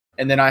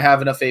 and then I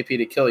have enough AP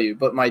to kill you,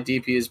 but my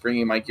DP is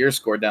bringing my gear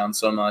score down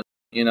so much,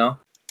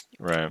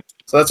 Right.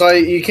 So that's why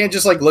you can't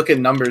just like look at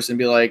numbers and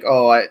be like,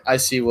 oh, I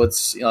see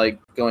what's like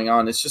going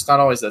on. It's just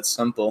not always that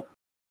simple.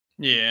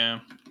 Yeah,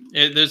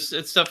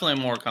 it's definitely a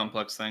more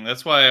complex thing.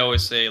 That's why I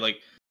always say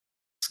like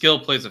skill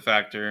plays a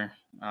factor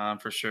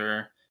for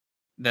sure.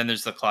 Then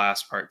there's the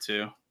class part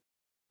too,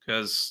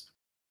 because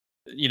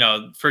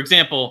for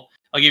example,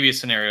 I'll give you a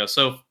scenario.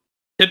 So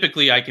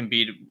typically I can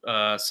beat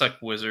Suck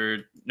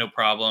Wizard no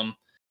problem,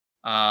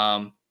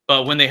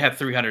 but when they have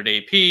 300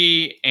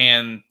 AP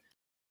and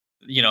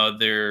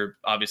they're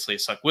obviously a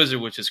Suck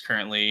Wizard, which is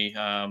currently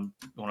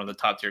one of the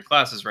top tier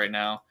classes right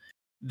now.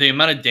 The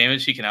amount of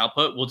damage he can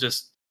output will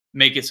just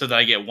make it so that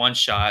I get one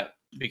shot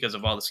because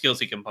of all the skills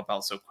he can pump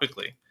out so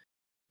quickly.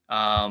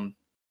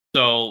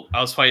 So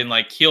I was fighting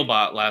like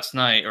Healbot last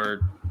night,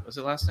 or was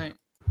it last night?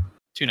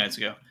 2 nights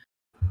ago.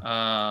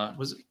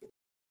 Was it?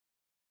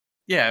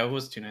 Yeah, it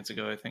was 2 nights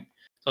ago, I think.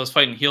 So I was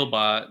fighting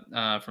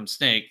Healbot from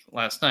Snake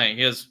last night.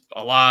 He has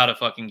a lot of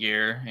fucking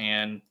gear,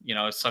 and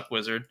a Suck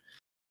Wizard.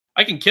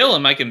 I can kill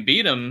him, I can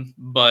beat him,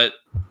 but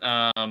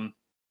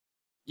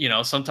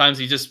sometimes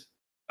he just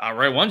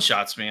outright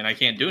one-shots me and I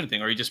can't do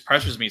anything, or he just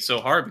pressures me so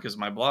hard because of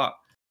my block.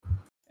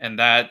 And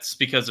that's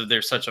because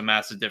there's such a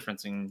massive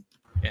difference in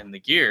the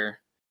gear.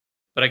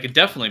 But I could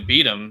definitely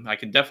beat him. I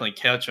can definitely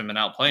catch him and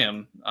outplay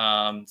him.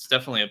 It's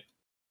definitely a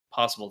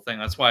possible thing.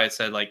 That's why I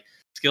said like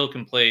skill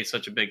can play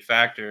such a big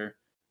factor,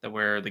 that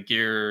where the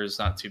gear is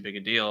not too big a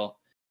deal.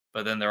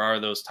 But then there are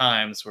those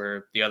times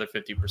where the other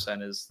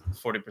 50% is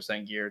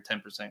 40% gear,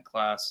 10%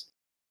 class.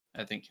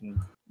 I think can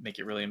make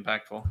it really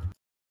impactful.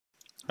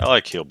 I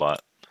like Healbot.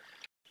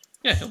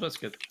 Yeah, Healbot's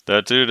good.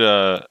 That dude,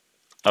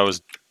 I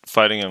was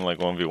fighting him like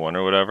 1v1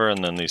 or whatever,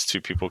 and then these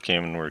two people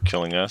came and were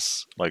killing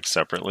us like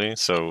separately,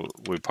 so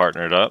we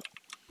partnered up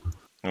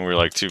and we were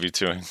like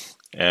 2v2ing,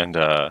 and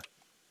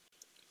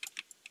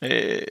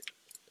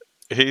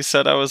he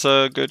said I was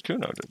a good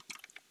Kuno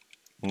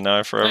dude. Now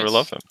I forever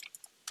love him.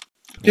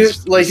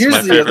 Here's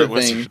the other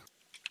wizard. thing.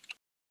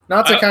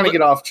 Not to kind of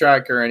get off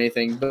track or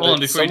anything, but hold on,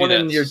 before someone you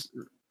do in that, your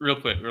real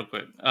quick.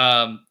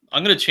 I'm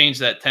gonna change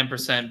that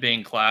 10%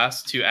 being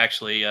class to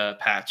actually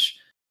patch.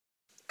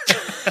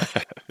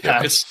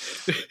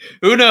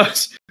 Who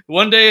knows?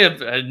 One day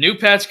a new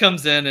patch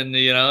comes in and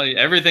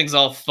everything's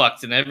all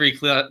fucked, and every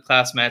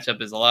class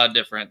matchup is a lot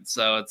different.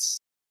 So it's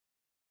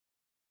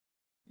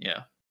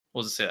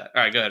we'll just say that.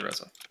 All right, go ahead,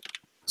 Russell.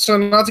 So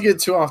not to get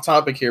too off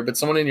topic here, but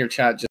someone in your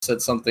chat just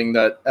said something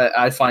that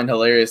I find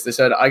hilarious. They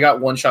said, I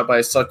got one shot by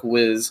a suck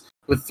whiz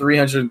with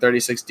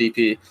 336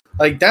 DP.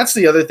 Like, that's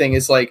the other thing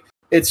is, like,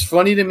 it's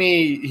funny to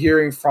me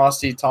hearing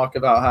Frosty talk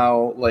about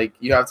how, like,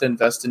 you have to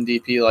invest in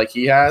DP like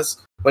he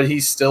has, but he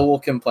still will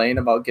complain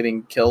about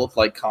getting killed,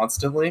 like,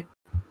 constantly.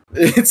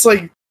 It's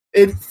like,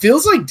 it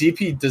feels like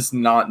DP does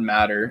not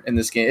matter in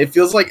this game. It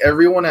feels like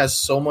everyone has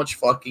so much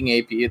fucking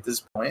AP at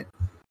this point.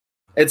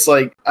 It's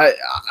like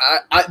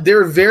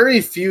there are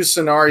very few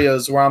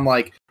scenarios where I'm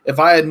like, if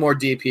I had more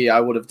DP, I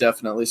would have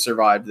definitely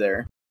survived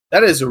there.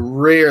 That has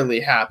rarely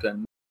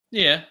happened.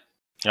 Yeah.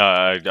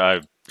 I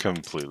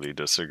completely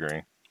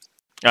disagree.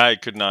 I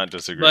could not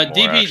disagree but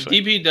more,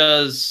 DP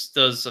does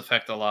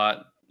affect a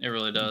lot. It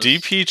really does.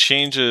 DP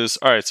changes.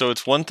 All right, so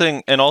it's one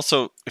thing, and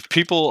also if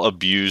people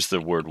abuse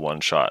the word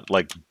one shot,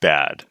 like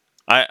bad.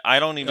 I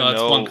don't even know.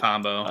 It's one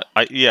combo.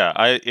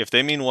 If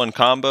they mean one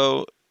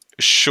combo.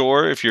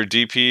 Sure, if your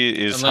DP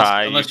is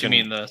high, unless you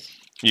mean this,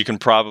 you can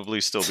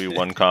probably still be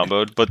one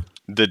comboed. But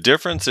the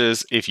difference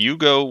is if you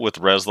go with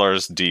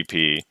Reslar's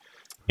DP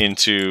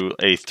into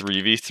a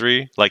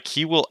 3v3, like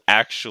he will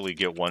actually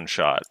get one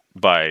shot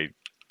by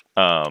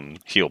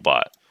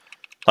Healbot.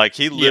 Like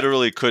he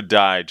literally could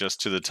die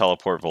just to the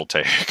teleport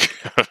voltaic.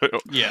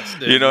 Yes,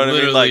 you know what I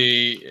mean?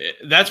 Like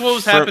that's what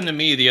was happening to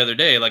me the other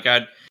day. Like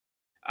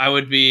I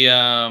would be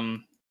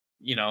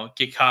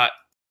get caught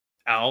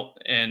out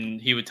and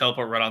he would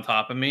teleport right on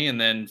top of me, and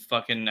then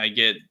fucking I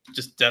get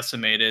just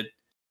decimated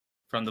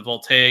from the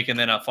voltaic and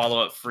then a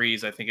follow-up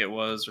freeze, I think it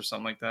was, or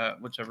something like that,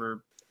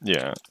 whichever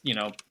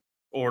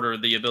order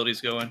the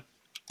abilities go in.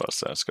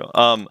 Let's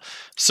go.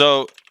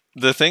 So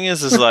the thing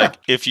is like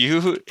if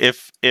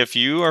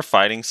you are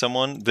fighting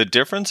someone, the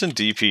difference in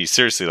DP,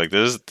 seriously, like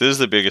this is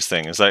the biggest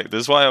thing. Is like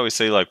this is why I always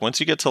say, like, once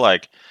you get to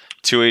like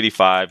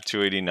 285,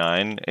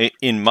 289,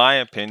 in my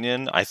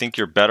opinion, I think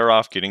you're better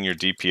off getting your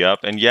DP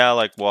up. And yeah,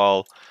 like,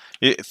 while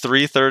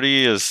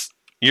 330 is,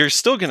 you're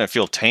still going to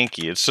feel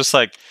tanky. It's just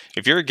like,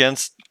 if you're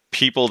against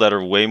people that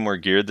are way more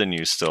geared than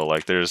you still,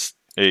 like,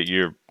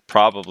 you're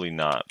probably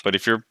not. But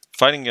if you're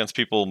fighting against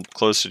people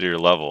closer to your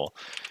level,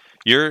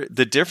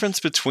 the difference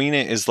between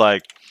it is,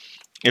 like,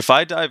 if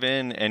I dive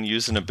in and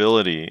use an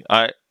ability,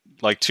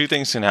 like, two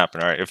things can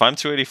happen. All right, if I'm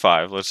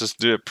 285, let's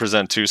just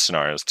present two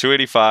scenarios.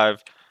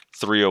 285,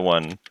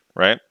 301,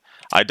 right?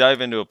 I dive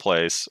into a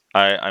place.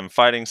 I'm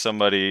fighting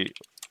somebody.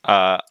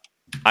 I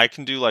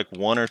can do like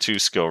one or two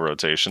skill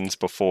rotations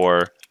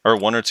or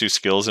one or two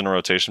skills in a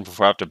rotation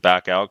before I have to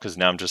back out, because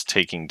now I'm just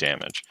taking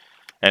damage.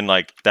 And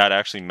like that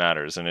actually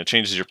matters, and it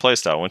changes your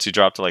playstyle. Once you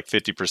drop to like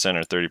 50%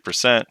 or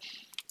 30%,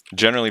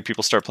 generally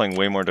people start playing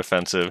way more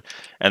defensive,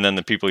 and then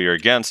the people you're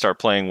against start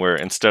playing where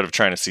instead of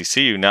trying to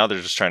CC you, now they're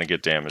just trying to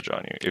get damage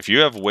on you. If you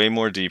have way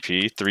more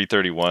DP,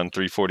 331,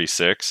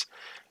 346,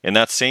 in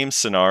that same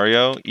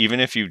scenario, even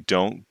if you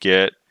don't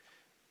get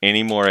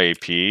any more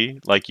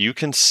AP, like you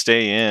can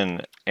stay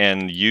in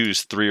and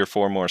use 3 or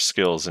 4 more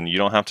skills, and you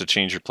don't have to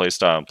change your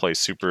playstyle and play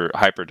super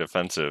hyper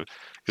defensive,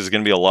 because it's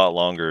going to be a lot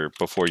longer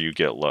before you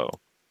get low.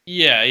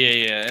 Yeah.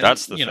 And,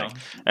 that's the thing.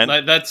 And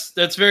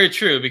that's very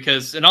true,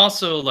 because, and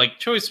also like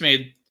Choice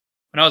made,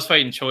 when I was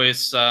fighting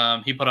Choice,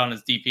 he put on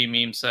his DP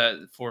meme set,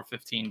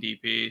 415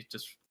 DP,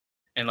 just,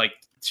 and like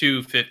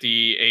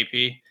 250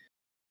 AP.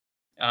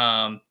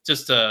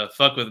 Just to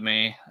fuck with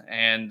me,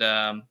 and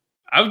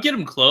I would get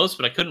him close,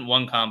 but I couldn't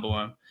one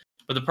combo him.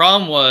 But the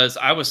problem was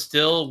I was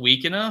still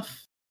weak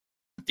enough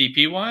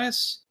DP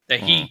wise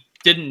that he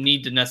didn't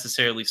need to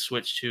necessarily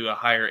switch to a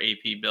higher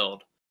AP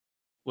build,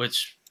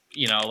 which,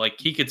 like,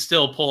 he could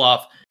still pull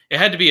off. It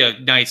had to be a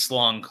nice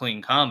long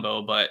clean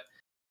combo, but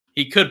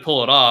he could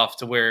pull it off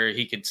to where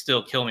he could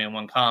still kill me in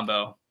one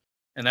combo.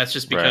 And that's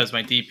just because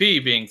my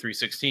DP being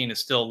 316 is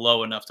still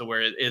low enough to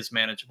where it is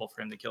manageable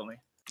for him to kill me.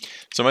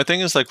 So my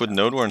thing is like with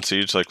Node War and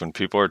Siege, like when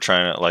people are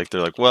trying to like,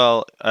 they're like,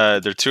 well,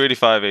 they're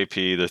 285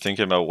 AP. They're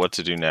thinking about what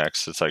to do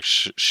next. It's like,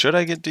 should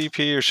I get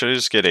DP or should I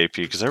just get AP?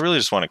 Because I really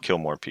just want to kill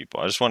more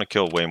people. I just want to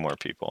kill way more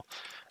people.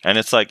 And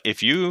it's like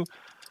if you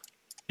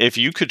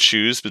could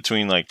choose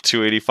between like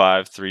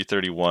 285,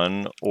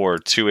 331 or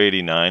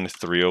 289,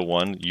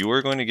 301, you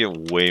are going to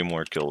get way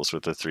more kills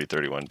with the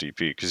 331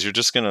 DP because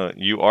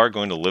you are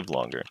going to live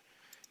longer.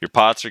 Your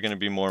pots are going to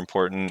be more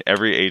important.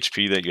 Every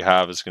HP that you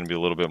have is going to be a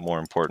little bit more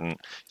important.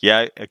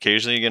 Yeah,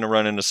 occasionally you're going to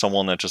run into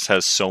someone that just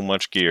has so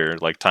much gear,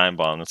 like Time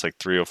Bomb, that's like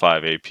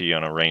 305 AP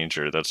on a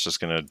Ranger. That's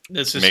just going to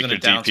make your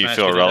DP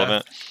feel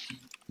irrelevant.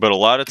 But a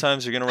lot of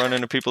times you're going to run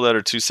into people that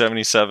are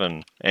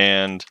 277,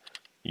 and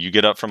you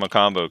get up from a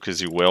combo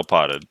because you whale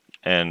potted,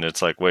 and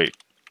it's like, wait.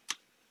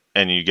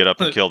 And you get up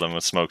and kill them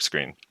with smoke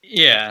screen.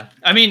 Yeah.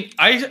 I mean,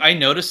 I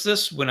noticed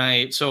this when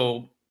I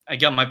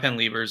got my pen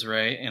levers,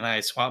 right? And I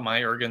swapped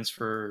my Urgans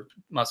for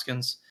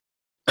Muskins,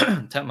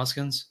 Tap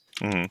Muskins.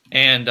 Mm-hmm.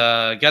 And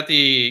got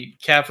the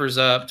Kaffers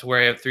up to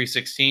where I have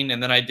 316.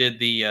 And then I did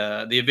the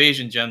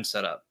Evasion Gem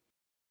setup.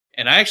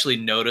 And I actually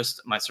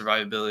noticed my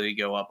survivability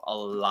go up a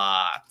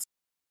lot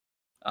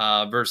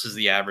versus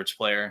the average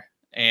player.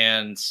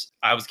 And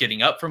I was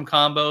getting up from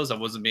combos. I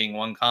wasn't being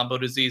one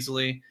comboed as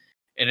easily.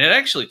 And it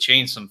actually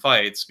changed some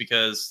fights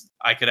because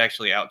I could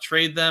actually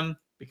out-trade them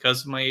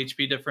because of my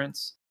HP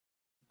difference.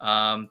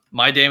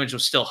 My damage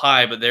was still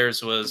high, but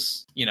theirs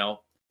was,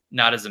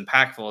 not as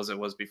impactful as it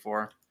was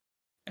before.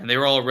 And they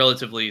were all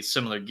relatively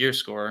similar gear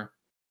score.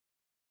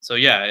 So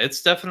yeah,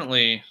 it's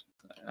definitely,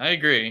 I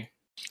agree.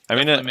 I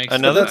mean,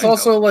 but that's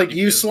also like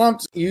you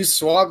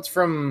swapped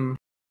from,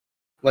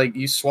 like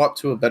you swapped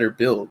to a better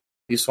build.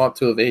 You swapped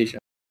to evasion.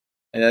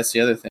 And that's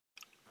the other thing.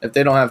 If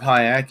they don't have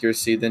high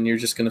accuracy, then you're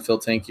just going to feel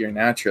tankier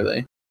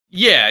naturally.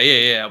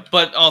 Yeah.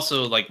 But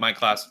also, like, my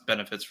class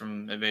benefits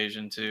from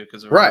evasion too,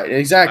 because right,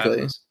 exactly.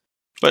 classes.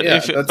 But yeah,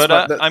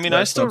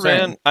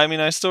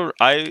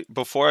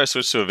 before I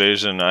switched to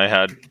evasion,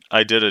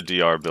 I did a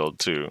DR build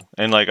too,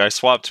 and like I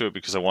swapped to it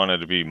because I wanted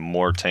to be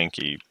more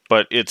tanky.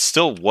 But it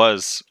still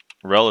was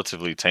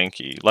relatively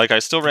tanky. Like I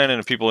still ran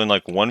into people in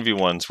like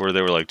 1v1s where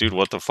they were like, "Dude,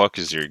 what the fuck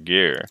is your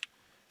gear?"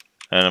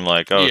 And I'm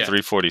like, oh,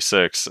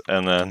 346.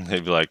 And then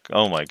they'd be like,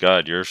 oh my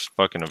god, you're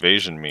fucking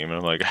evasion meme. And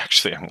I'm like,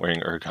 actually, I'm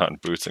wearing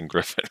Ergon boots and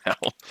Griffin now.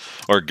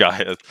 Or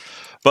Gaia.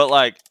 But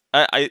like,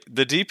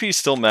 the DP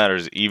still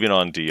matters even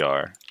on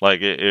DR.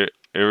 Like, it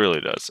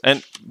really does.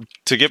 And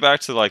to get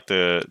back to like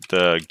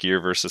the gear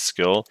versus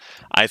skill,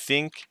 I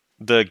think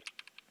the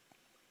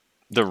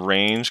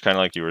range, kind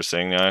of like you were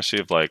saying,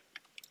 actually, of like,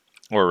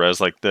 or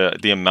Rez, like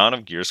the amount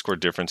of gear score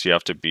difference you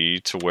have to be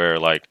to where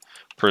like,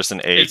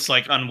 person A it's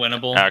like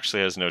unwinnable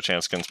actually has no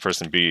chance against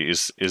person B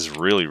is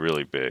really,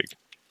 really big.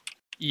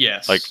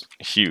 Yes. Like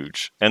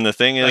huge. And the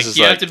thing is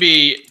you have to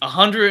be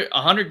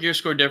 100 gear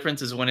score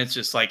difference is when it's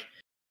just like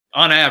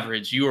on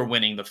average you are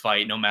winning the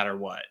fight no matter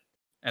what.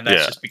 And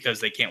that's just because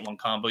they can't one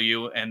combo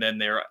you and then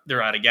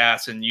they're out of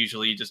gas and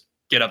usually you just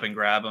get up and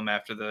grab them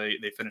after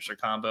they finish their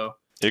combo.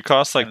 It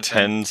costs like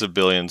tens of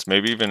billions,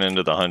 maybe even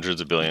into the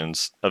hundreds of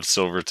billions of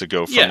silver to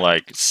go from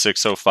like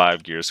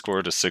 605 gear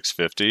score to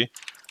 650.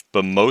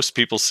 But most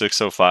people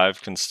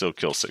 605 can still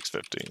kill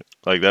 650.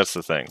 Like, that's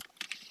the thing.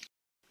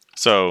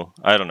 So,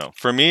 I don't know.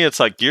 For me, it's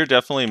like gear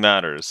definitely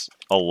matters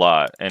a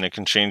lot, and it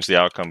can change the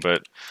outcome.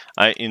 But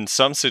in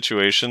some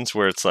situations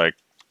where it's like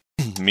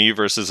me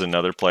versus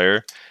another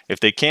player,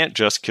 if they can't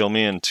just kill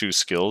me in 2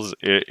 skills,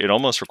 it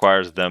almost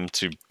requires them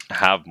to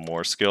have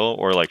more skill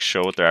or like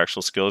show what their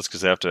actual skill is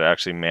because they have to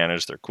actually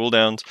manage their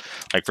cooldowns.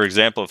 Like, for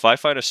example, if I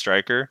fight a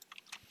striker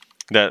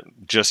that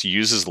just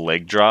uses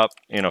leg drop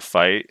in a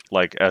fight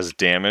like as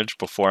damage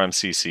before I'm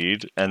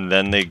CC'd and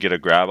then they get a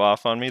grab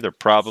off on me, they're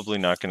probably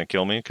not going to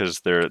kill me because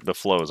the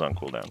flow is on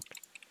cooldown.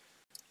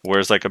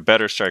 Whereas like a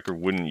better striker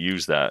wouldn't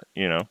use that,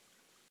 Yeah.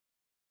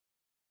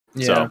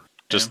 So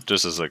just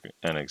as like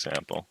an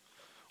example.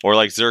 Or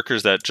like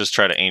Zerkers that just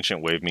try to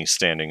ancient wave me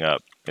standing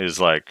up is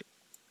like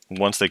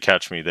once they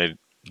catch me, they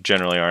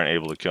generally aren't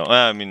able to kill.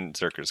 I mean,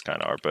 Zerkers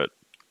kind of are, but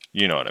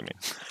you know what I mean.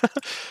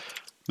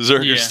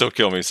 Zerkers still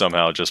kill me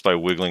somehow just by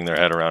wiggling their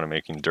head around and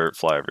making dirt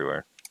fly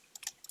everywhere.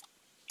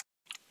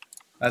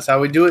 That's how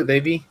we do it,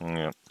 baby.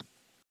 Yeah.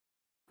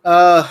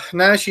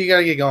 Nash, you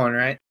gotta get going,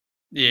 right?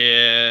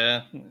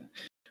 Yeah.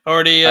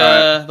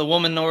 The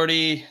woman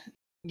already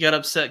got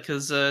upset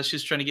because she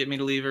was trying to get me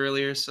to leave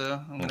earlier,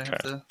 so I'm gonna have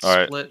to split. All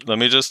right, let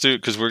me just do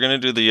because we're gonna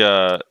do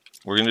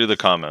the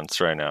comments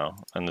right now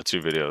in the 2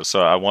 videos.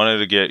 So I wanted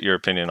to get your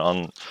opinion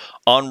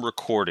on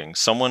recording.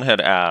 Someone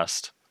had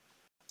asked,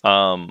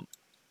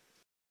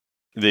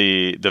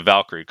 the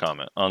Valkyrie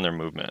comment on their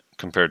movement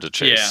compared to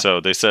Chase. Yeah. So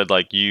they said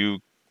like you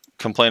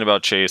complain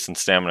about Chase and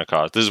stamina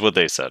cost. This is what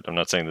they said. I'm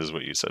not saying this is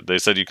what you said. They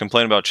said you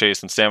complain about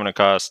Chase and stamina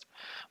cost,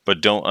 but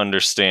don't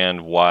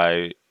understand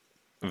why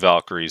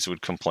Valkyries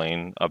would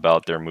complain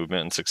about their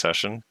movement in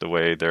succession, the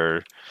way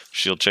their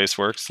shield chase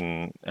works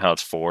and how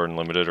it's 4 and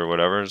limited or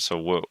whatever.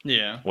 So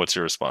what's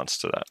your response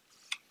to that?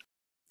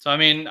 So I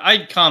mean,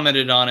 I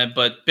commented on it,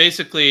 but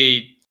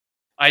basically,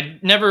 I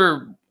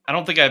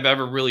don't think I've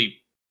ever really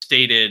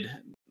stated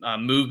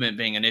movement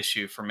being an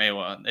issue for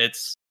Meiwa.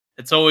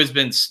 It's always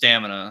been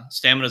stamina.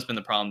 Stamina's been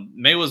the problem.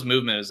 Meiwa's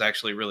movement is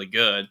actually really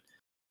good.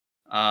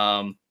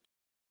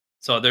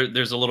 So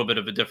there's a little bit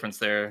of a difference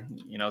there.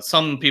 You know,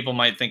 some people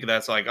might think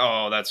that's like,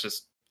 oh, that's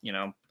just, you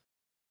know,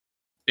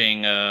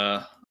 being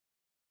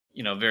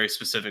you know, very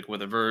specific with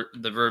the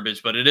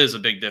verbiage, but it is a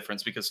big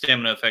difference because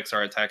stamina affects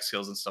our attack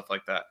skills and stuff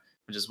like that,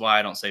 which is why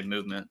I don't say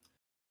movement.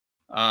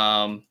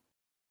 But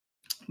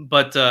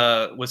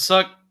with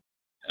Suck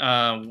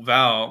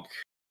Valk,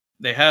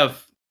 they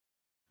have,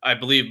 I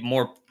believe,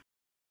 more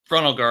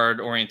frontal guard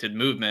oriented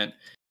movement,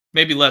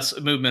 maybe less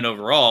movement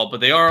overall, but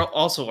they are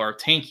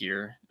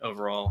tankier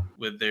overall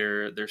with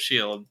their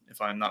shield,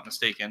 if I'm not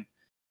mistaken.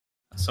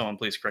 Someone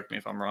please correct me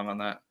if I'm wrong on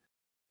that.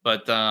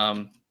 But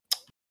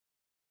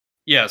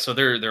yeah, so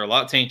they're a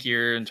lot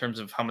tankier in terms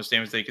of how much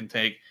damage they can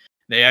take.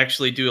 They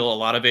actually do a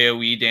lot of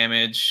AoE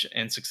damage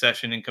in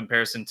succession in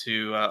comparison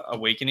to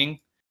Awakening,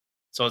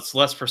 so it's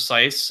less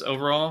precise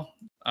overall.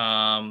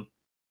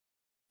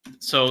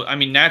 So I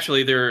mean,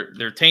 naturally they're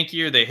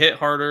tankier, they hit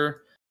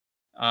harder,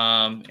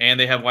 and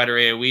they have wider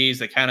AoEs.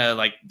 They kind of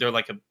like they're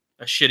like a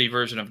shitty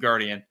version of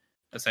Guardian,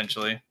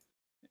 essentially,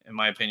 in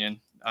my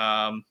opinion.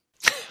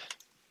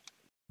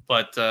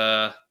 But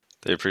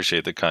they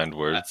appreciate the kind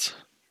words.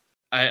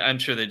 I'm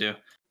sure they do,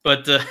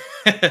 but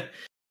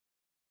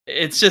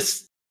it's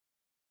just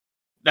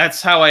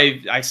that's how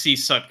I see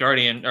Suck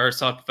Guardian or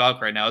Suck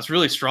Valk right now. It's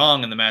really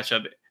strong in the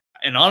matchup,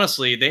 and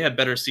honestly, they have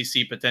better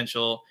CC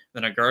potential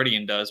than a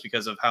Guardian does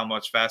because of how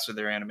much faster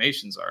their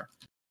animations are.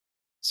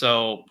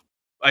 So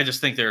I just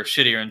think they're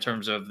shittier in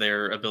terms of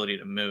their ability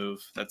to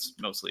move. That's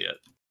mostly it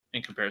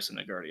in comparison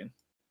to Guardian.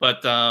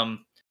 But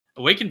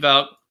Awakened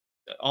Valk,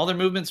 all their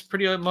movement's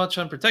pretty much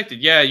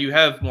unprotected. Yeah, you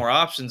have more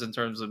options in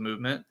terms of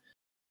movement,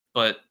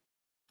 but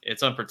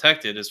it's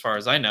unprotected as far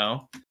as I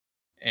know.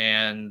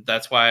 And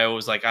that's why I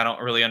was like, I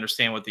don't really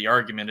understand what the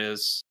argument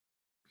is.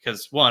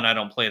 Because one, I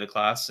don't play the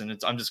class, and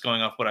I'm just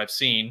going off what I've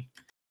seen.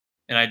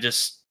 And I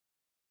just,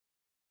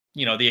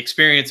 you know, the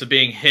experience of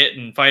being hit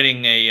and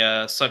fighting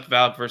a Suck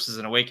Valk versus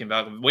an Awakened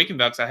Valk. Awakened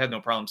Valks, I had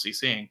no problem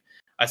CCing.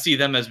 I see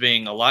them as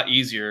being a lot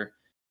easier,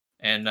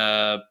 and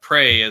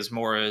Prey as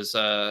more as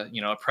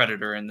you know, a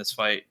predator in this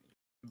fight.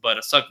 But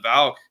a Suck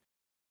Valk,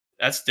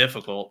 that's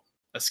difficult.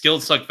 A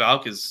skilled Suck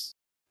Valk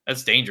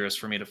that's dangerous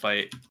for me to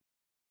fight.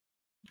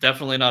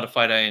 Definitely not a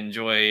fight I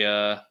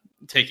enjoy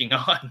taking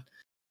on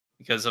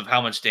because of how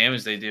much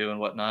damage they do and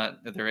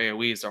whatnot. Their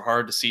AoEs are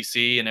hard to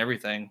CC and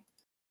everything.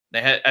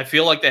 I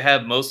feel like they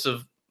have most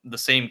of the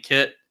same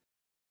kit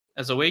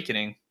as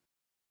Awakening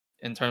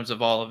in terms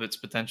of all of its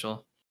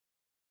potential,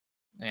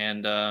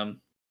 and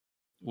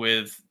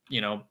with,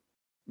 you know,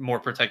 more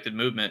protected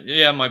movement.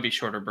 Yeah, it might be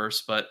shorter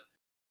bursts, but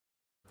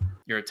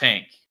you're a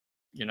tank.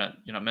 You're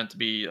not meant to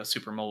be a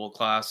super mobile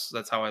class.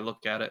 That's how I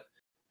look at it.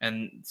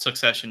 And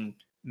Succession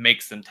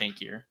makes them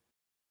tankier.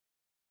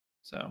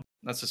 So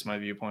that's just my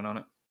viewpoint on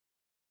it.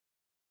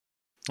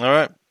 All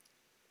right.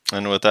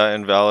 And with that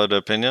invalid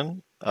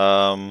opinion,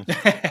 that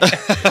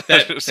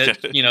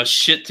you know,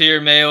 shit tier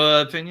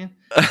Meiwa opinion.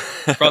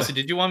 Frosty,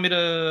 did you want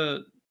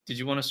to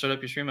start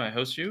up your stream and I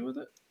host you with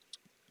it?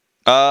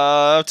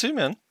 Too,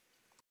 man.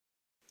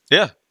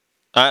 Yeah.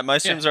 My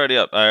stream's already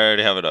up. I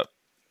already have it up.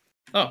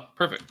 Oh,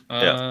 perfect.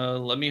 Yeah.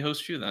 Let me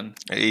host you then.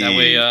 Hey. That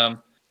way,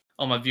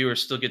 all my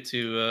viewers still get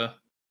to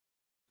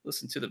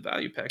listen to the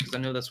value pack because I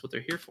know that's what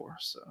they're here for.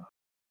 So.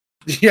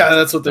 Yeah,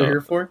 that's what they're here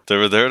for. They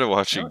were there to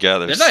watch you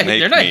gather.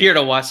 They're not here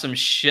to watch some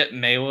shit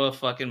Meiwa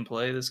fucking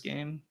play this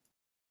game.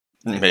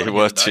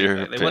 Meiwa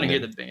tier. They want to hear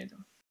the band.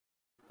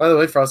 By the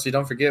way, Frosty,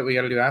 don't forget we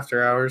got to do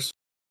after hours.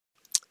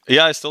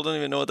 Yeah, I still don't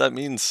even know what that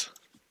means.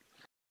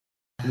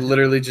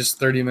 Literally just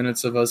 30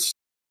 minutes of us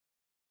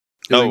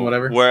doing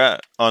whatever. Where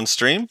at? On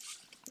stream?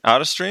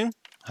 Out of stream?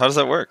 How does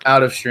that work?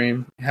 Out of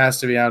stream. It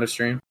has to be out of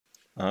stream.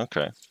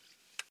 Okay.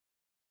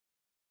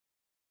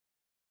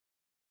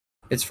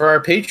 It's for our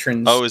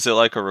patrons. Oh, is it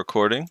like a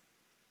recording?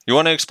 You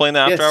want to explain the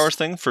after hours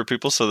thing for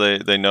people so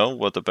they know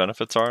what the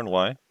benefits are and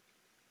why?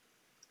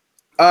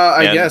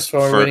 I guess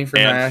while we're waiting for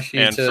Nashi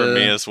and for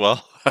me as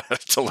well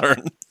to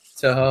learn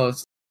to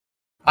host.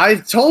 I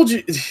told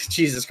you,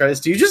 Jesus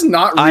Christ! Do you just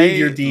not read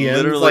your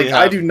DMs? Like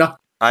I do not.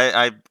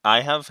 I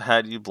have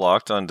had you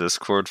blocked on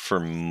Discord for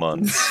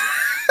months.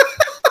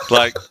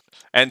 Like,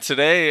 and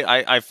today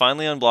I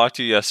finally unblocked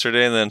you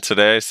yesterday, and then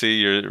today I see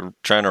you're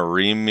trying to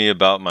ream me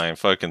about my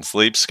fucking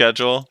sleep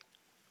schedule.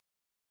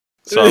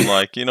 So I'm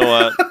like, you know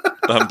what?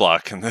 I'm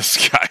blocking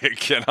this guy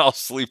again. I'll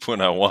sleep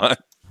when I want.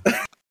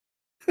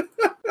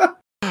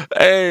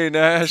 Hey,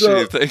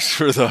 Nashi, thanks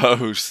for the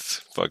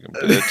host. Fucking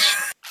bitch.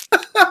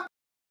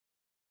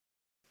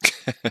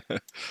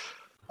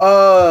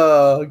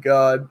 Oh,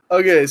 God.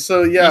 Okay,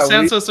 so yeah. You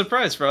sound so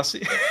surprised,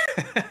 Frosty.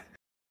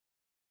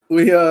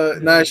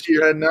 Nashi,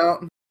 you're heading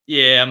out?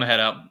 Yeah, I'm gonna head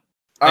out.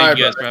 Thank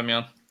you guys for having me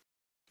on.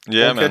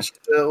 Yeah,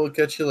 we'll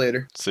catch you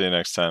later. See you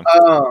next time.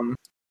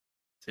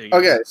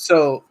 Okay,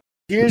 so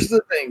here's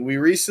the thing. We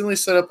recently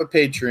set up a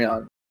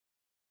Patreon.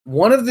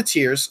 One of the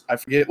tiers, I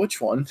forget which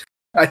one.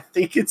 I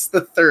think it's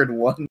the third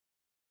one.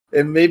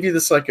 It may be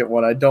the second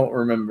one. I don't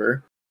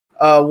remember.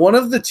 One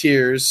of the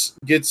tiers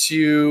gets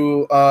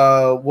you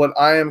what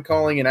I am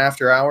calling an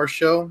after-hour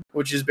show,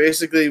 which is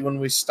basically when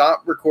we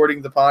stop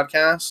recording the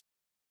podcast,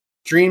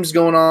 stream's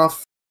going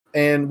off,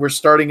 and we're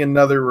starting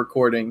another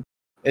recording.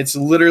 It's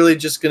literally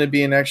just going to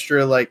be an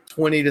extra like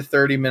 20 to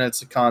 30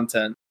 minutes of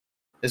content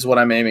is what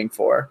I'm aiming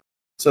for.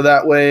 So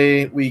that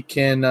way we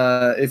can,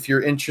 if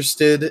you're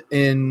interested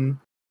in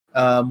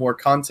more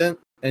content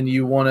and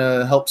you want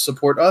to help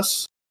support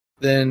us,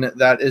 then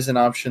that is an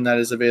option that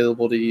is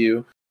available to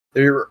you.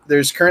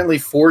 There's currently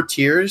 4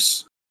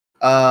 tiers.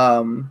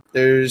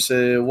 There's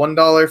a $1,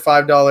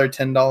 $5,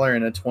 $10,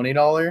 and a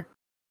 $20.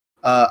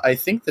 I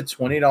think the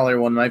 $20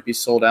 one might be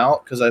sold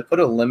out because I put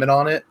a limit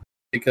on it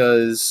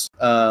because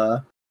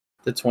the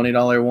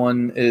 $20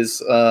 one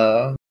is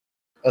a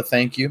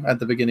thank you at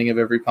the beginning of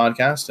every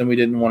podcast, and we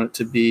didn't want it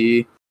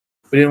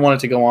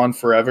to go on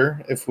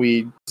forever if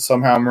we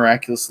somehow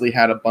miraculously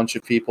had a bunch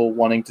of people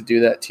wanting to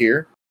do that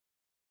tier.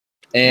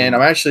 And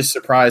I'm actually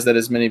surprised that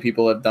as many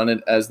people have done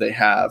it as they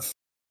have.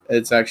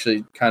 It's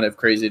actually kind of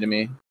crazy to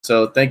me.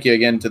 So thank you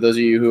again to those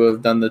of you who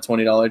have done the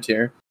 $20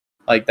 tier.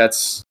 Like,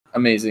 that's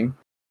amazing.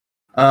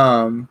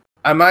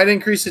 I might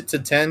increase it to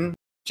 10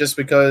 just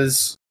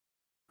because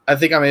I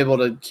think I'm able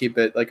to keep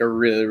it like a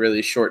really,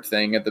 really short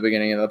thing at the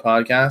beginning of the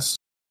podcast.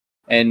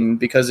 And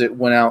because it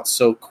went out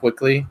so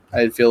quickly,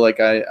 I feel like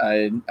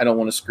I don't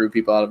want to screw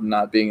people out of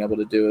not being able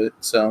to do it.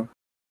 So,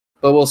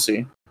 but we'll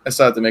see. I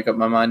still have to make up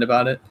my mind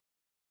about it.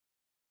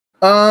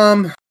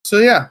 So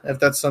yeah, if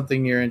that's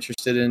something you're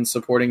interested in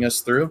supporting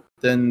us through,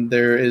 then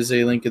there is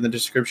a link in the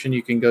description.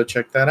 You can go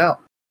check that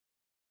out.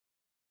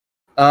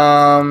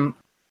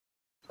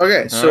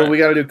 Okay, so All right. we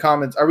got to do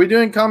comments. Are we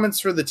doing comments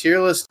for the tier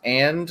list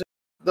and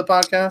the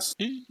podcast?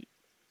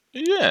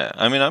 Yeah,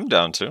 I mean, I'm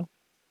down to.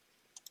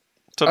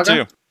 It's up to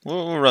you.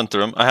 We'll run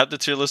through them. I have the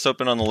tier list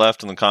open on the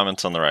left and the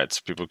comments on the right, so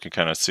people can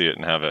kind of see it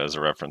and have it as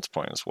a reference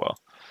point as well.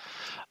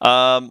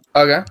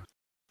 Okay.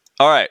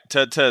 All right,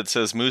 Ted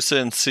says Musa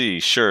in C,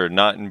 sure,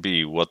 not in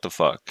B. What the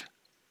fuck?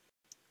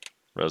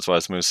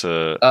 Reswise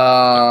Musa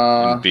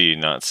in B,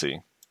 not C.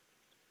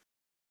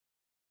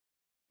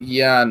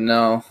 Yeah,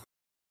 no.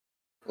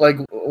 Like,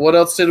 what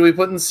else did we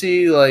put in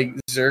C? Like,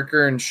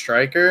 Zerker and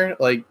Striker?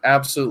 Like,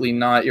 absolutely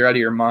not. You're out of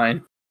your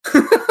mind.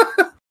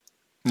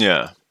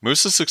 Yeah,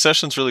 Musa's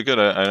Succession's really good.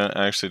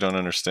 I actually don't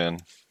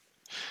understand.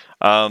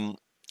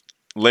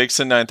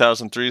 Lakeson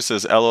 9003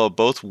 says, LOL,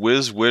 both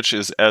Wiz Witch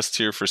is S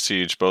tier for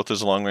Siege. Both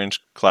is a long range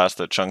class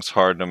that chunks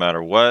hard no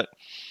matter what.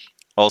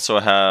 Also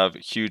have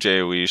huge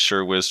AoE.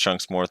 Sure, Wiz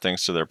chunks more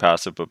thanks to their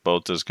passive, but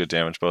both does good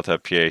damage. Both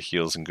have PA,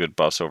 heals, and good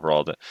buffs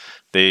overall.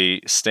 They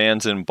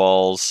stands in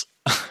balls.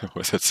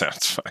 That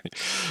sounds funny.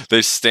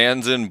 They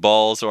stands in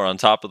balls or on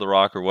top of the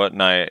rock or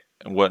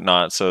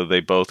whatnot, so they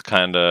both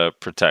kind of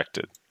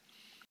protected.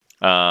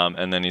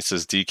 And then he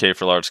says, DK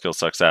for large skill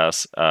sucks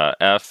ass.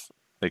 F,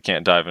 they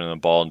can't dive into the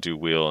ball and do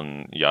wheel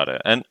and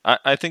yada. And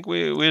I think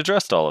we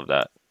addressed all of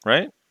that,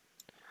 right?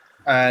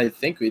 I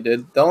think we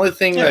did. The only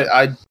thing that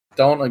I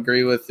don't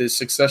agree with is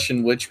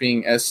Succession Witch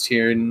being S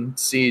tier in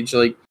Siege.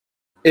 Like,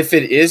 if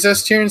it is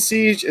S tier in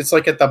Siege, it's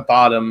like at the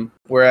bottom,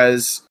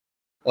 whereas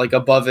like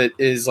above it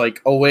is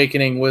like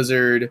Awakening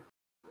Wizard,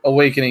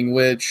 Awakening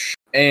Witch,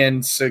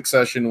 and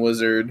Succession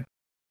Wizard.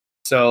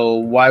 So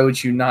why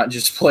would you not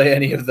just play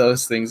any of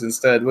those things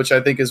instead? Which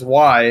I think is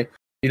why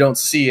you don't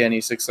see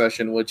any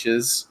Succession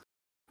Witches,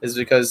 is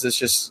because it's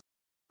just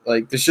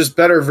like there's just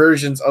better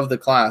versions of the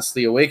class.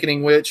 The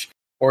Awakening Witch,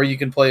 or you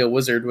can play a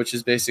Wizard, which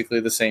is basically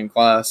the same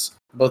class.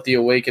 Both the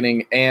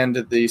Awakening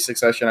and the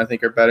Succession, I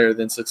think, are better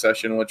than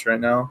Succession Witch right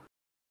now.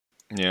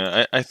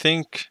 Yeah, I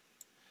think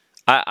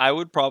I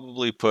would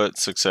probably put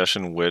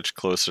Succession Witch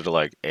closer to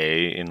like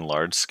A in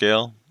large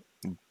scale,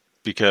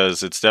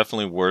 because it's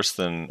definitely worse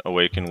than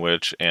Awaken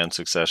Witch and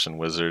Succession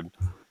Wizard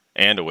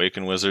and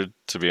Awaken Wizard,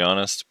 to be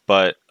honest.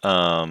 But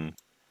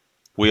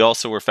we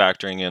also were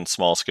factoring in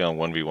small scale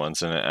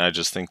 1v1s, and I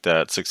just think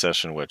that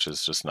Succession Witch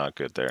is just not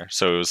good there.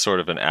 So it was sort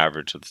of an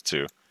average of the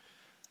two.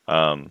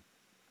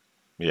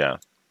 Yeah,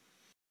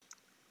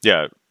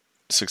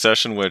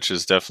 Succession Witch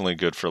is definitely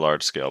good for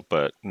large scale,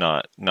 but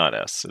not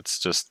S. It's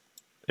just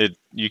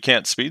you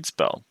can't speed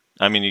spell.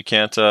 I mean, you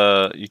can't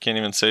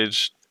even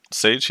sage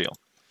heal.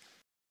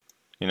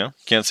 You know,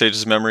 can't sage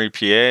his memory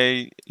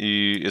PA.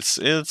 It's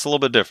a little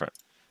bit different.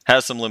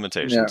 Has some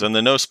limitations, and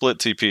the no split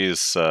TP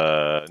is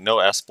no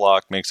S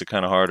block makes it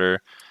kind of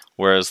harder.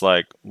 Whereas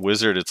like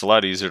Wizard, it's a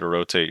lot easier to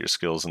rotate your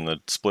skills, and the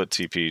split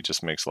TP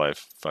just makes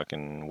life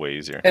fucking way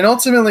easier. And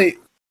ultimately,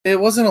 it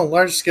wasn't a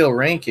large scale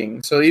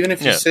ranking, so even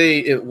if you say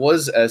it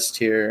was S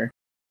tier,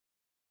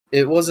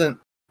 it wasn't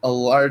a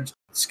large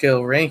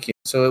scale ranking,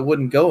 so it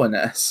wouldn't go in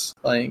S.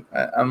 Like,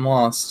 I'm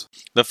lost.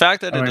 The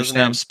fact that it doesn't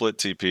have split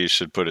TP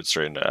should put it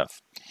straight into F.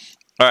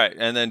 All right,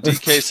 and then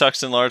DK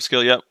sucks in large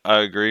scale. Yep, I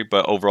agree.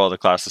 But overall, the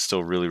class is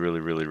still really,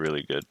 really, really,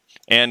 really good.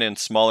 And in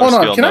smaller Hold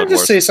scale, on, can I Node just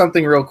Wars, say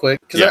something real quick?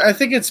 Because Yeah. I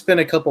think it's been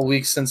a couple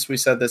weeks since we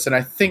said this, and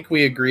I think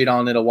we agreed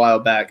on it a while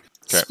back.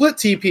 Okay. Split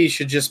TP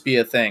should just be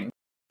a thing,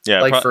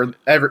 yeah, like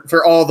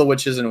for all the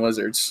witches and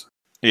wizards.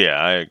 yeah,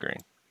 I agree.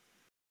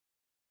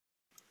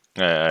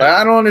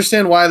 I don't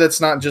understand why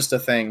that's not just a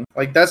thing.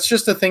 Like that's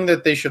just a thing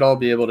that they should all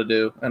be able to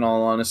do. In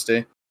all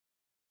honesty.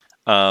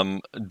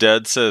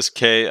 Dead says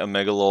K a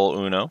megalol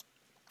uno.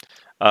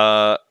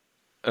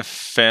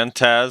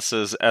 Fantaz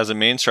says as a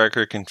main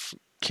striker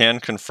can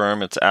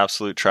confirm it's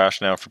absolute trash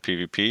now for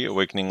PvP.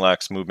 Awakening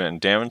lacks movement and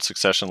damage.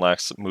 Succession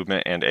lacks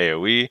movement and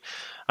AoE.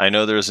 I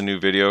know there's a new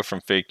video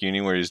from Fake Uni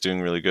where he's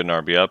doing really good in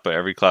RB up, but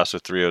every class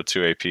with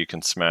 302 AP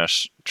can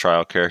smash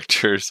trial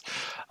characters.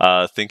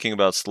 Thinking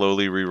about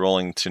slowly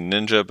re-rolling to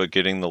Ninja, but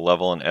getting the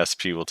level and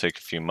SP will take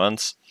a few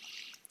months.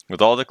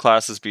 With all the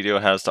classes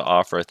BDO has to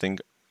offer, I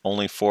think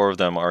only 4 of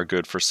them are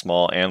good for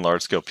small and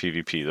large-scale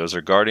PvP. Those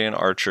are Guardian,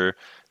 Archer,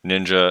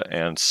 Ninja,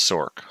 and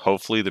Sork.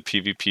 Hopefully the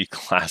PvP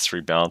class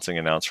rebalancing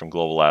announced from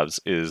Global Labs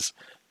is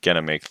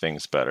gonna make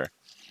things better.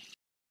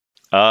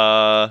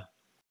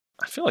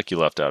 I feel like you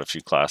left out a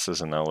few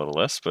classes in that little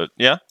list, but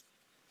yeah.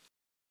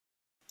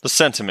 The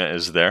sentiment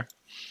is there.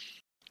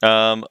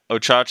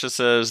 Ochacha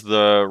says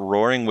the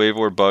roaring wave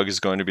war bug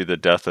is going to be the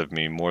death of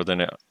me more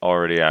than it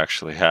already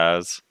actually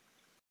has.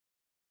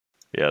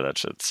 Yeah, that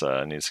shit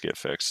needs to get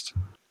fixed.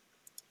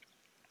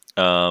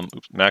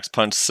 Max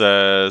Punch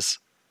says,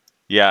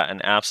 yeah,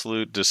 an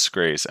absolute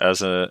disgrace.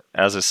 As a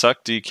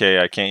suck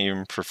DK, I can't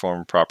even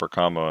perform proper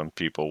combo on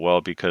people.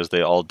 Well, because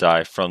they all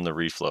die from the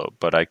reflow,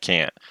 but I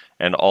can't.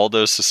 And all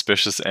those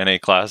suspicious NA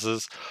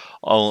classes,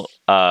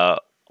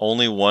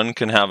 only one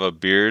can have a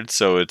beard,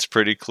 so it's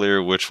pretty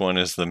clear which one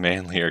is the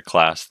manlier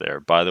class there.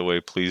 By the way,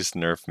 please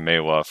nerf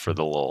Meiwa for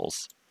the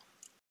lulz.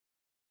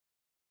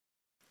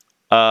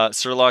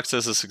 Sirlock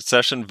says a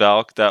Succession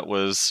Valk that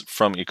was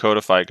from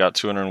Ikoda fight got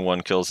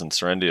 201 kills in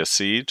Serendia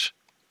Siege.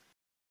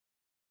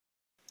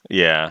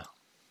 Yeah.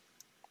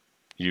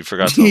 You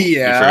forgot to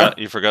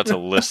you forgot to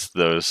list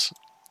those.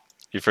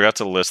 You forgot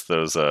to list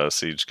those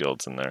siege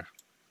guilds in there.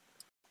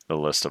 The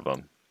list of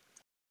them.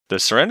 The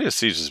Serendia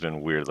Siege has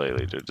been weird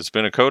lately, dude. It's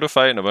been a Coda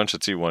fight and a bunch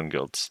of T1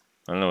 guilds.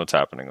 I don't know what's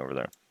happening over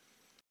there.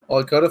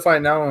 Well, Coda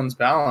fight now owns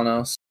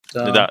Balanos.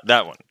 So.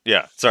 That one.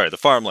 Yeah. Sorry, the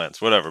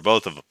farmlands, whatever,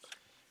 both of them.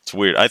 It's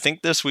weird. I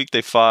think this week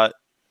they fought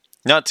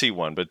not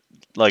T1, but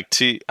like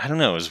I don't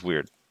know, it was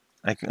weird.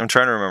 I'm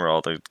trying to remember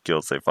all the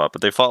guilds they fought,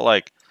 but they fought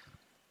like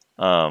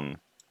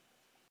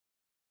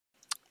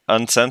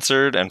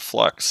Uncensored and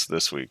Flux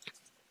this week.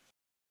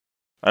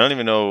 I don't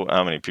even know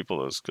how many people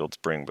those guilds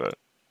bring, but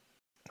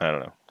I don't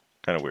know.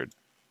 Kind of weird.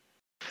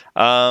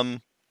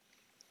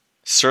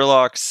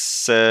 Sirlock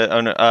said,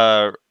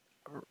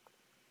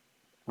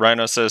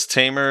 Rhino says,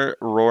 Tamer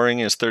Roaring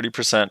is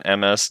 30%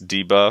 MS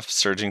debuff.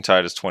 Surging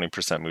Tide is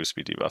 20% move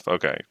speed debuff.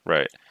 Okay,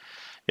 right.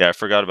 Yeah, I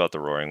forgot about the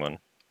Roaring one.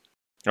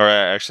 Or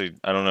I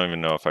don't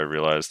even know if I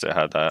realized it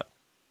had that.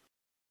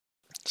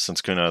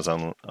 Since Kuna has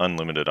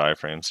unlimited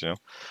iframes, you know.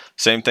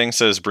 Same thing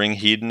says, bring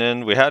Hedon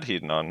in. We had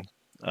Hedon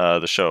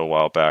on the show a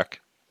while back.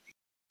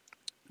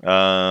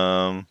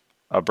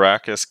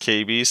 Abracus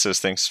KB says,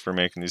 thanks for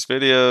making these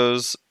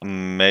videos.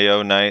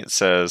 Mayo Knight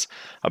says,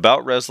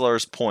 about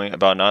Reslar's point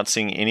about not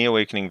seeing any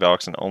Awakening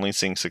Valks and only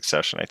seeing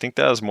Succession. I think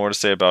that has more to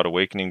say about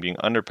Awakening being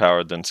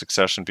underpowered than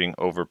Succession being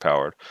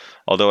overpowered.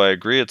 Although I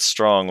agree it's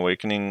strong,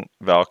 Awakening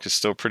Valk is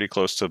still pretty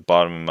close to the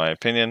bottom in my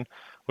opinion,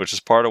 which is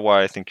part of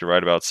why I think you're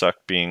right about Suck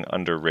being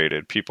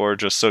underrated. People are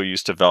just so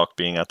used to Valk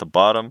being at the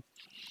bottom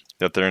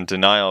that they're in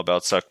denial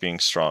about Suck being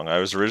strong. I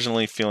was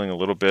originally feeling a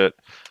little bit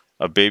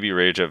a baby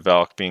rage at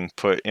Valk being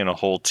put in a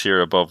whole tier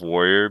above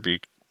Warrior.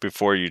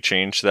 Before you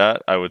change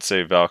that, I would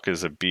say Valk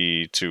is a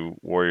B to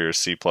Warrior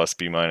C+,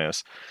 B-.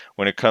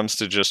 When it comes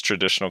to just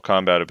traditional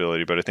combat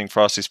ability, but I think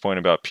Frosty's point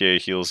about PA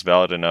heal is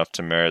valid enough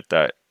to merit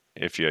that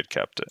if you had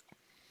kept it.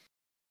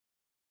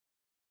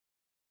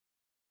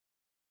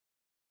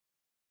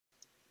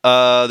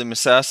 The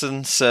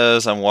Assassin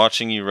says, I'm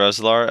watching you,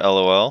 Reslar,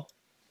 LOL.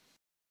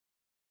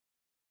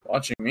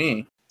 Watching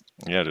me?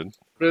 Yeah, dude.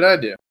 What did I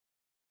do?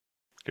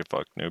 Get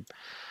fucked, noob.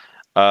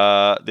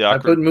 I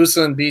put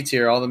Musa in B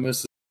tier. All the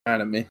Musas are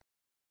mad at me.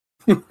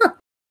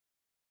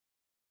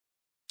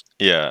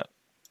 Yeah.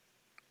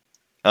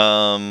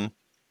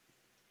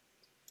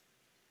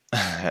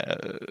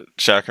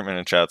 Shackerman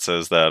in chat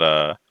says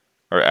that,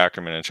 or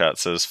Ackerman in chat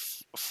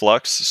says,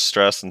 Flux,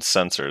 Stress, and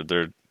Censored.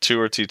 There are 2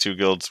 or T2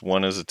 guilds.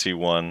 One is a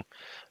T1.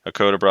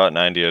 Akoda brought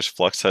 90-ish.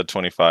 Flux had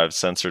 25.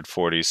 Censored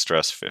 40.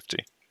 Stress 50.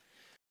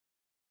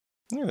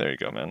 Yeah, there you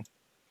go, man.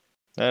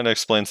 That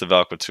explains the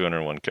Valk with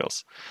 201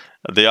 kills.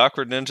 The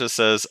Awkward Ninja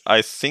says,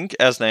 I think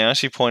as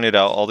Nayashe pointed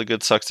out, all the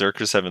good Suck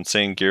Zerkers have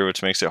insane gear,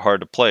 which makes it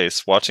hard to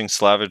place. Watching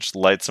Slavage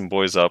light some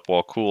boys up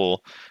while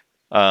cool.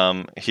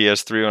 He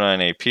has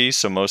 309 AP,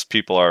 so most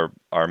people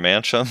are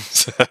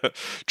manchums.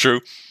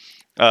 True.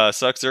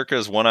 Suck Zerka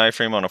is 1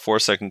 iframe on a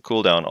 4-second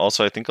cooldown.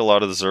 Also, I think a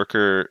lot of the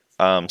Zerker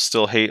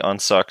still hate on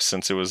Suck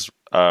since it was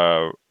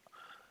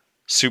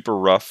super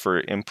rough for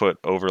input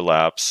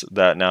overlaps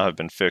that now have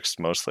been fixed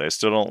mostly. I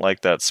still don't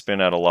like that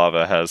spin out of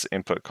lava has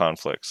input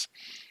conflicts.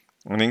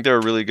 I think they're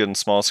really good in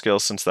small scale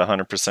since the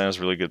 100% has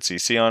really good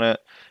CC on it,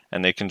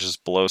 and they can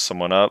just blow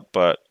someone up,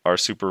 but are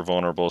super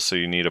vulnerable, so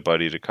you need a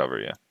buddy to cover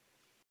you.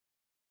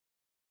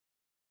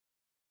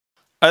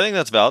 I think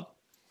that's valid.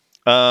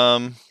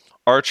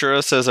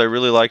 Archera says, I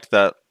really liked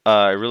that.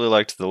 I really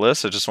liked the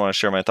list. I just want to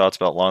share my thoughts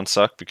about Lon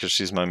Suck because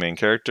she's my main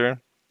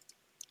character.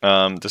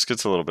 This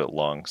gets a little bit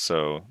long,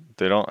 so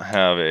they don't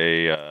have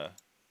a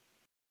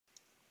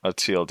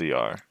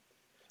TLDR.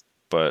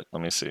 But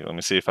let me see. Let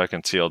me see if I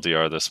can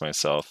TLDR this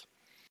myself.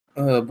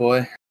 Oh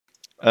boy.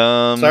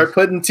 Start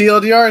putting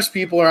TLDRs,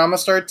 people, or I'm gonna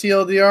start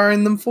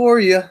TLDRing them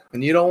for you,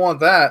 and you don't want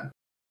that.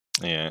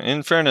 Yeah,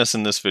 in fairness,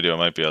 in this video, it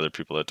might be other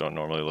people that don't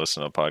normally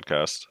listen to a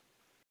podcast.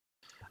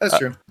 That's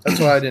true. That's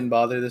why I didn't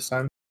bother this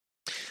time.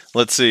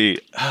 Let's see.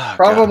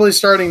 Probably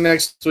starting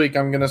next week,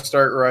 I'm gonna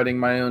start writing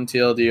my own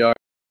TLDR.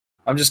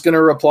 I'm just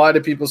gonna reply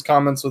to people's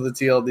comments with a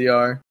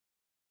TLDR.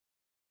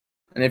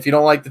 And if you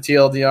don't like the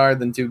TLDR,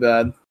 then too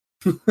bad.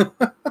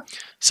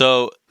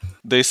 So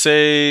they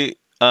say,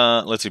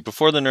 let's see,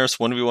 before the nerfs,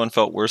 1v1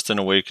 felt worse than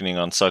Awakening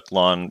on Suck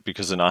Lon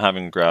because of not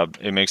having grabbed.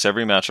 It makes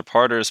every matchup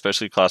harder,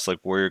 especially class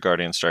like Warrior,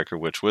 Guardian, Striker,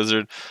 Witch,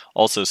 Wizard.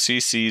 Also,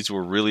 CCs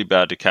were really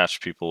bad to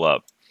catch people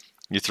up.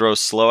 You throw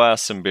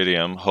slow-ass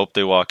Cymbidium, hope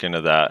they walk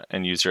into that,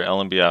 and use your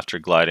LMB after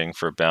gliding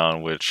for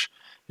bound, which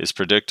is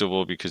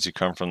predictable because you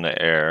come from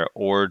the air,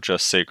 or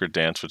just Sacred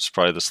Dance, which is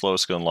probably the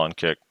slowest skill in Lon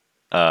Kick,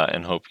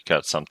 and hope you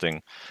catch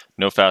something.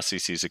 No fast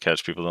CCs to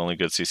catch people. The only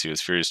good CC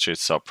was Furious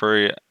Chase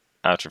Salpuri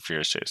after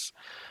Furious Chase.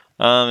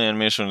 The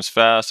animation was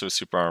fast. It was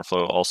super armor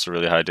flow. Also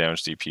really high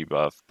damage DP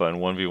buff. But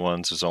in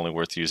 1v1s, it's only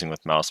worth using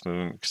with mouse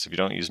movement because if you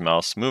don't use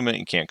mouse movement,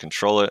 you can't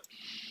control it.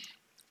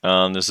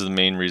 This is the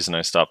main reason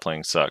I stopped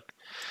playing Suck.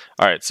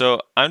 All right, so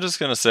I'm just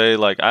going to say,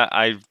 like,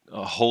 I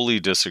wholly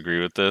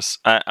disagree with this.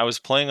 I was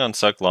playing on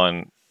Suck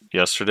Lon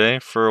yesterday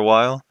for a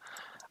while.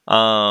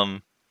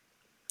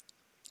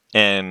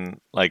 And,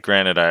 like,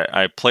 granted,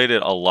 I played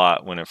it a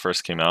lot when it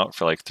first came out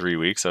for, like, 3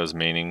 weeks. I was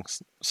maining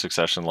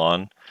Succession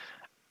Lon.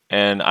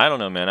 And I don't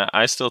know, man.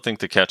 I still think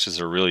the catches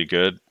are really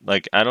good.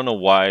 Like, I don't know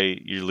why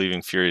you're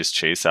leaving Furious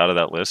Chase out of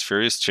that list.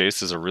 Furious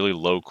Chase is a really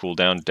low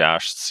cooldown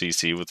dash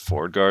CC with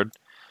forward guard.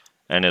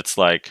 And it's,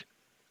 like,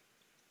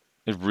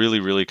 really,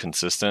 really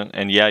consistent.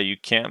 And, yeah, you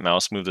can't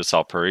mouse move the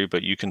Salpuri,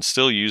 but you can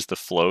still use the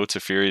flow to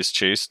Furious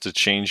Chase to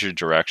change your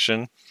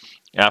direction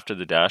after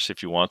the dash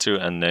if you want to,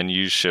 and then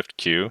use Shift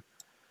Q.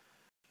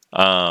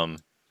 So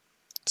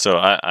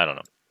I don't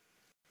know.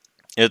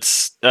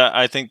 It's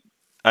I think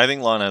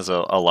Lon has a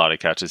lot of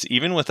catches.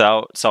 Even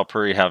without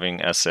Salpuri having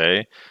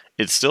SA,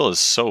 it still is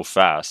so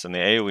fast, and the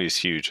AoE is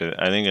huge.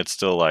 I think it's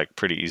still like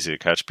pretty easy to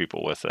catch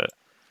people with it.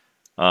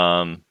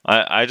 I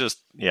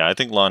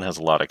think Lon has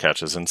a lot of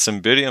catches, and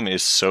Cymbidium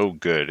is so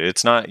good.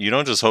 It's not, you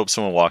don't just hope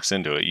someone walks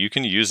into it. You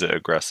can use it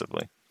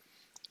aggressively.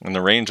 And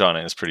the range on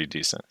it is pretty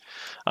decent.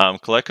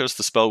 Kalekos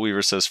the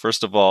Spellweaver says,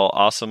 first of all,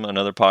 awesome,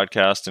 another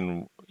podcast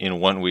in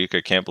 1 week.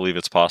 I can't believe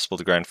it's possible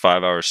to grind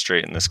 5 hours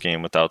straight in this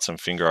game without some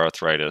finger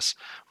arthritis.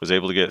 Was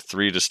able to get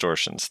 3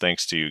 distortions.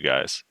 Thanks to you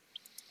guys.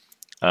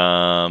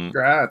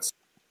 Congrats.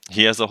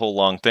 He has a whole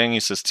long thing. He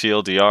says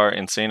TLDR,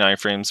 insane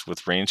iframes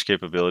with range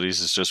capabilities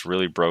is just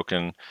really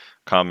broken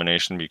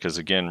combination because,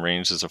 again,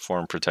 range is a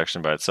form of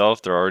protection by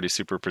itself. They're already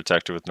super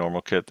protected with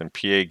normal kit. Then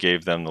PA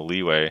gave them the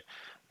leeway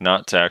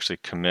not to actually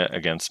commit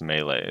against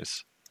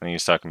melees. I think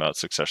he's talking about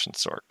Succession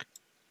Sork.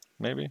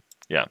 Maybe?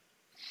 Yeah.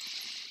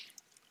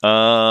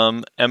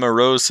 Emma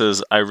Rose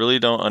says, I really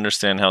don't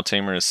understand how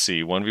Tamer is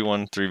C.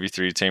 1v1,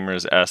 3v3, Tamer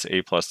is S,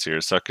 A+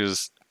 tier. Suck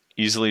is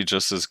easily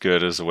just as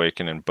good as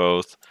Awaken in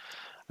both.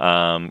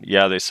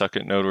 Yeah, they suck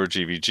at Node or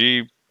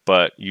GVG,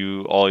 but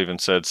you all even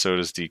said so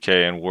does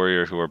DK and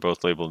Warrior, who are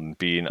both labeled in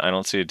B, and I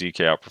don't see a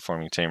DK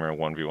outperforming Tamer in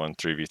 1v1,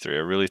 3v3. I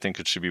really think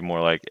it should be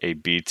more like a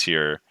B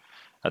tier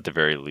at the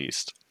very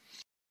least.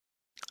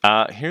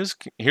 Here's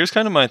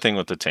kind of my thing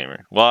with the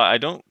Tamer. Well, I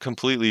don't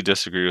completely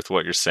disagree with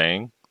what you're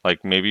saying.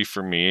 Like, maybe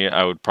for me,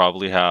 I would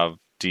probably have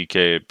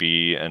DK at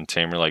B and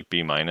Tamer like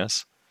B-.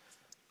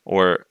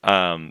 Or,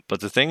 but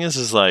the thing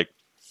is like,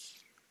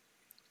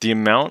 the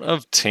amount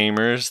of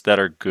Tamers that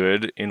are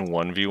good in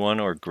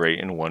 1v1 or great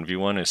in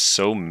 1v1 is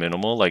so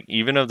minimal. Like,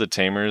 even of the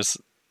Tamers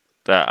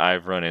that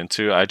I've run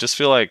into, I just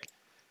feel like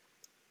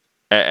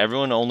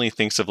everyone only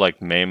thinks of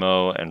like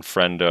Memo and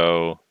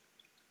Friendo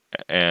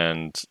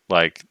and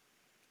like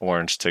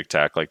Orange Tic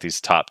Tac, like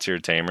these top tier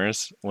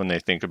Tamers when they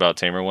think about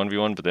Tamer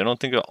 1v1, but they don't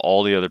think of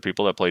all the other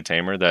people that play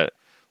Tamer that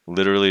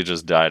literally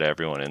just die to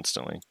everyone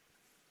instantly.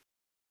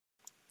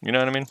 You know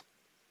what I mean?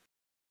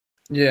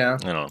 Yeah.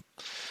 I don't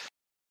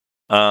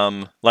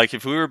know. Like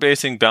if we were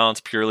basing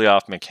balance purely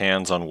off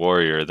mechans on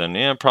Warrior, then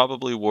yeah,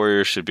 probably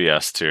Warrior should be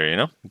S tier, you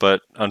know?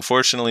 But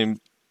unfortunately,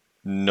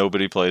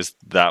 nobody plays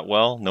that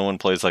well. No one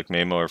plays like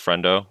Memo or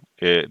Friendo.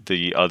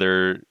 The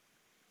other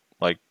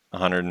like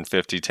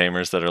 150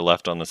 Tamers that are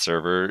left on the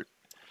server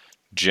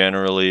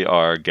generally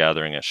are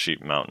gathering at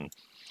Sheep Mountain.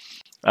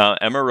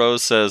 Emma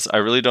Rose says, I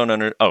really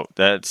don't Oh,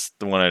 that's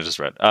the one I just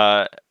read.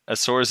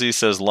 Asorzi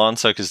says, Lawn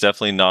Suck is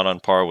definitely not on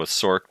par with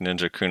Sork,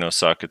 Ninja, Kuno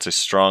Suck. It's a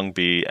strong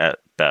B at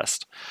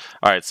best.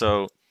 All right,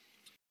 so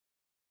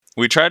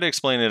we tried to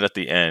explain it at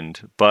the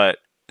end, but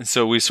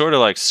so we sort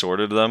of like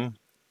sorted them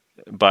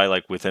by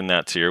like within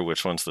that tier,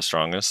 which one's the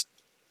strongest,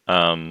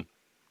 or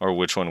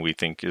which one we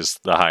think is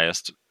the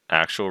highest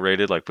actual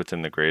rated, like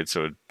within the grade.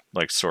 So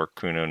like Sork,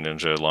 Kuno,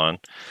 Ninja, Lawn.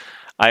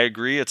 I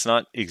agree it's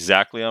not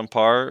exactly on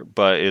par,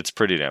 but it's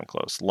pretty damn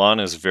close. Lawn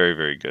is very,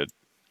 very good.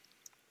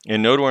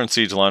 In Node War and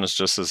Siege, Lawn is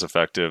just as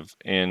effective.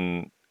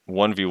 In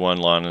 1v1,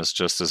 Lawn is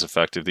just as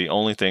effective. The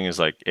only thing is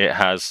like it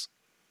has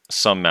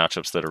some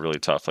matchups that are really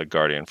tough, like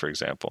Guardian, for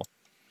example.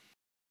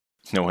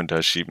 No one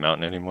does Sheep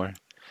Mountain anymore.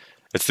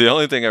 It's the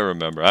only thing I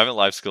remember. I haven't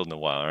live skilled in a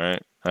while,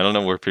 alright? I don't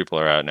know where people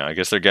are at now. I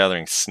guess they're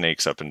gathering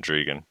snakes up in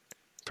Dregan.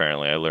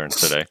 Apparently, I learned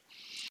today.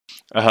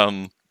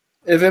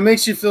 If it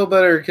makes you feel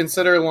better,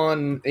 consider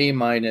Lawn A-,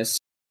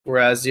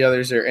 whereas the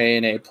others are A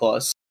and A+.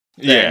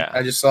 Yeah,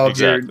 I just solved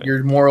exactly.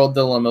 your moral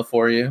dilemma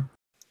for you.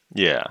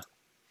 Yeah.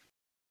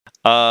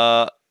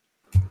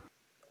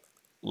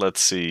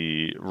 Let's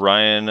see.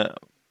 Ryan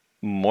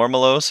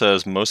Mormelo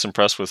says, most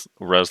impressed with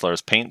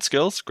Reslar's paint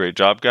skills. Great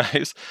job,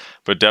 guys.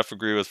 But def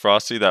agree with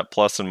Frosty that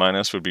plus and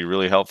minus would be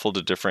really helpful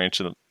to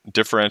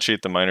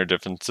differentiate the minor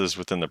differences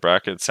within the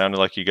bracket. It sounded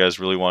like you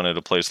guys really wanted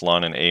to place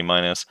Lawn in A-,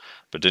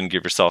 but didn't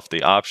give yourself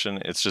the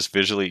option. It's just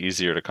visually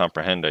easier to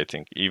comprehend, I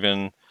think.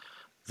 Even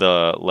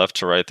the left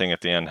to right thing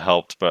at the end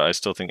helped, but I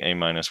still think A-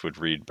 would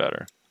read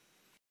better.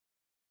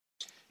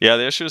 Yeah,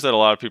 the issue is that a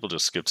lot of people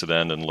just skip to the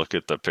end and look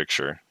at the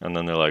picture, and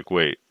then they're like,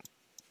 wait,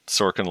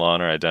 Sork and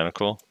Lawn are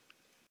identical?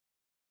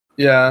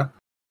 Yeah.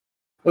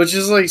 Which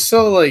is like,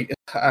 so like,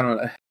 I don't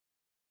know.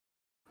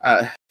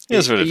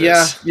 Here's what it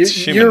yeah,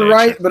 is. you're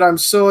right, but I'm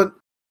so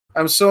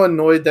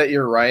annoyed that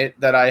you're right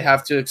that I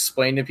have to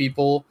explain to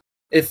people,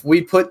 if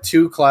we put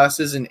two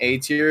classes in A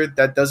tier,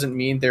 that doesn't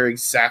mean they're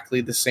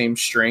exactly the same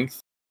strength.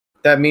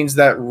 That means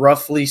that,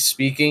 roughly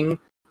speaking,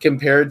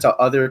 compared to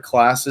other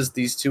classes,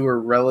 these two are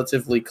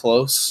relatively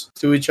close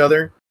to each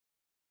other.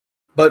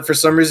 But for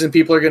some reason,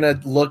 people are going to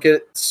look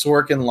at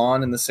Sork and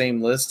Lawn in the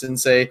same list and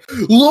say,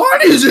 Lawn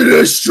isn't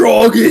as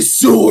strong as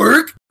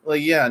Sork!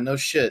 Like, yeah, no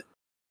shit.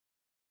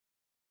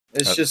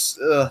 It's just,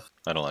 I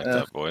don't like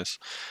that, boys.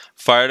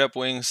 Fired Up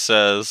Wings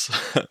says,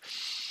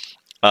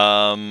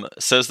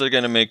 says they're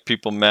going to make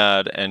people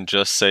mad and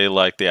just say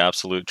like the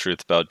absolute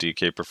truth about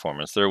DK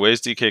performance. There are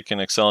ways DK can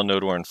excel in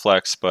Node War and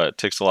Flex, but it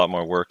takes a lot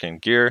more work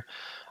and gear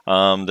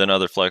than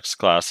other Flex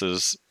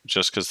classes,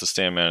 just because the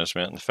stand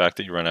management and the fact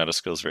that you run out of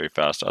skills very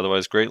fast.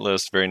 Otherwise, great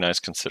list, very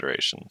nice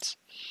considerations.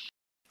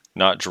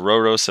 Not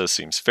Jororo says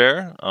seems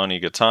fair.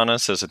 Ani Gatana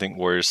says I think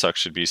Warrior Suck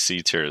should be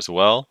C tier as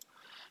well.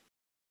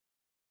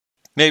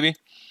 Maybe.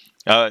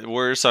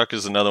 Warrior Suck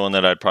is another one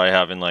that I'd probably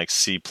have in like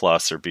C+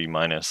 or B-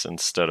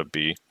 instead of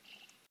B.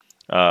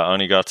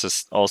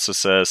 Onigatsu also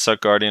says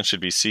Suck Guardian should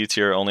be C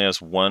tier, only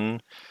has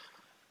one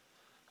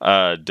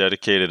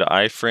dedicated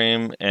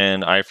iframe,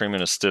 and iframe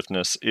in a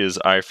stiffness is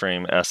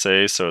iframe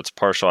SA, so it's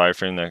partial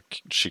iframe that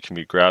she can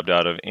be grabbed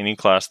out of. Any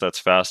class that's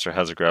fast or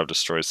has a grab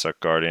destroys Suck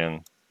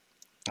Guardian.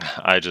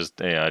 I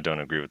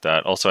don't agree with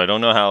that. Also, I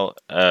don't know how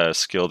a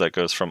skill that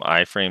goes from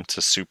iframe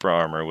to super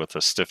armor with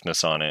a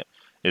stiffness on it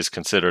is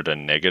considered a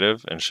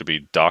negative and should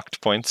be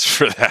docked points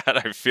for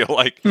that. I feel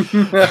like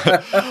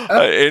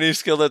any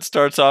skill that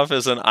starts off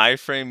as an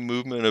iframe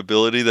movement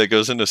ability that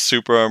goes into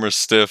super armor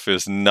stiff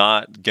is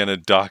not going to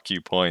dock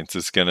you points.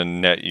 It's going to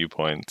net you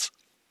points.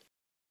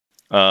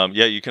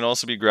 Yeah, you can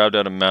also be grabbed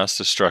out of mass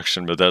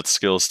destruction, but that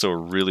skill is still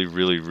really,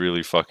 really,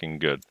 really fucking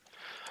good.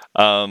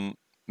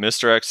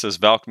 Mr. X says,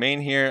 Valk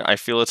main here. I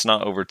feel it's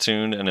not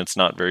overtuned and it's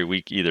not very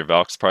weak either.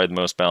 Valk's probably the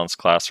most balanced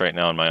class right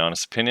now, in my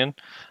honest opinion.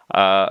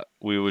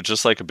 We would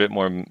just like a bit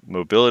more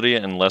mobility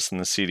and lessen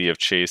the CD of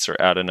Chase, or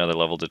add another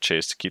level to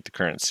Chase to keep the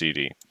current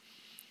CD.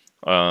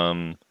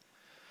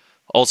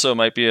 Also,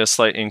 might be a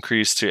slight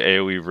increase to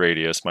AoE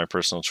radius, my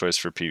personal choice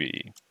for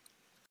PvE.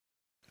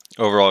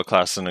 Overall,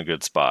 class in a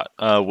good spot.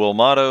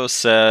 Wilmato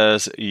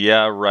says,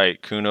 yeah,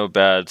 right. Kuno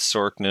bad.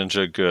 Sork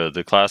Ninja good.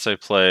 The class I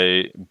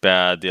play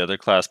bad. The other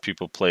class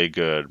people play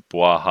good.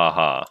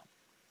 Bwahaha.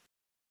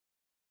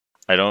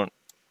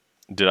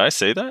 Did I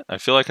say that? I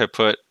feel like I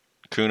put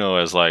Kuno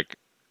as like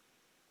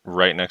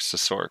right next to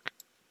Sork.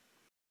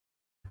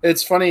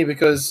 It's funny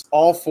because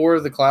all four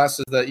of the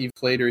classes that you've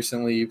played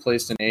recently, you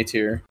placed in A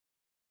tier.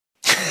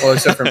 Well,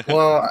 except for,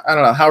 I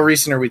don't know. How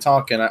recent are we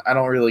talking? I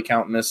don't really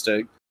count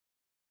Mystic.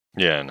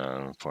 Yeah,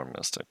 no, poor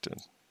Mystic, dude.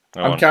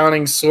 I'm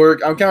counting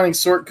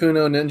Sork,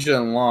 Kuno, Ninja,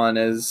 and Lawn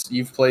as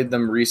you've played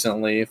them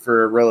recently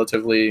for a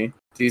relatively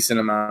decent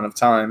amount of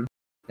time,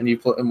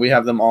 and we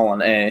have them all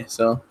on A.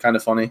 So kind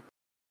of funny.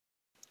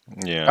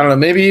 Yeah, I don't know.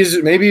 Maybe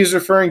he's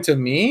referring to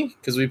me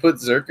because we put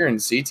Zerker in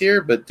C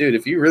tier. But dude,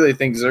 if you really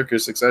think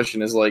Zerker's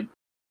Succession is like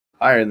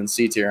higher than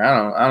C tier,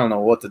 I don't know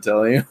what to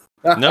tell you.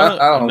 No,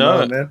 I don't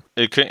no, know, man.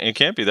 it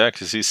can't be that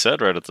because he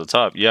said right at the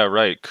top. Yeah,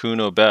 right.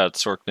 Kuno bad,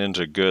 Sork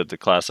Ninja good. The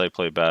class I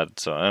play bad,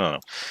 so I don't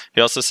know.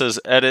 He also says,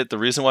 edit. The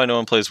reason why no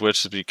one plays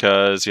Witch is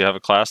because you have a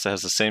class that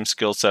has the same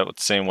skill set with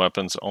the same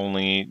weapons.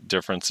 Only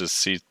difference is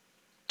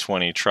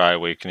C20 Tri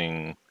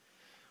Awakening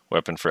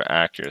weapon for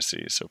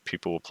accuracy. So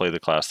people will play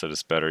the class that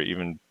is better,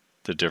 even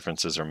the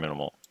differences are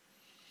minimal.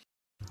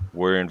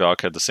 Warrior and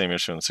Valk had the same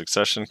issue when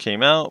Succession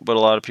came out, but a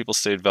lot of people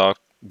stayed Valk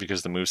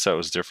because the moveset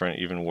was different.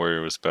 Even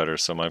Warrior was better.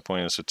 So my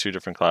point is, with two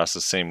different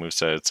classes, same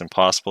moveset, it's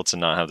impossible to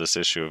not have this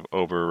issue of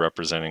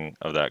over-representing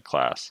of that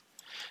class.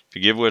 If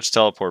you give Witch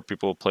teleport,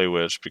 people will play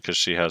Witch because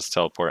she has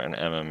teleport and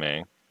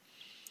MMA.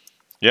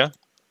 Yeah.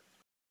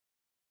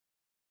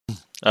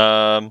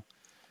 I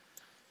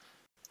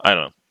don't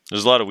know.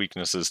 There's a lot of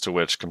weaknesses to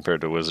Witch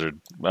compared to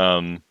Wizard.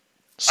 I'm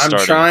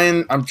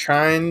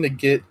trying to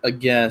get a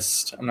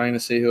guest. I'm not going to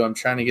say who. I'm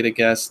trying to get a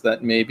guest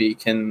that maybe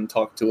can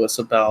talk to us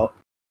about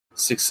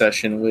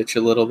Succession Witch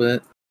a little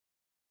bit.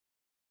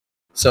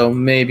 So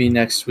maybe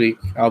next week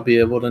I'll be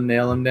able to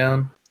nail him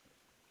down.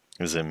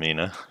 Is it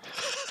Mina?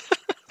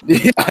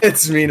 Yeah,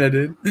 it's Mina,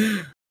 dude.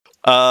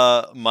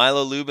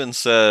 Milo Lubin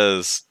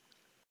says,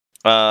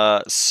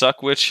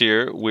 suck Witch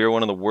here. We are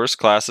one of the worst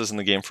classes in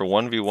the game for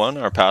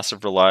 1v1. Our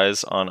passive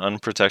relies on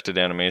unprotected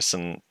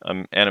animation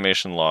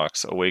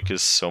locks. Awake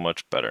is so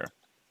much better.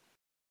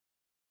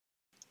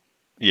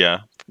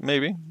 Yeah,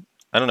 maybe.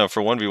 I don't know.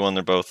 For 1v1,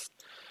 they're both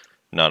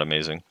not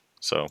amazing.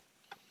 So,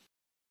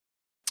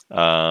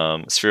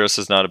 Spheros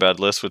is not a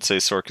bad list. Would say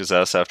Sork is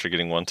S after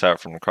getting one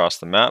tap from across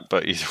the map,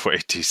 but either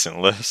way,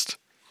 decent list.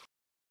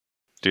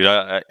 Dude,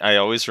 I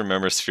always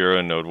remember Sphero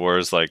in Node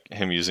Wars, like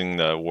him using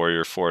the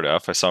Warrior forward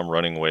F. I saw him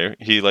running away.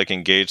 He like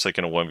engaged like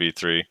in a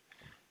 1v3.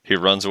 He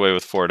runs away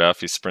with forward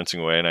F. He's sprinting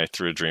away, and I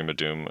threw a Dream of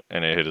Doom,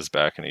 and it hit his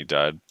back, and he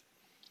died.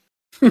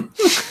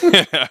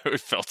 It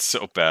felt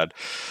so bad.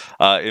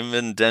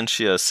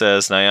 Invendentia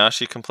says,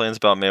 Nayaashi complains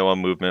about Meiwa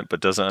movement,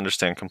 but doesn't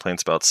understand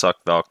complaints about Suck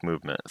Valk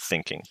movement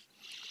thinking.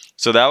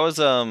 So that was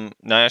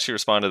Nayaashi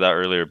responded to that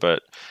earlier,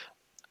 but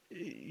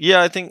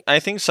yeah, I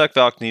think Suck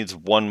Valk needs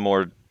one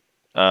more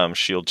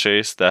shield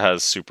chase that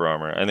has super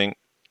armor. I think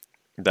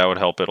that would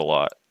help it a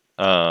lot.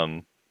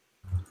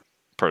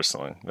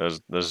 Personally, that's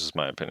just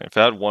my opinion. If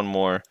it had one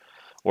more,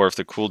 or if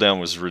the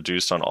cooldown was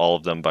reduced on all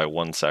of them by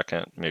 1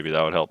 second, maybe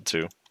that would help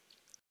too.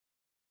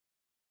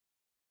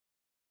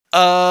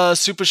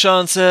 Super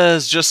Sean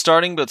says, just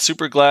starting, but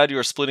super glad you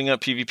are splitting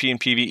up PvP and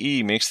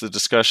PvE. Makes the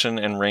discussion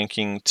and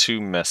ranking too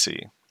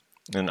messy.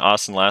 And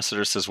Austin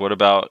Lassiter says, what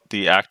about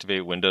the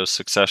activate Windows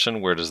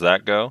succession? Where does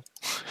that go?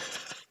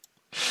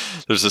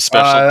 There's a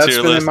special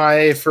tier list. That's been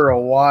MIA for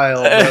a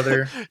while,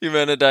 brother.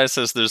 Humanidai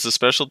says there's a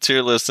special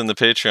tier list in the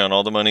Patreon.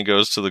 All the money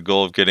goes to the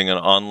goal of getting an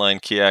online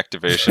key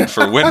activation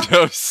for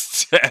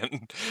Windows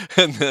 10.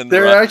 And then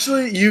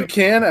you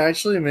can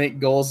actually make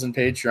goals in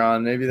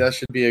Patreon. Maybe that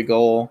should be a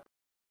goal.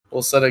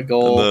 We'll set a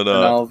goal, and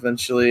I'll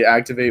eventually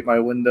activate my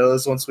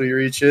Windows once we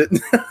reach it.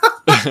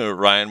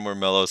 Ryan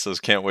Mormello says,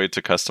 can't wait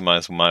to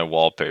customize my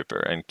wallpaper.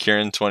 And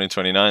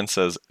Kieran2029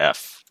 says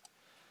F.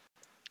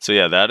 So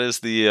yeah, that's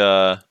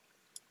the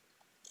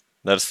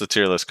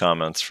tier list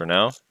comments for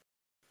now.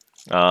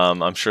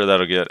 I'm sure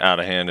that'll get out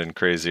of hand and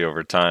crazy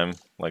over time,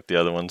 like the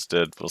other ones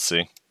did. We'll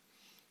see.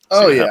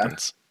 What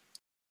happens.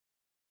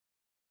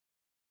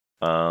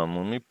 Let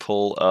me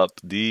pull up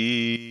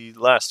the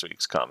last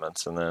week's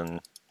comments, and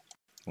then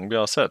we'll be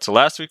all set. So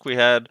last week we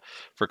had,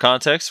 for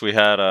context, we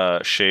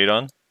had Shade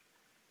on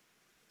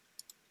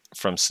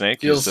from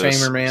Snake. Feels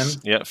Tamer Man.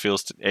 Yeah,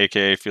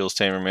 aka Feels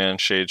Tamer Man.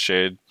 Shade.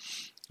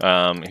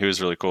 He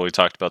was really cool. We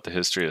talked about the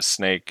history of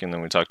Snake, and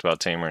then we talked about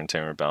Tamer and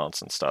Tamer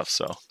balance and stuff.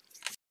 So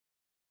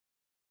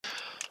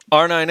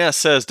R9S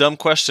says, dumb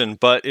question,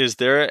 but is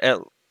there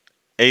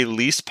a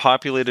least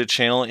populated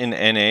channel in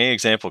NA?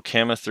 Example,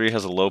 Kama 3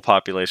 has a low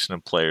population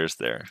of players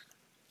there.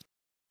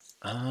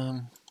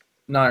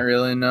 Not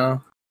really,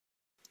 no.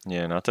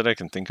 Yeah, not that I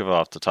can think of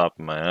off the top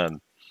of my head.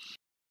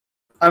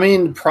 I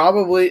mean,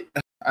 probably,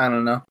 I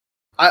don't know.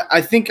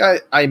 I think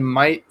I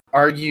might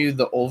argue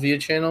the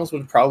Olvia channels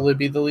would probably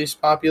be the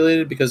least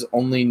populated because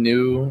only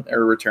new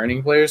or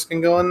returning players can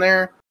go in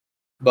there.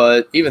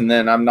 But even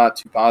then, I'm not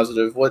too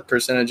positive. What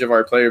percentage of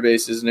our player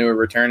base is new or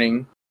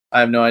returning? I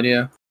have no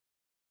idea.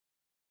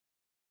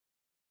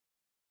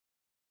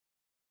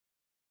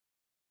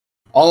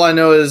 All I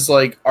know is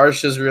like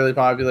Arsha is really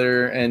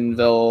popular and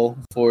Vel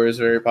 4 is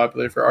very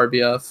popular for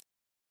RBF.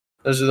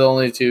 Those are the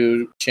only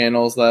two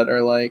channels that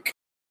are like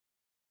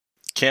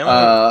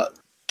Camo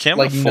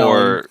like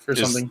 4 for is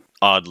something.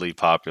 Oddly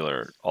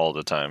popular all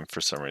the time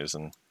for some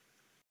reason.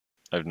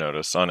 I've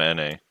noticed on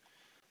NA.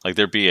 Like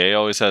their BA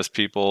always has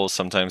people.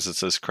 Sometimes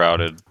it's this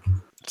crowded.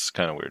 It's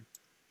kind of weird.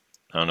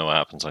 I don't know what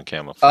happens on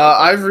Camo 4.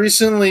 I've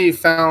recently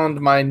found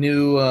my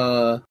new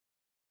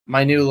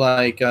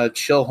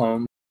chill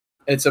home.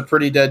 It's a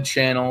pretty dead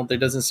channel. There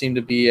doesn't seem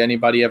to be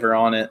anybody ever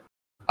on it.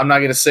 I'm not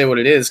gonna say what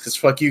it is because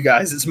fuck you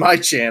guys. It's my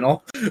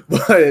channel,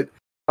 but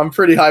I'm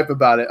pretty hype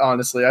about it,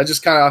 honestly. I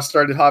just kind of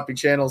started hopping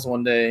channels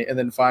one day, and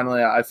then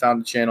finally I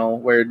found a channel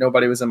where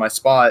nobody was in my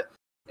spot,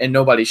 and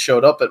nobody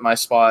showed up at my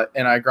spot,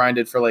 and I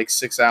grinded for like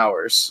 6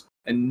 hours,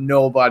 and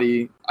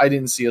I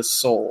didn't see a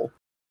soul.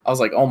 I was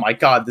like, oh my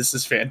god, this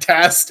is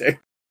fantastic.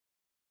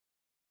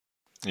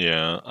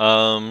 Yeah.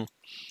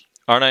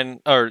 R9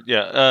 or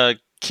yeah.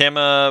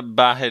 Kama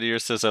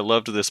Bahadir says, "I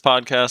loved this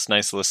podcast.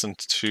 Nice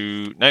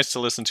to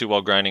listen to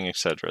while grinding,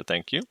 etc."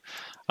 Thank you.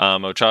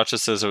 Ochacha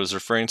says, "I was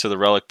referring to the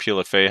Relic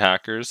PLFA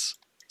hackers."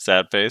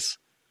 Sad face.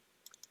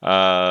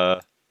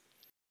 Yeah,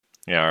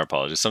 our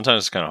apologies.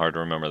 Sometimes it's kind of hard to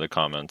remember the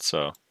comments,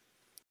 so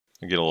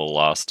I get a little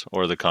lost,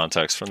 or the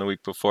context from the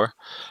week before.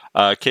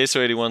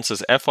 Queso81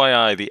 says,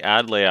 "FYI, the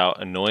ad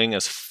layout annoying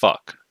as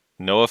fuck.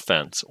 No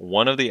offense.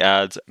 One of the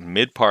ads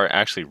mid-part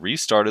actually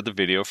restarted the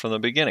video from the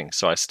beginning,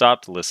 so I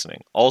stopped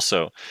listening.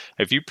 Also,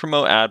 if you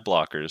promote ad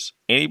blockers,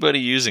 anybody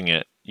using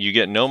it, you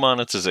get no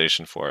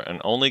monetization for it, and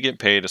only get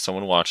paid if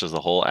someone watches the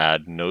whole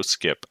ad, no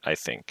skip, I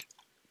think."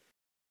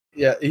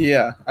 Yeah,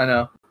 I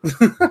know.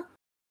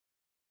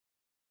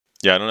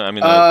 Yeah, I don't know. I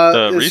mean,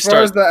 the as restart...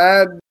 far as the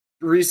ad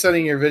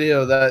resetting your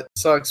video, that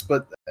sucks,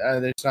 but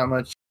there's not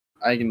much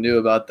I can do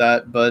about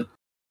that. But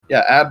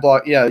yeah, ad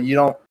block, yeah,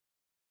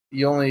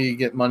 you only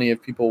get money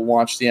if people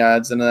watch the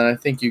ads, and then I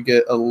think you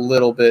get a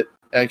little bit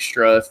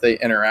extra if they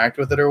interact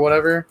with it or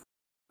whatever.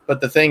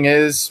 But the thing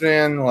is,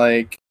 man,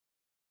 like,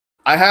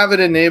 I have it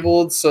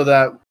enabled so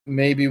that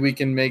maybe we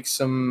can make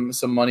some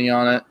money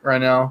on it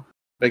right now,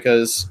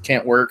 because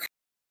can't work.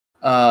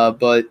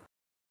 But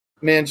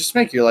man, just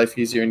make your life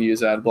easier and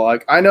use ad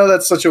block. I know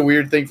that's such a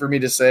weird thing for me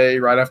to say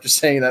right after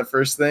saying that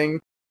first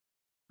thing,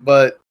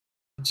 but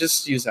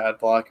just use ad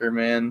blocker,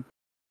 man.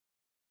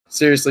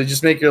 Seriously,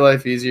 just make your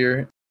life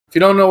easier. If you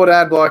don't know what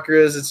ad blocker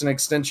is, it's an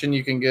extension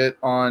you can get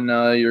on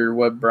your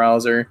web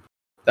browser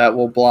that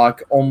will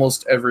block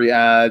almost every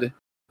ad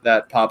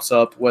that pops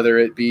up, whether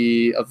it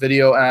be a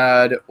video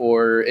ad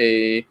or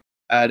a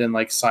ad in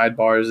like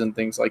sidebars and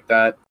things like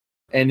that.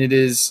 And it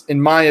is, in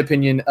my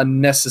opinion, a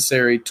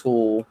necessary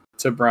tool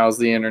to browse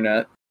the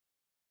internet.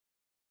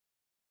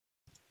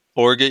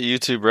 Or get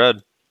YouTube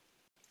Red.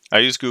 I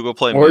use Google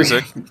Play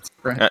Music.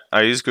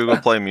 I use Google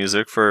Play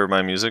Music for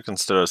my music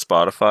instead of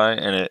Spotify,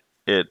 and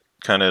it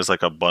kind of is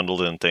like a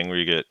bundled in thing where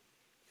you get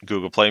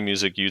Google Play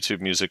Music,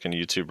 YouTube Music, and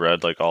YouTube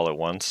Red like all at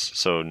once.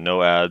 So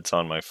no ads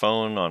on my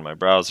phone, on my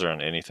browser,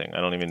 on anything.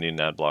 I don't even need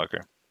an ad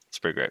blocker. It's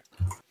pretty great.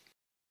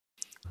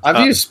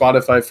 I've used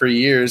Spotify for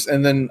years,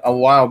 and then a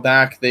while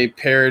back they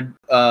paired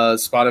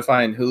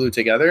Spotify and Hulu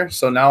together.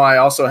 So now I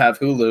also have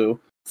Hulu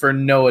for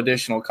no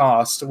additional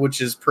cost,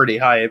 which is pretty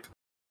hype.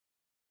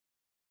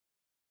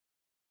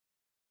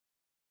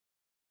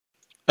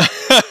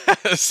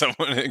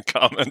 Someone in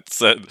comments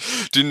said,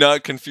 "Do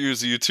not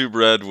confuse YouTube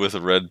Red with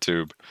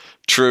RedTube."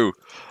 True.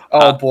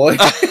 Oh boy.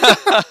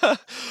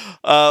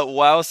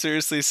 WoW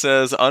seriously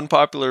says,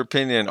 "Unpopular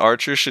opinion,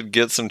 archers should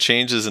get some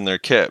changes in their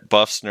kit.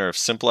 Buffs,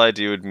 nerfs. Simple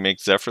idea would make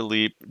Zephyr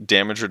Leap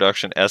damage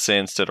reduction SA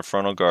instead of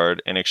frontal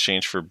guard in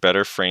exchange for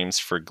better frames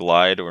for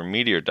glide or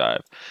meteor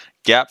dive.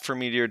 Gap for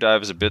meteor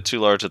dive is a bit too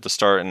large at the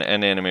start and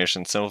end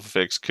animation. Simple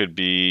fix could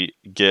be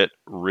get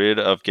rid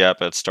of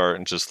gap at start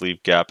and just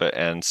leave gap at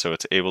end so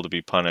it's able to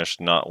be punished,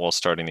 not while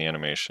starting the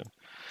animation.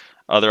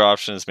 Other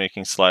option is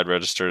making slide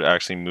register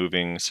actually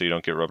moving so you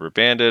don't get rubber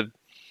banded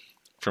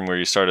from where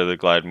you started the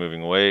glide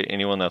moving away.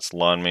 Anyone that's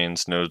lawn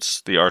mains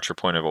knows the archer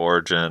point of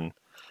origin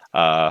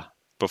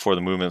before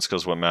the movements,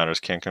 because what matters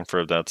can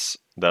confirm that's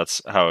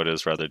how it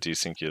is, rather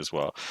desyncy as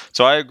well."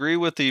 So I agree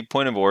with the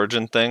point of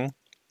origin thing.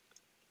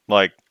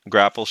 Like,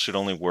 grapple should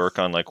only work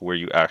on like where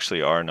you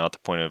actually are, not the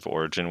point of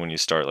origin when you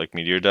start like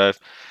meteor dive.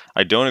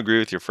 I don't agree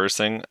with your first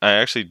thing.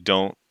 I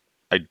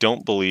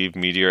don't believe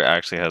meteor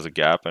actually has a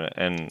gap,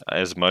 and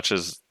as much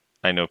as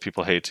I know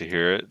people hate to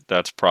hear it,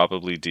 that's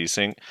probably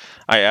desync.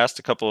 I asked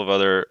a couple of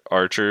other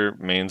archer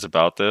mains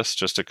about this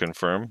just to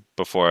confirm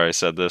before I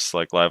said this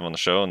like live on the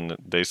show, and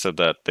they said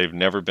that they've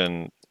never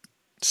been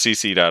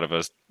CC'd out of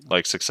a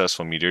like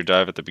successful meteor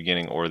dive at the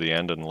beginning or the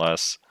end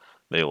unless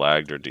they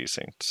lagged or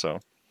desynced. So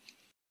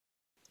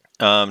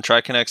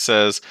TriConnect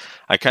says,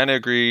 "I kind of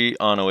agree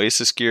on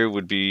Oasis gear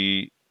would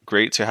be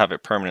great to have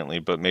it permanently,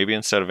 but maybe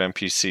instead of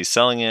NPC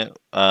selling it,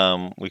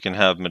 we can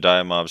have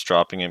Medaya mobs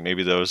dropping it.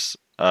 Maybe those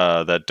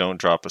that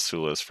don't drop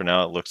Asulas. For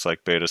now, it looks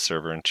like beta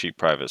server and cheap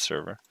private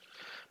server,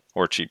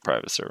 or cheap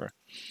private server."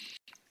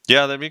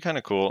 Yeah, that'd be kind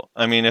of cool.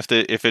 I mean, if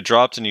it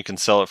dropped and you can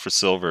sell it for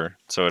silver,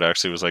 so it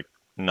actually was like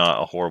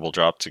not a horrible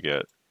drop to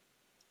get,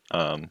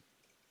 that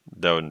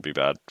wouldn't be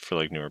bad for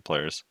like newer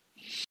players.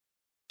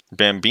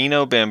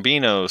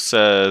 Bambino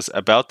says,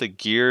 "About the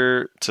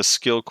gear to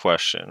skill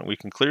question, we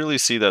can clearly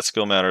see that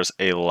skill matters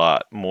a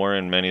lot more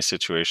in many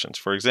situations.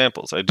 For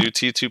examples, I do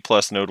T2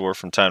 plus Node War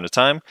from time to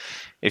time.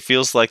 It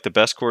feels like the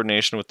best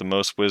coordination with the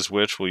most Wiz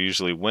Witch will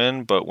usually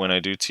win, but when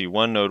I do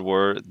T1 Node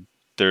War,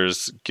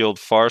 there's guild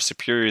far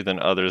superior than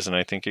others, and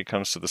I think it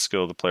comes to the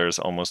skill of the players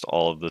almost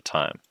all of the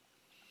time."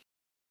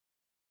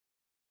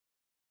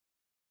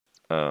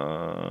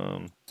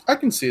 I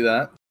can see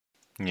that.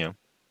 Yeah.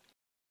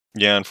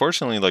 Yeah,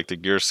 unfortunately, like the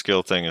gear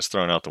skill thing is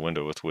thrown out the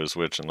window with Wiz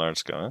Witch and large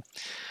scale.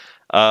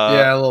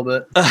 Yeah, a little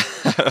bit.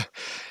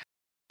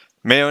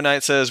 Mayo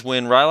Knight says,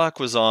 when Rylock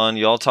was on,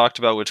 y'all talked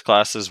about which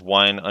classes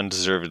whine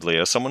undeservedly.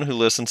 As someone who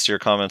listens to your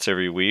comments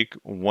every week,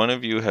 one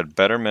of you had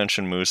better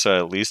mention Musa,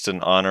 at least an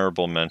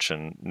honorable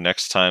mention,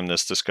 next time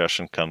this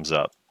discussion comes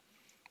up.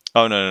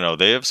 Oh, no.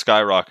 They have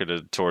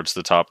skyrocketed towards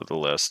the top of the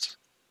list.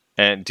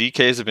 And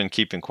DKs have been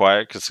keeping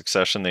quiet because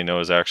Succession they know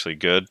is actually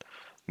good.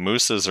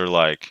 Musas are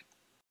like,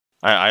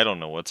 I don't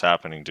know what's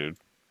happening, dude.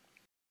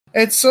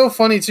 It's so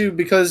funny, too,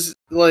 because,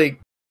 like,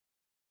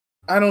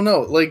 I don't know,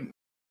 like,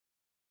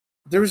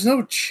 there was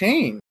no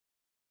chain.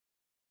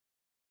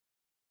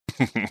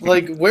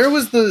 Like, where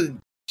was the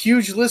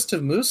huge list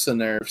of Musa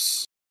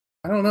nerfs?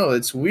 I don't know,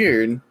 it's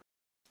weird.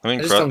 I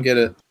just don't get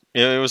it.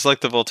 Yeah, it was like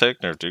the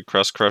Voltaic nerf, dude.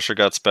 Crust Crusher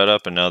got sped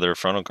up, and now their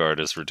frontal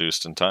guard is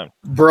reduced in time.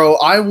 Bro,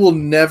 I will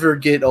never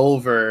get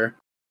over...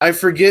 I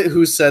forget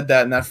who said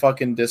that in that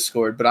fucking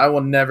Discord, but I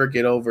will never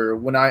get over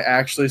when I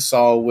actually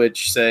saw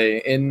Witch say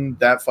in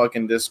that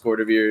fucking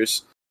Discord of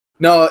yours,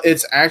 no,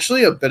 it's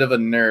actually a bit of a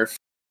nerf.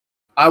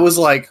 I was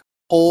like,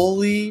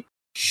 holy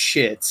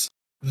shit.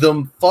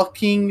 The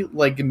fucking,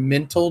 like,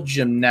 mental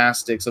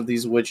gymnastics of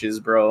these witches,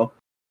 bro.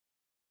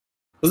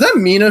 Was that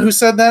Mina who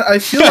said that? I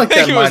feel like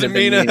that might have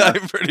been Mina.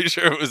 I'm pretty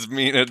sure it was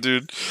Mina,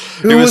 dude.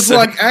 Who was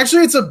like,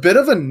 actually, it's a bit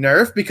of a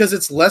nerf because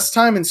it's less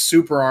time in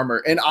super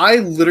armor. And I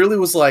literally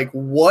was like,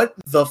 what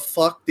the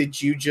fuck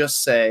did you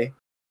just say?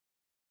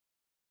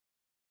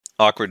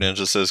 Awkward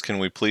Ninja says, can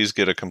we please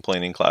get a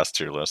complaining class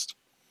tier list?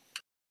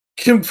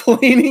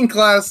 Complaining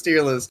class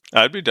tier list.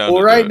 I'd be down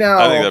well, to right do it. now,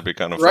 I think that'd be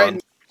kind of fun.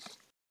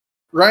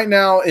 Right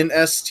now in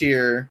S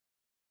tier,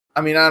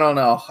 I mean, I don't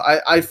know.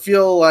 I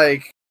feel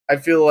like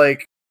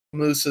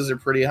Mooses are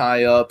pretty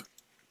high up.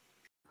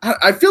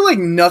 I feel like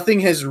nothing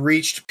has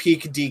reached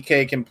peak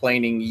DK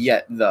complaining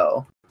yet,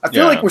 though. I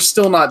feel like we're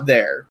still not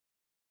there.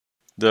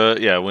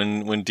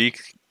 When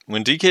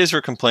DKs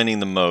were complaining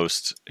the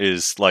most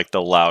is like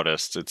the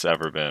loudest it's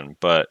ever been.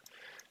 But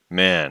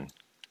man,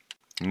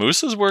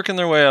 Moose is working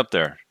their way up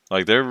there.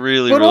 Like they're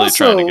really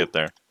trying to get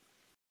there.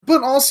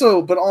 But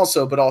also,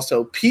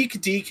 peak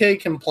DK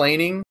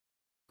complaining,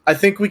 I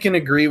think we can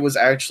agree was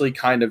actually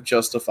kind of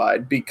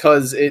justified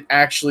because it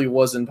actually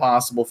was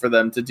impossible for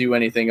them to do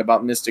anything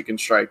about Mystic and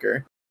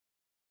Striker.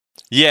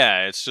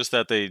 Yeah, it's just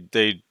that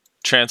they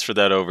transferred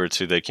that over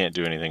to they can't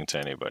do anything to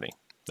anybody.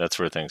 That's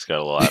where things got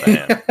a little out of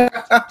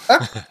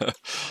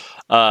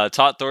hand.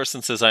 Todd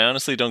Thorson says, I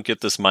honestly don't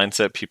get this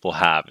mindset people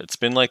have. It's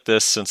been like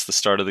this since the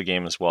start of the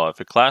game as well. If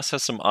a class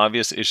has some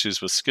obvious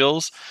issues with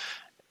skills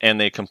and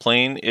they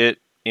complain it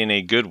in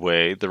a good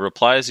way, the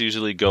replies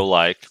usually go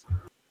like,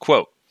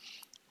 quote,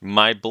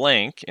 my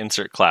blank,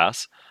 insert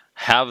class,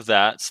 have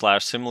that /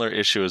 similar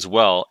issue as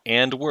well,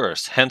 and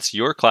worse. Hence,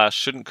 your class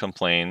shouldn't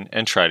complain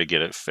and try to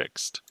get it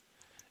fixed.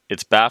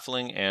 It's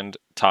baffling and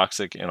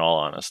toxic in all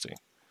honesty.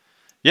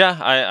 Yeah,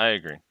 I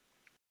agree.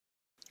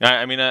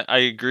 I mean, I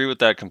agree with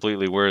that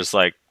completely. Whereas,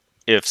 like,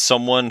 if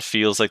someone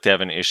feels like they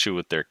have an issue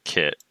with their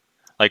kit,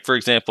 like, for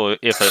example,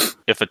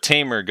 if a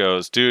tamer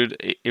goes, dude,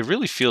 it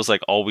really feels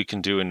like all we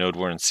can do in Node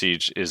War and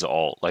Siege is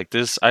alt. Like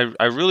this, I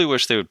really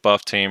wish they would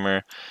buff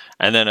tamer,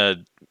 and then a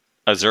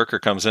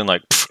Zerker comes in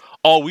like,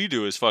 all we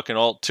do is fucking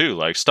alt too.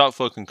 Like, stop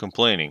fucking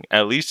complaining.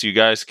 At least you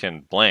guys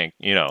can blank,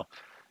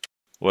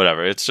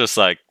 whatever. It's just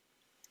like,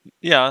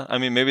 yeah, I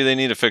mean, maybe they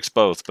need to fix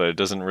both, but it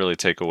doesn't really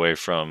take away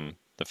from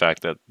the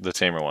fact that the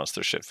tamer wants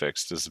their shit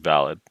fixed is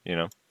valid,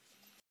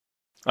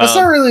 That's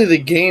not really the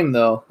game,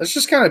 though. It's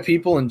just kind of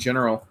people in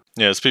general.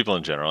 Yeah, it's people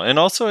in general. And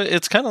also,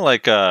 it's kind of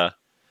like, I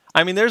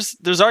mean,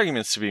 there's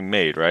arguments to be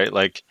made, right?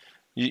 Like,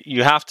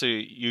 you have to,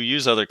 you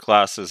use other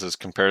classes as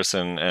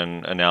comparison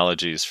and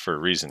analogies for a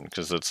reason,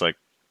 because it's like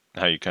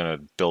how you kind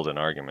of build an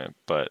argument.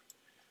 But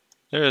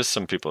there is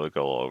some people that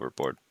go all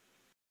overboard.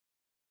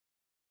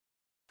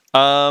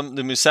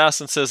 The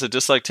Musassin says, I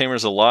dislike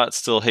Tamers a lot,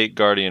 still hate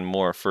Guardian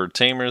more. For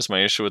Tamers,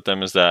 my issue with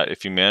them is that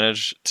if you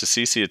manage to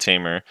CC a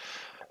Tamer,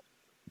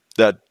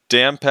 that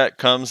damn pet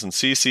comes and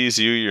CCs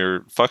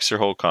you, fucks your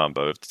whole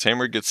combo. If the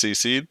Tamer gets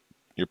CC'd,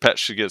 your pet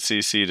should get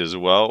CC'd as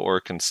well, or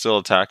it can still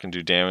attack and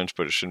do damage,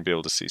 but it shouldn't be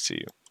able to CC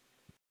you.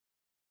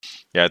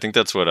 Yeah, I think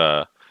that's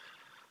what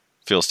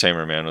Feels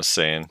Tamer Man was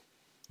saying,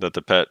 that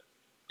the pet,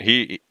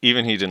 he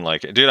didn't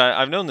like it. Dude,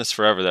 I've known this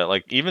forever, that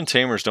like even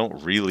Tamers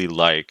don't really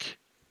like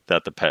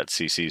that the pet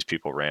CCs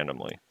people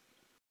randomly.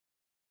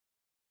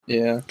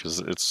 Yeah. Because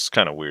it's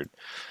kind of weird.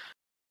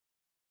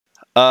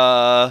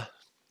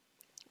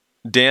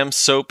 Damn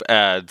soap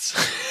ads.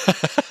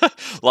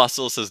 Lost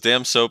Soul says,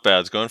 damn soap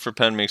ads. Going for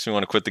pen makes me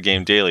want to quit the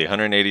game daily.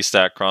 180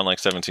 stack cron like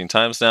 17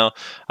 times now.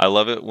 I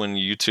love it when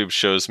YouTube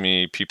shows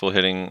me people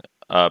hitting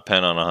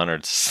pen on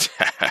 100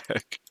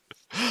 stack.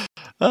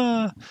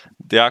 The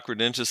Awkward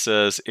Ninja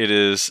says, it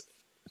is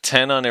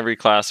 10 on every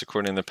class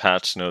according to the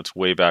patch notes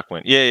way back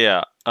when.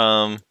 Yeah.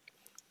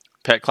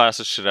 Pet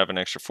classes should have an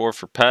extra 4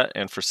 for pet,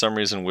 and for some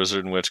reason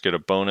Wizard and Witch get a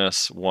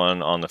bonus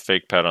 1 on the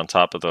fake pet on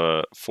top of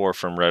the 4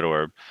 from Red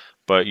Orb.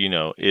 But,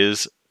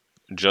 is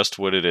just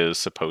what it is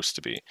supposed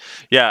to be.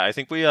 Yeah, I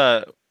think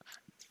Feels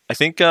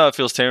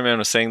Tamerman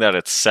was saying that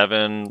it's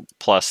 7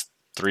 plus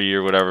 3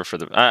 or whatever for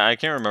the. I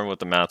can't remember what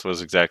the math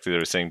was exactly they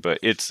were saying, but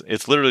it's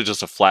literally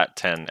just a flat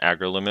 10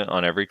 aggro limit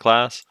on every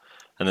class,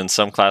 and then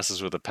some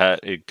classes with a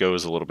pet it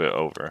goes a little bit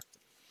over.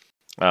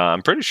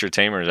 I'm pretty sure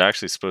Tamer is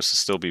actually supposed to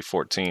still be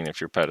 14 if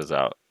your pet is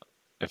out,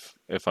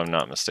 if I'm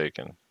not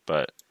mistaken.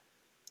 But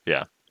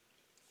yeah,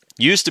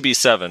 used to be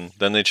 7,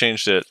 then they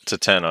changed it to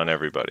 10 on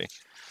everybody.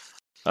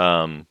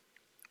 And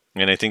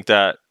I think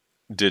that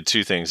did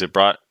 2 things. It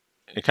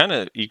kind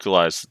of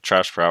equalized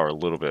trash per hour a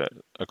little bit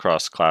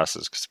across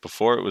classes, because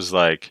before it was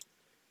like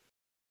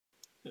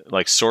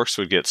Sorks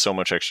would get so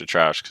much extra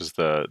trash because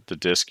the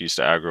disc used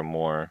to aggro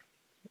more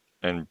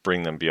and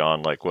bring them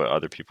beyond like what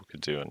other people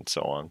could do and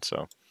so on.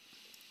 So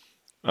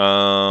the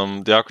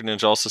Awkward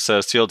Ninja also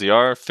says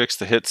TLDR, fix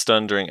the hit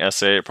stun during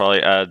SA. It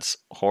probably adds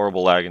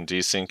horrible lag and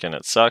desync and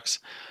it sucks.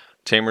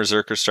 Tamer,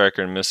 Zerker,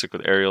 Striker, and Mystic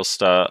with aerial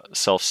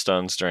self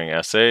stuns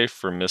during SA.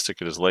 For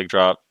Mystic, it is leg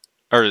drop.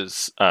 Or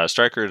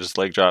Striker, it is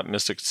leg drop.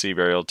 Mystic, sea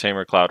burial.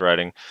 Tamer, cloud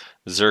riding.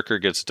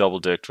 Zerker gets double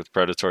dicked with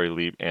predatory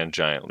leap and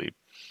giant leap.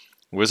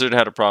 Wizard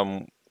had a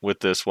problem with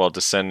this while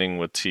descending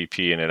with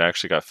TP, and it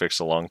actually got fixed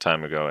a long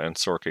time ago, and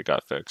Sork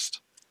got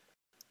fixed.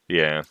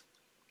 Yeah.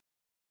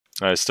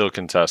 I still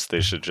contest they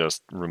should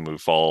just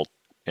remove fall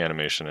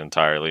animation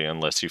entirely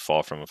unless you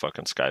fall from a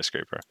fucking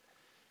skyscraper.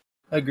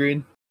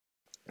 Agreed.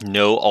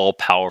 No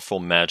all-powerful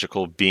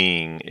magical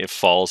being, it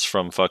falls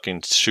from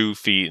fucking 2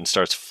 feet and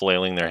starts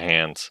flailing their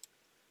hands.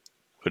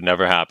 Would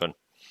never happen.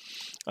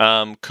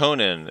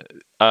 Conan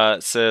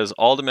says,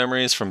 all the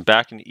memories from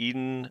back in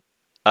Eden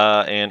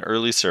and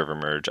early server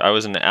merge. I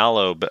was an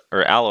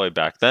Alloy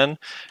back then,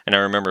 and I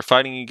remember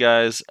fighting you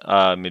guys.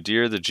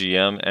 Midir, the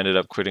GM, ended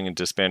up quitting and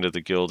disbanded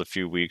the guild a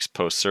few weeks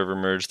post-server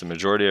merge. The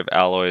majority of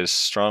Alloy's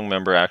strong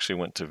member actually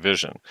went to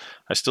Vision.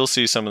 I still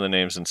see some of the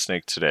names in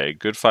Snake today.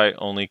 Good Fight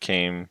only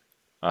came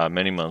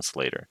many months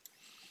later.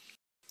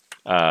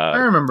 I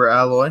remember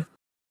Alloy.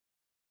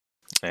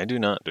 I do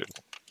not, dude.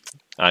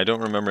 I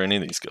don't remember any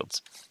of these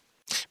guilds.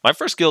 My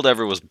first guild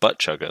ever was Butt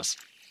Chuggas.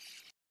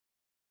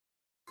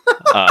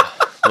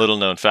 Little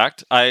known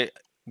fact. I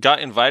got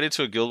invited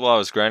to a guild while I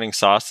was grinding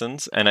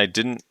Sawsons, and I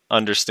didn't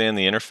understand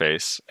the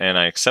interface, and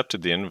I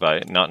accepted the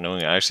invite, not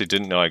knowing. I actually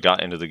didn't know I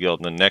got into the guild,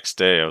 and the next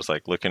day I was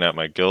like looking at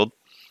my guild.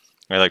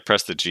 I like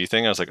pressed the G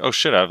thing. I was like, oh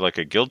shit, I have like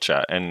a guild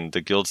chat, and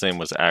the guild's name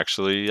was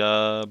actually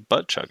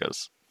Butt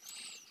Chuggas.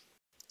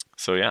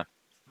 So yeah.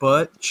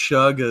 Butt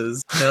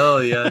Chuggas.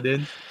 Hell yeah,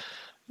 dude.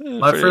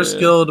 My first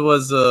guild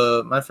was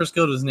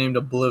named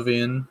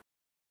Oblivion.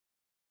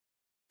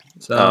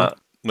 So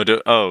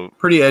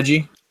pretty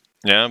edgy.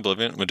 Yeah,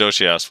 Oblivion.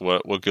 Madoshi asked,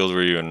 "What guild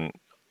were you in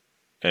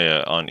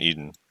on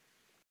Eden?"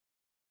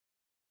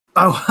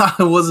 I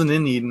wasn't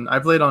in Eden. I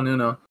played on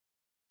Uno.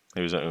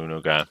 He was an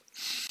Uno guy.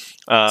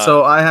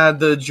 So I had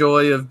the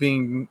joy of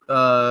being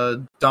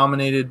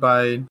dominated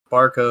by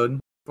Barcode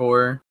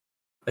for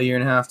a year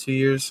and a half, 2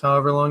 years,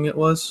 however long it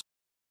was.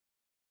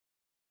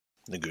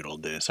 The good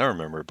old days. I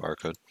remember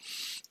Barcode.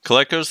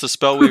 Colecos the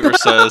Spellweaver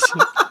says,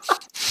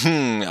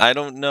 I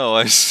don't know.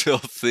 I still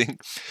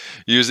think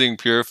using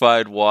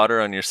purified water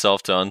on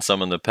yourself to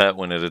unsummon the pet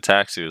when it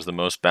attacks you is the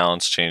most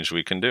balanced change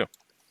we can do.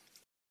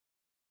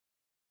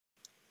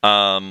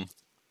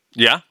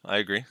 Yeah, I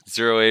agree.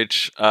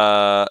 0H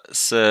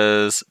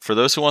says, for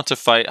those who want to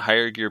fight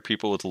higher gear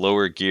people with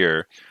lower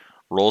gear,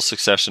 roll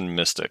Succession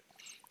Mystic.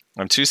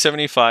 I'm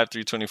 275,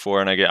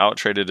 324, and I get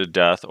out-traded to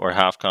death or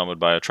half-comboed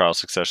by a Trial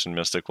Succession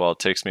Mystic while it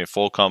takes me a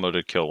full combo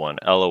to kill one.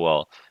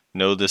 LOL.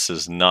 No, this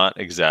is not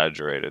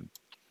exaggerated.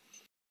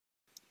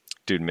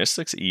 Dude,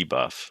 Mystic's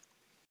E-buff.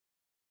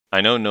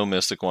 I know no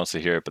Mystic wants to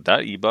hear it, but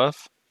that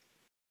E-buff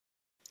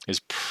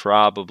is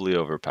probably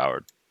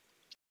overpowered.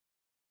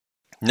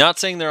 Not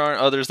saying there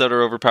aren't others that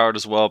are overpowered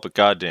as well, but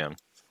goddamn.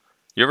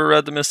 You ever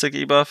read the Mystic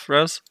E-buff,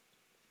 Rez?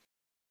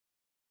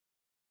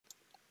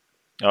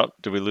 Oh,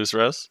 did we lose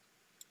Rez?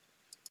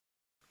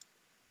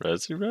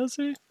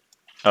 Rezi?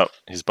 Oh,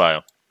 he's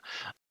bio.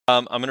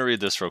 I'm going to read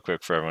this real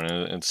quick for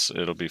everyone.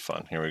 It'll be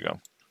fun. Here we go.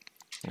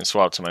 Let me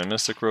swap to my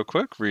Mystic real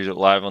quick. Read it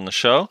live on the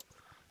show.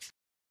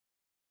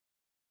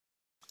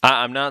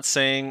 I'm not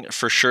saying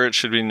for sure it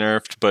should be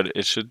nerfed, but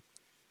it should.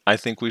 I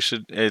think we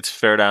should. It's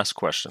fair to ask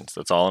questions.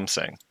 That's all I'm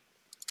saying.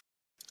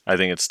 I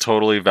think it's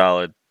totally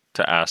valid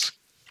to ask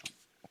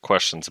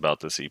questions about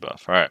this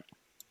E-buff. All right.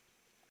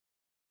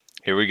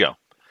 Here we go.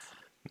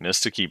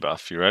 Mystic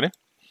E-buff. You ready?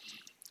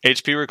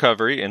 HP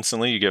recovery.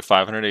 Instantly, you get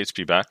 500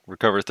 HP back.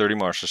 Recover 30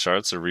 martial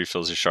shards, so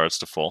refills your shards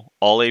to full.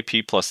 All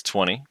AP plus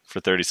 20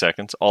 for 30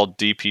 seconds. All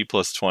DP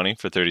plus 20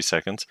 for 30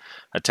 seconds.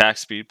 Attack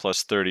speed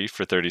plus 30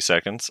 for 30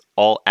 seconds.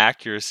 All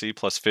accuracy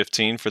plus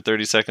 15 for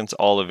 30 seconds.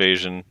 All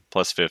evasion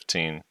plus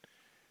 15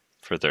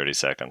 for 30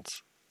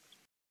 seconds.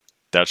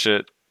 That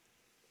shit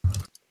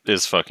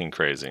is fucking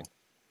crazy.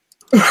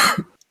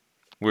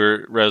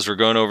 We're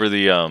going over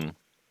the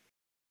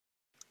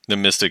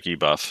Mystic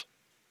E-buff.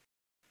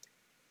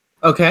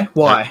 Okay,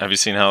 why? Have you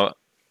seen how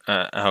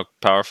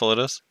powerful it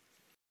is?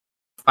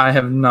 I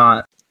have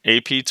not.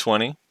 AP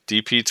 20,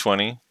 DP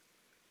 20,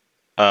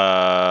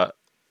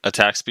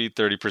 attack speed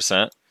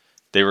 30%,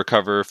 They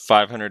recover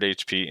 500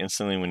 HP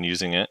instantly when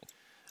using it.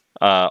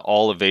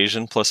 All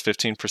evasion plus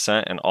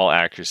 15% and all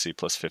accuracy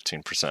plus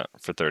 15%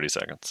 for 30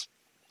 seconds.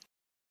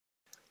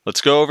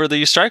 Let's go over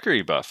the Striker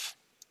rebuff.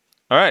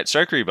 Alright,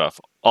 Striker rebuff.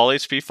 All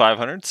HP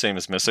 500, same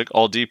as Mystic.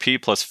 All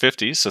DP plus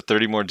 50, so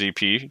 30 more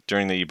DP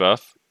during the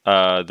buff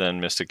than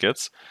Mystic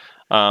gets.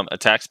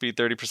 Attack speed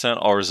 30%,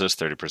 all resist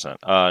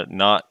 30%.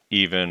 Not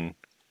even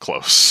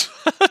close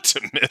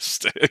to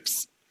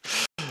Mystics.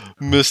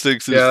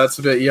 Mystics is that's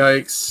a bit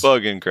yikes.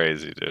 fucking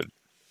crazy, dude.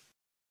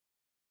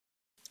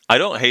 I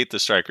don't hate the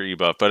Striker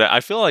buff, but I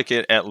feel like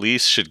it at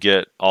least should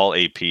get all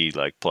AP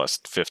like plus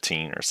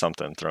 15 or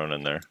something thrown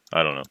in there.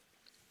 I don't know.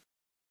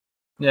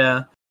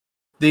 Yeah.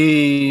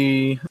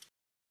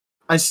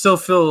 I still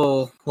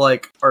feel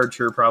like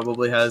Archer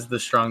probably has the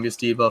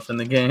strongest debuff in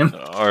the game.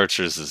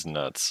 Archer's is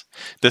nuts.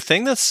 The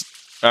thing that's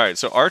alright,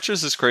 so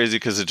Archer's is crazy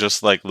because it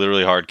just like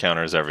literally hard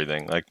counters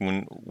everything. Like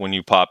when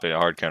you pop it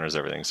hard counters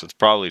everything, so it's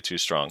probably too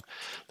strong.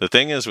 The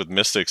thing is with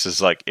Mystics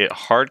is like it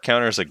hard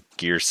counters a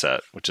gear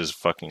set, which is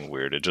fucking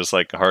weird. It just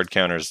like hard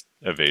counters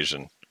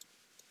evasion.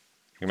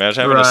 You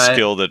imagine having a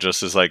skill that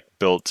just is like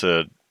built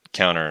to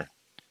counter.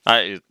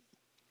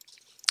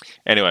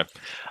 Anyway.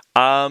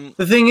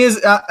 The thing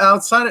is,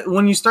 outside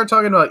when you start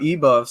talking about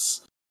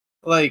e-buffs,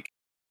 like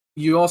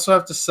you also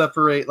have to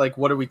separate like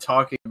what are we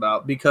talking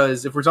about?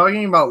 Because if we're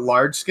talking about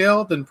large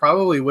scale, then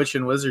probably Witch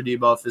and Wizard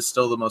debuff is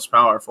still the most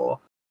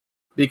powerful.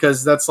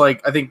 Because that's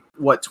like I think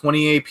what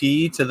 20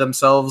 AP to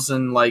themselves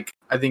and like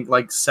I think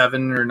like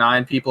 7 or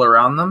 9 people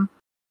around them.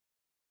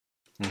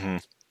 Mm-hmm.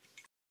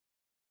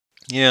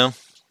 Yeah.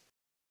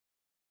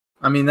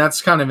 I mean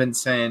that's kind of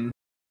insane.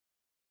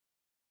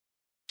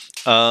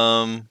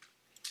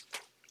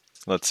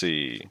 Let's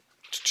see.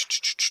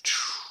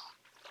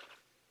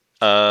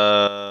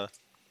 Mick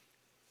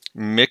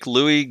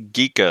Louis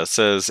Geeka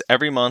says,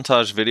 every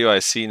montage video I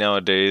see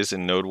nowadays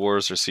in Node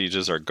Wars or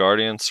Sieges are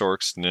Guardian,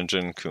 Sorks, Ninja,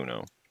 and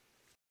Kuno.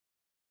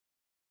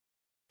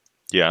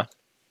 Yeah.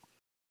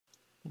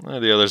 Well,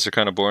 the others are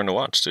kind of boring to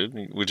watch,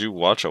 dude. Would you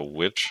watch a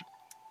witch?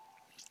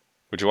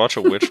 Would you watch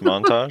a witch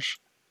montage?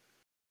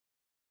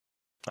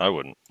 I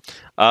wouldn't.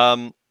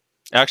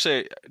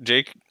 Actually,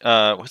 Jake,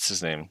 what's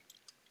his name?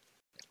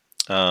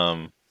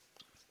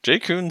 Jay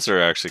Coons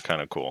are actually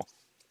kind of cool.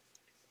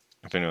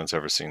 If anyone's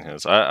ever seen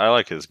his, I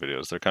like his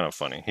videos. They're kind of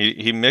funny.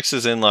 He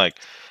mixes in like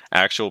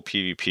actual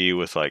PvP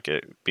with like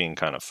it being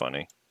kind of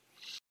funny.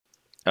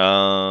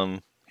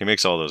 He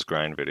makes all those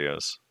grind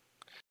videos.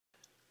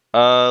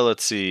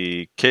 Let's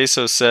see.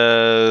 Queso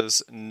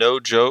says, no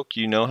joke.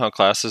 You know how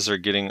classes are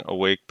getting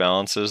awake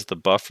balances. The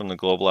buff from the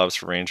Global Labs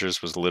for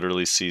Rangers was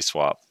literally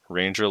C-swap.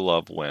 Ranger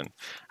love win.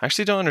 I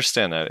actually don't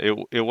understand that.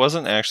 It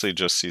wasn't actually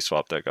just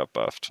C-swap that got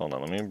buffed. Hold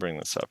on, let me bring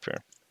this up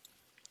here.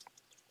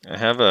 I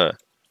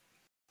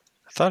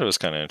thought it was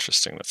kind of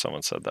interesting that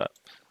someone said that.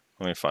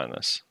 Let me find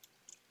this.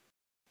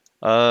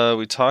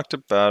 We talked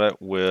about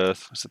it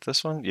with, was it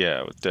this one?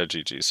 Yeah, with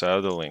DeadGG. So I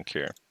have the link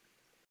here.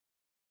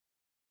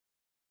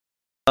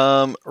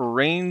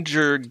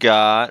 Ranger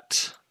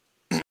got,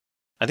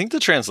 I think the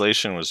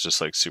translation was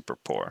just like super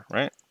poor,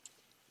 right?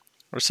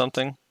 Or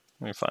something.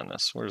 Let me find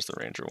this. Where's the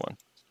Ranger one?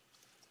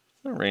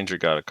 The Ranger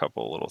got a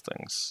couple little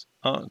things.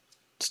 Oh,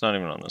 it's not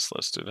even on this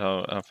list, dude.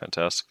 How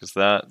fantastic is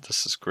that?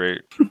 This is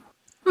great.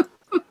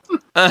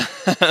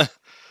 Wait,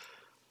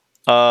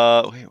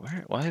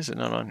 why is it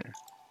not on here?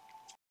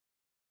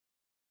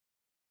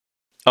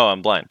 Oh,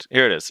 I'm blind.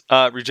 Here it is.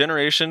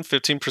 Regeneration,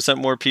 15%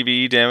 more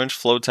PvE damage.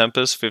 Flow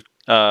Tempest,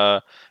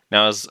 now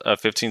has a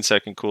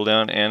 15-second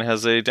cooldown and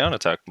has a down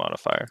attack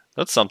modifier.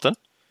 That's something.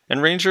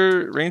 And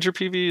Ranger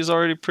PvE is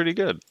already pretty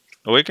good.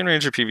 Awakened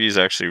Ranger PvE is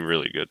actually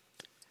really good.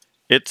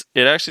 It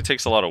actually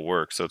takes a lot of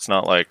work, so it's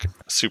not like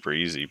super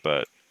easy,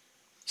 but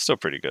still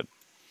pretty good.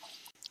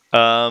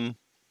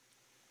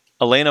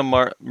 Elena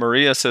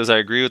Maria says, I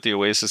agree with the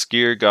Oasis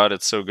gear. God,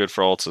 it's so good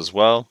for alts as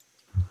well.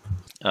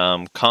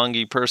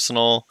 Kongi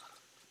Personal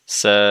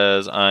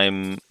says,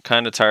 I'm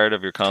kind of tired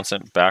of your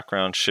constant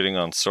background shitting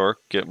on Sork.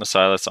 Get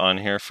Masilas on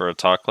here for a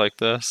talk like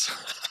this.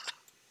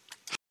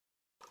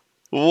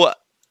 What?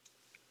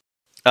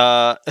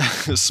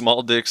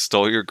 Small Dick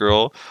stole your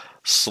girl.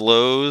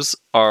 Slows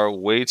are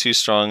way too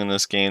strong in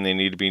this game. They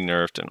need to be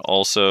nerfed and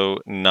also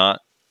not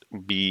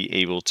be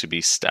able to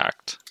be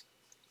stacked.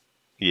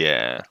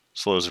 Yeah,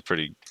 slows are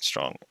pretty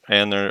strong.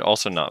 And they're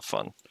also not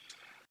fun.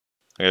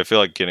 I feel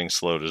like getting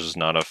slowed is just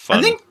not a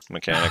fun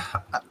mechanic.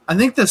 I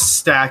think the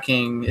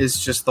stacking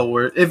is just the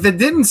word. If it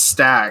didn't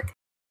stack,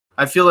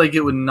 I feel like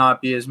it would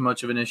not be as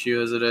much of an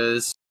issue as it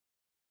is.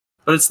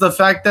 But it's the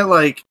fact that,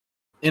 like,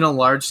 in a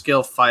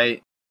large-scale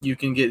fight, you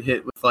can get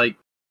hit with, like,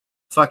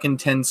 fucking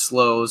 10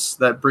 slows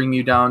that bring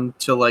you down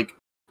to, like,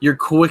 your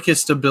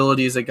quickest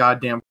ability is a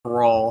goddamn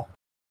crawl.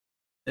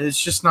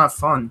 It's just not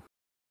fun.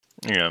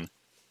 Yeah.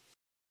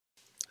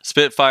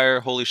 Spitfire,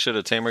 holy shit,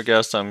 a Tamer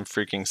guest. I'm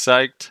freaking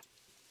psyched.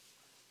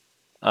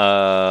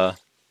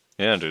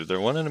 Yeah, dude, they're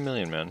 1 in a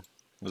million, man.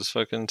 Just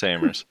fucking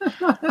tamers.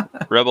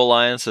 Rebel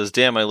Lion says,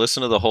 damn, I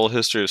listened to the whole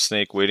history of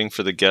Snake waiting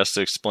for the guest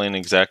to explain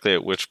exactly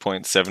at which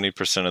point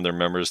 70% of their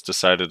members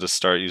decided to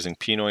start using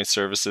Pinoy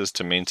services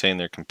to maintain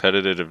their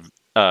competitive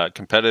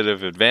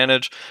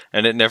advantage,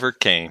 and it never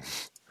came.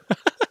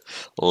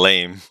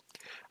 Lame.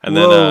 And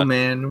Whoa, then,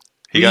 man.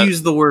 we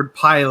use the word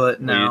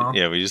pilot now.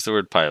 We use the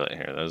word pilot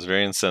here. That was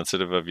very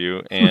insensitive of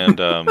you. And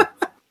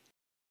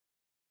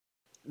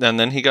and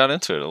then he got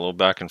into it, a little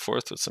back and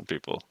forth with some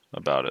people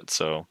about it.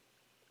 So,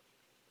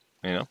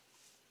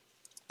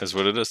 is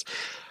what it is.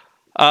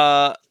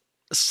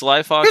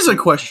 Sly Fox. Here's a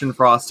question,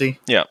 Frosty.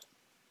 Yeah.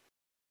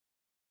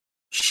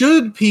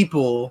 Should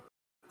people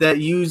that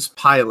use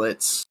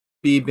pilots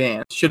be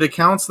banned? Should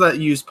accounts that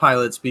use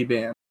pilots be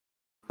banned?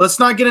 Let's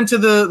not get into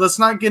the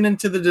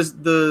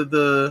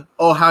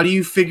how do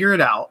you figure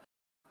it out?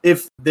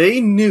 If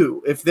they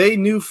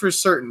knew for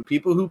certain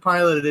people who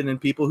piloted it and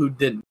people who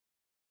didn't,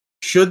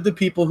 should the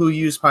people who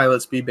use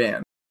pilots be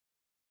banned?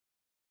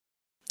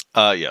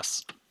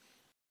 Yes.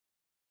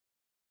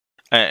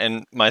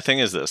 And my thing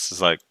is this,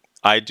 is like,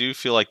 I do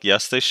feel like,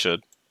 yes, they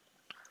should.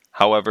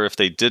 However, if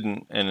they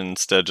didn't and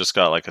instead just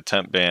got like a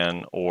temp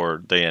ban,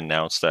 or they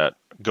announced that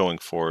going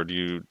forward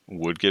you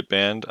would get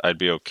banned, I'd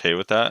be okay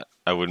with that.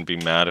 I wouldn't be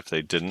mad if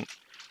they didn't.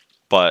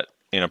 But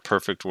in a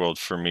perfect world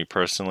for me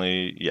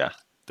personally, yeah,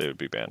 they would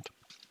be banned.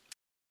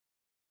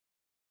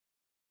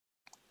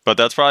 But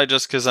that's probably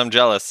just because I'm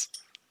jealous.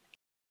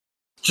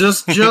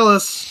 Just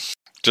jealous.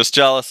 Just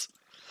jealous.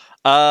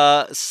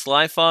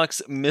 Sly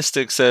Fox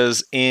Mystic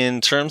says,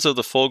 in terms of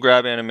the full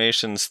grab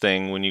animations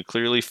thing, when you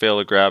clearly fail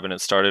a grab and it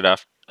started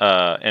after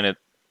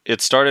it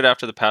started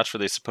after the patch where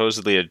they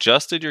supposedly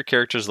adjusted your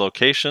character's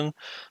location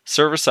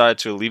server side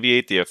to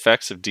alleviate the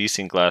effects of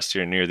desync last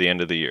year near the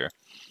end of the year.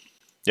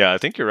 Yeah, I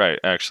think you're right,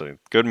 actually.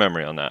 Good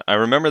memory on that. I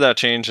remember that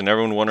change and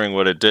everyone wondering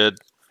what it did.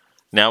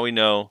 Now we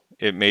know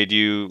it made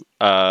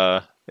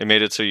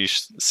it so you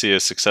see a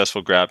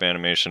successful grab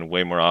animation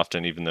way more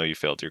often, even though you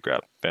failed your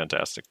grab.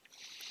 Fantastic.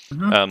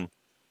 Mm-hmm.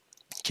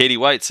 Katie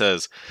White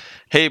says,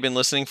 hey, been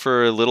listening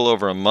for a little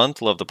over a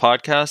month. Love the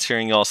podcast.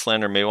 Hearing y'all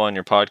slander Maywa on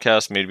your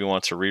podcast made me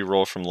want to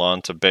re-roll from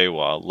Lawn to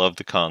Baywa. Love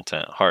the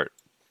content. Heart.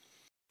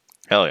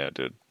 Hell yeah,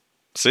 dude.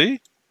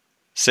 See?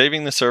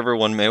 Saving the server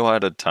one Maywa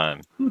at a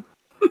time.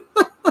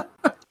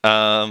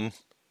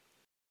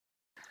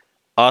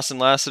 Austin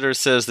Lassiter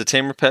says, the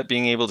Tamer pet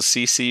being able to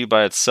CC you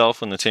by itself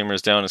when the Tamer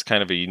is down is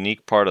kind of a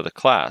unique part of the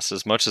class.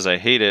 As much as I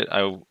hate it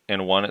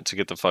and want it to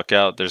get the fuck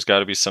out, there's got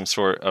to be some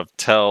sort of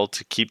tell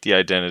to keep the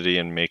identity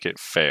and make it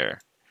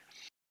fair.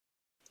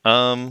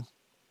 I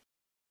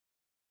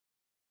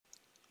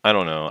don't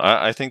know.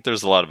 I think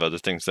there's a lot of other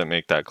things that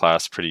make that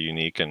class pretty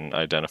unique and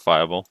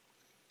identifiable.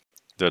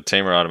 The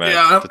Tamer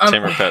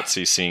Tamer pet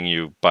CCing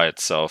you by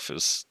itself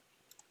is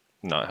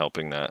not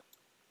helping that.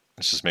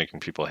 It's just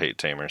making people hate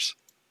Tamers.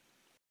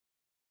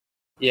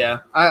 Yeah,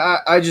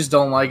 I just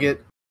don't like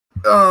it.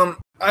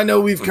 I know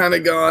we've kind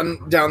of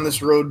gone down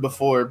this road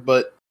before,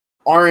 but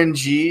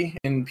RNG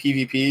in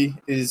PvP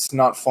is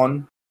not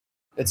fun.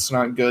 It's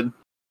not good.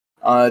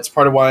 It's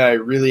part of why I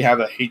really have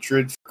a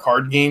hatred for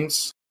card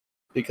games,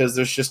 because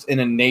there's just an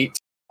innate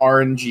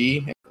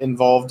RNG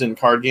involved in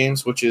card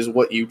games, which is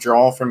what you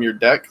draw from your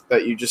deck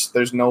that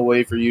there's no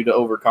way for you to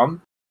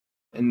overcome.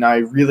 And I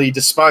really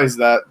despise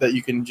that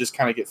you can just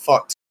kind of get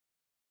fucked.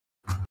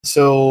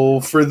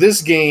 So for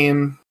this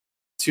game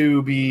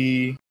to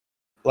be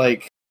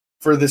like,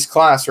 for this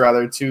class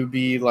rather, to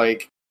be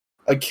like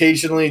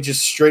occasionally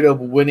just straight up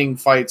winning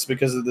fights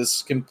because of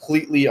this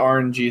completely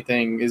RNG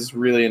thing is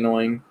really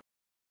annoying.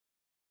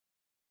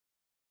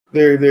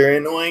 Very, very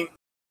annoying.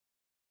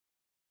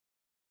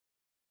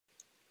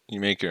 You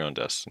make your own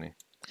destiny.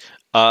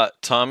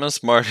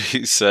 Thomas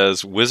Marty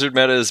says, Wizard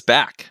meta is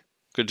back.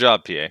 Good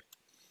job, PA.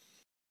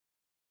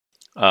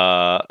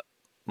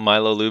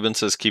 Milo Lubin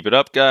says, keep it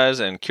up, guys.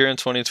 And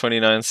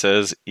Kieran2029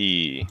 says,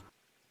 E.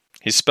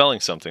 He's spelling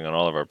something on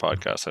all of our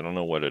podcasts. I don't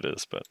know what it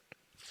is, but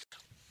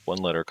one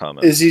letter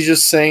comment. Is he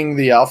just saying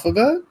the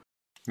alphabet?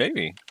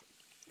 Maybe.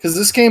 Because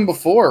this came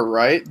before,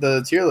 right?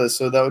 The tier list,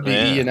 so that would be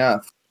E and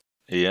F.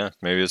 Yeah,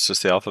 maybe it's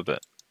just the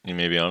alphabet. You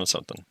may be onto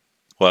something.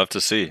 We'll have to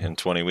see in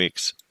 20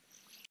 weeks.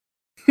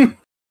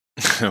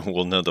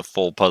 We'll know the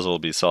full puzzle will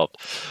be solved.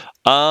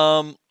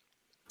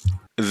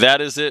 That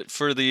is it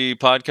for the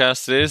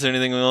podcast today. Is there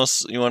anything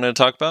else you wanted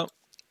to talk about?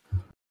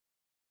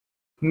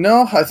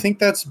 No, I think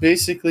that's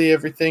basically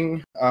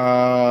everything.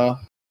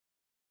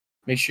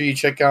 Make sure you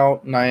check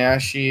out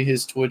Nyashi.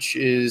 His Twitch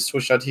is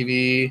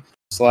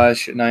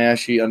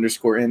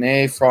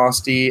twitch.tv/Nyashi_NA.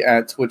 Frosty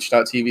at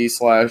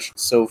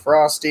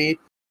twitch.tv/SoFrosty.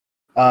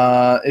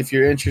 If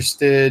you're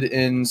interested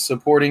in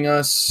supporting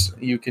us,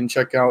 you can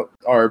check out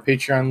our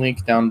Patreon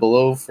link down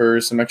below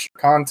for some extra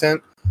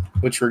content,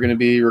 which we're going to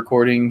be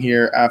recording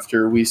here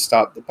after we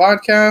stop the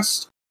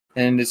podcast.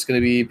 And it's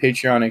going to be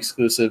Patreon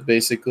exclusive,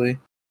 basically.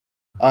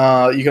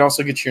 You can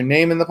also get your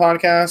name in the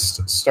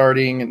podcast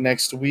starting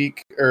this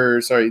week.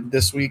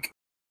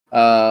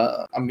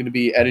 I'm going to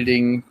be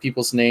editing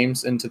people's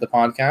names into the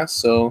podcast.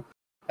 So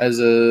as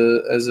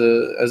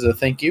a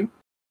thank you,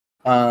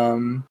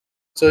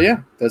 So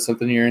yeah, that's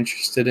something you're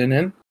interested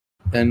in,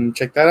 then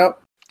check that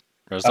out.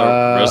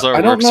 Rezar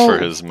I don't works for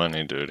know- his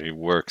money, dude. He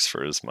works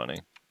for his money.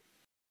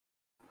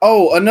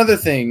 Oh, another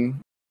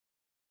thing.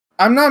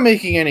 I'm not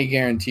making any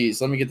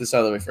guarantees. Let me get this out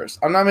of the way first.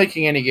 I'm not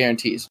making any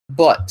guarantees,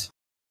 but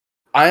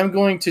I am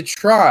going to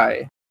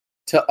try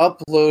to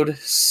upload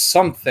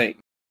something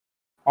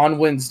on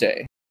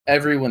Wednesday,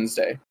 every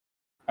Wednesday.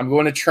 I'm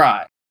going to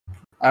try.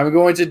 I'm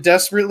going to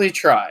desperately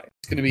try.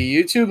 It's going to be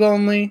YouTube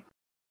only.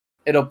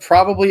 It'll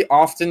probably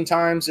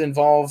oftentimes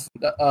involve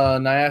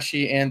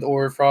Nayashe and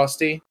or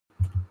Frosty,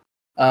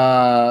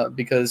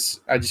 because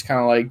I just kind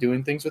of like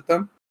doing things with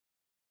them.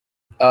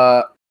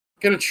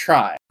 Gonna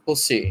try. We'll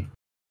see.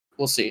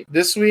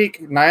 This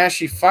week,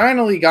 Nayashe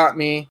finally got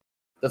me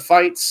the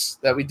fights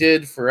that we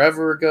did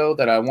forever ago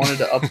that I wanted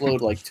to upload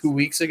like 2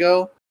 weeks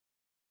ago.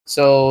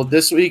 So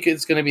this week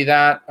it's going to be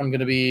that. I'm going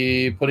to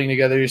be putting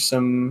together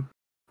some...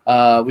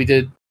 we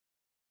did...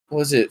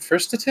 Was it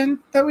first to 10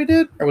 that we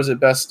did? Or was it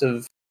best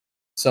of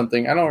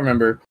something? I don't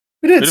remember.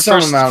 We did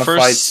some amount of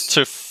fights. First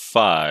to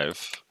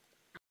 5.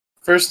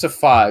 First to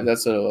 5,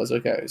 that's what it was.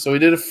 Okay, so we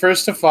did a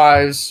first to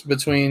 5s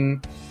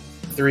between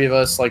 3 of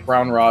us, like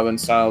round robin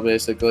style,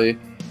 basically.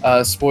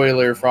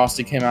 Spoiler: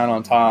 Frosty came out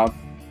on top.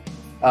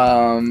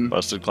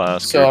 Busted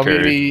class. So I'm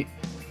gonna be,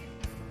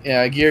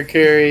 gear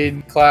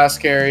carried, class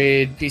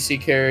carried,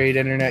 PC carried,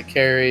 internet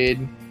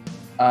carried,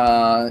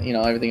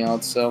 everything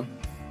else. So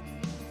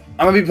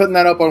I'm gonna be putting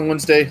that up on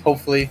Wednesday,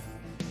 hopefully,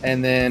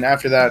 and then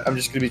after that, I'm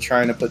just gonna be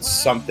trying to put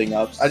something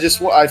up.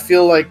 I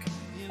feel like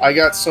I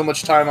got so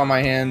much time on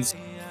my hands,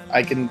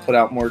 I can put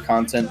out more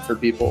content for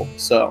people.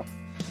 So,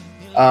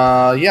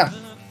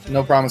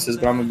 no promises,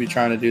 but I'm gonna be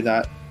trying to do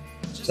that.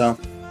 So.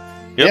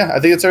 Yep. Yeah, I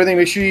think that's everything.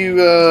 Make sure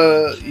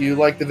you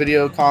like the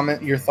video,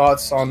 comment your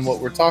thoughts on what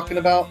we're talking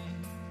about,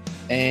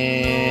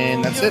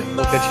 and that's it.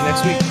 We'll catch you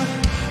next week.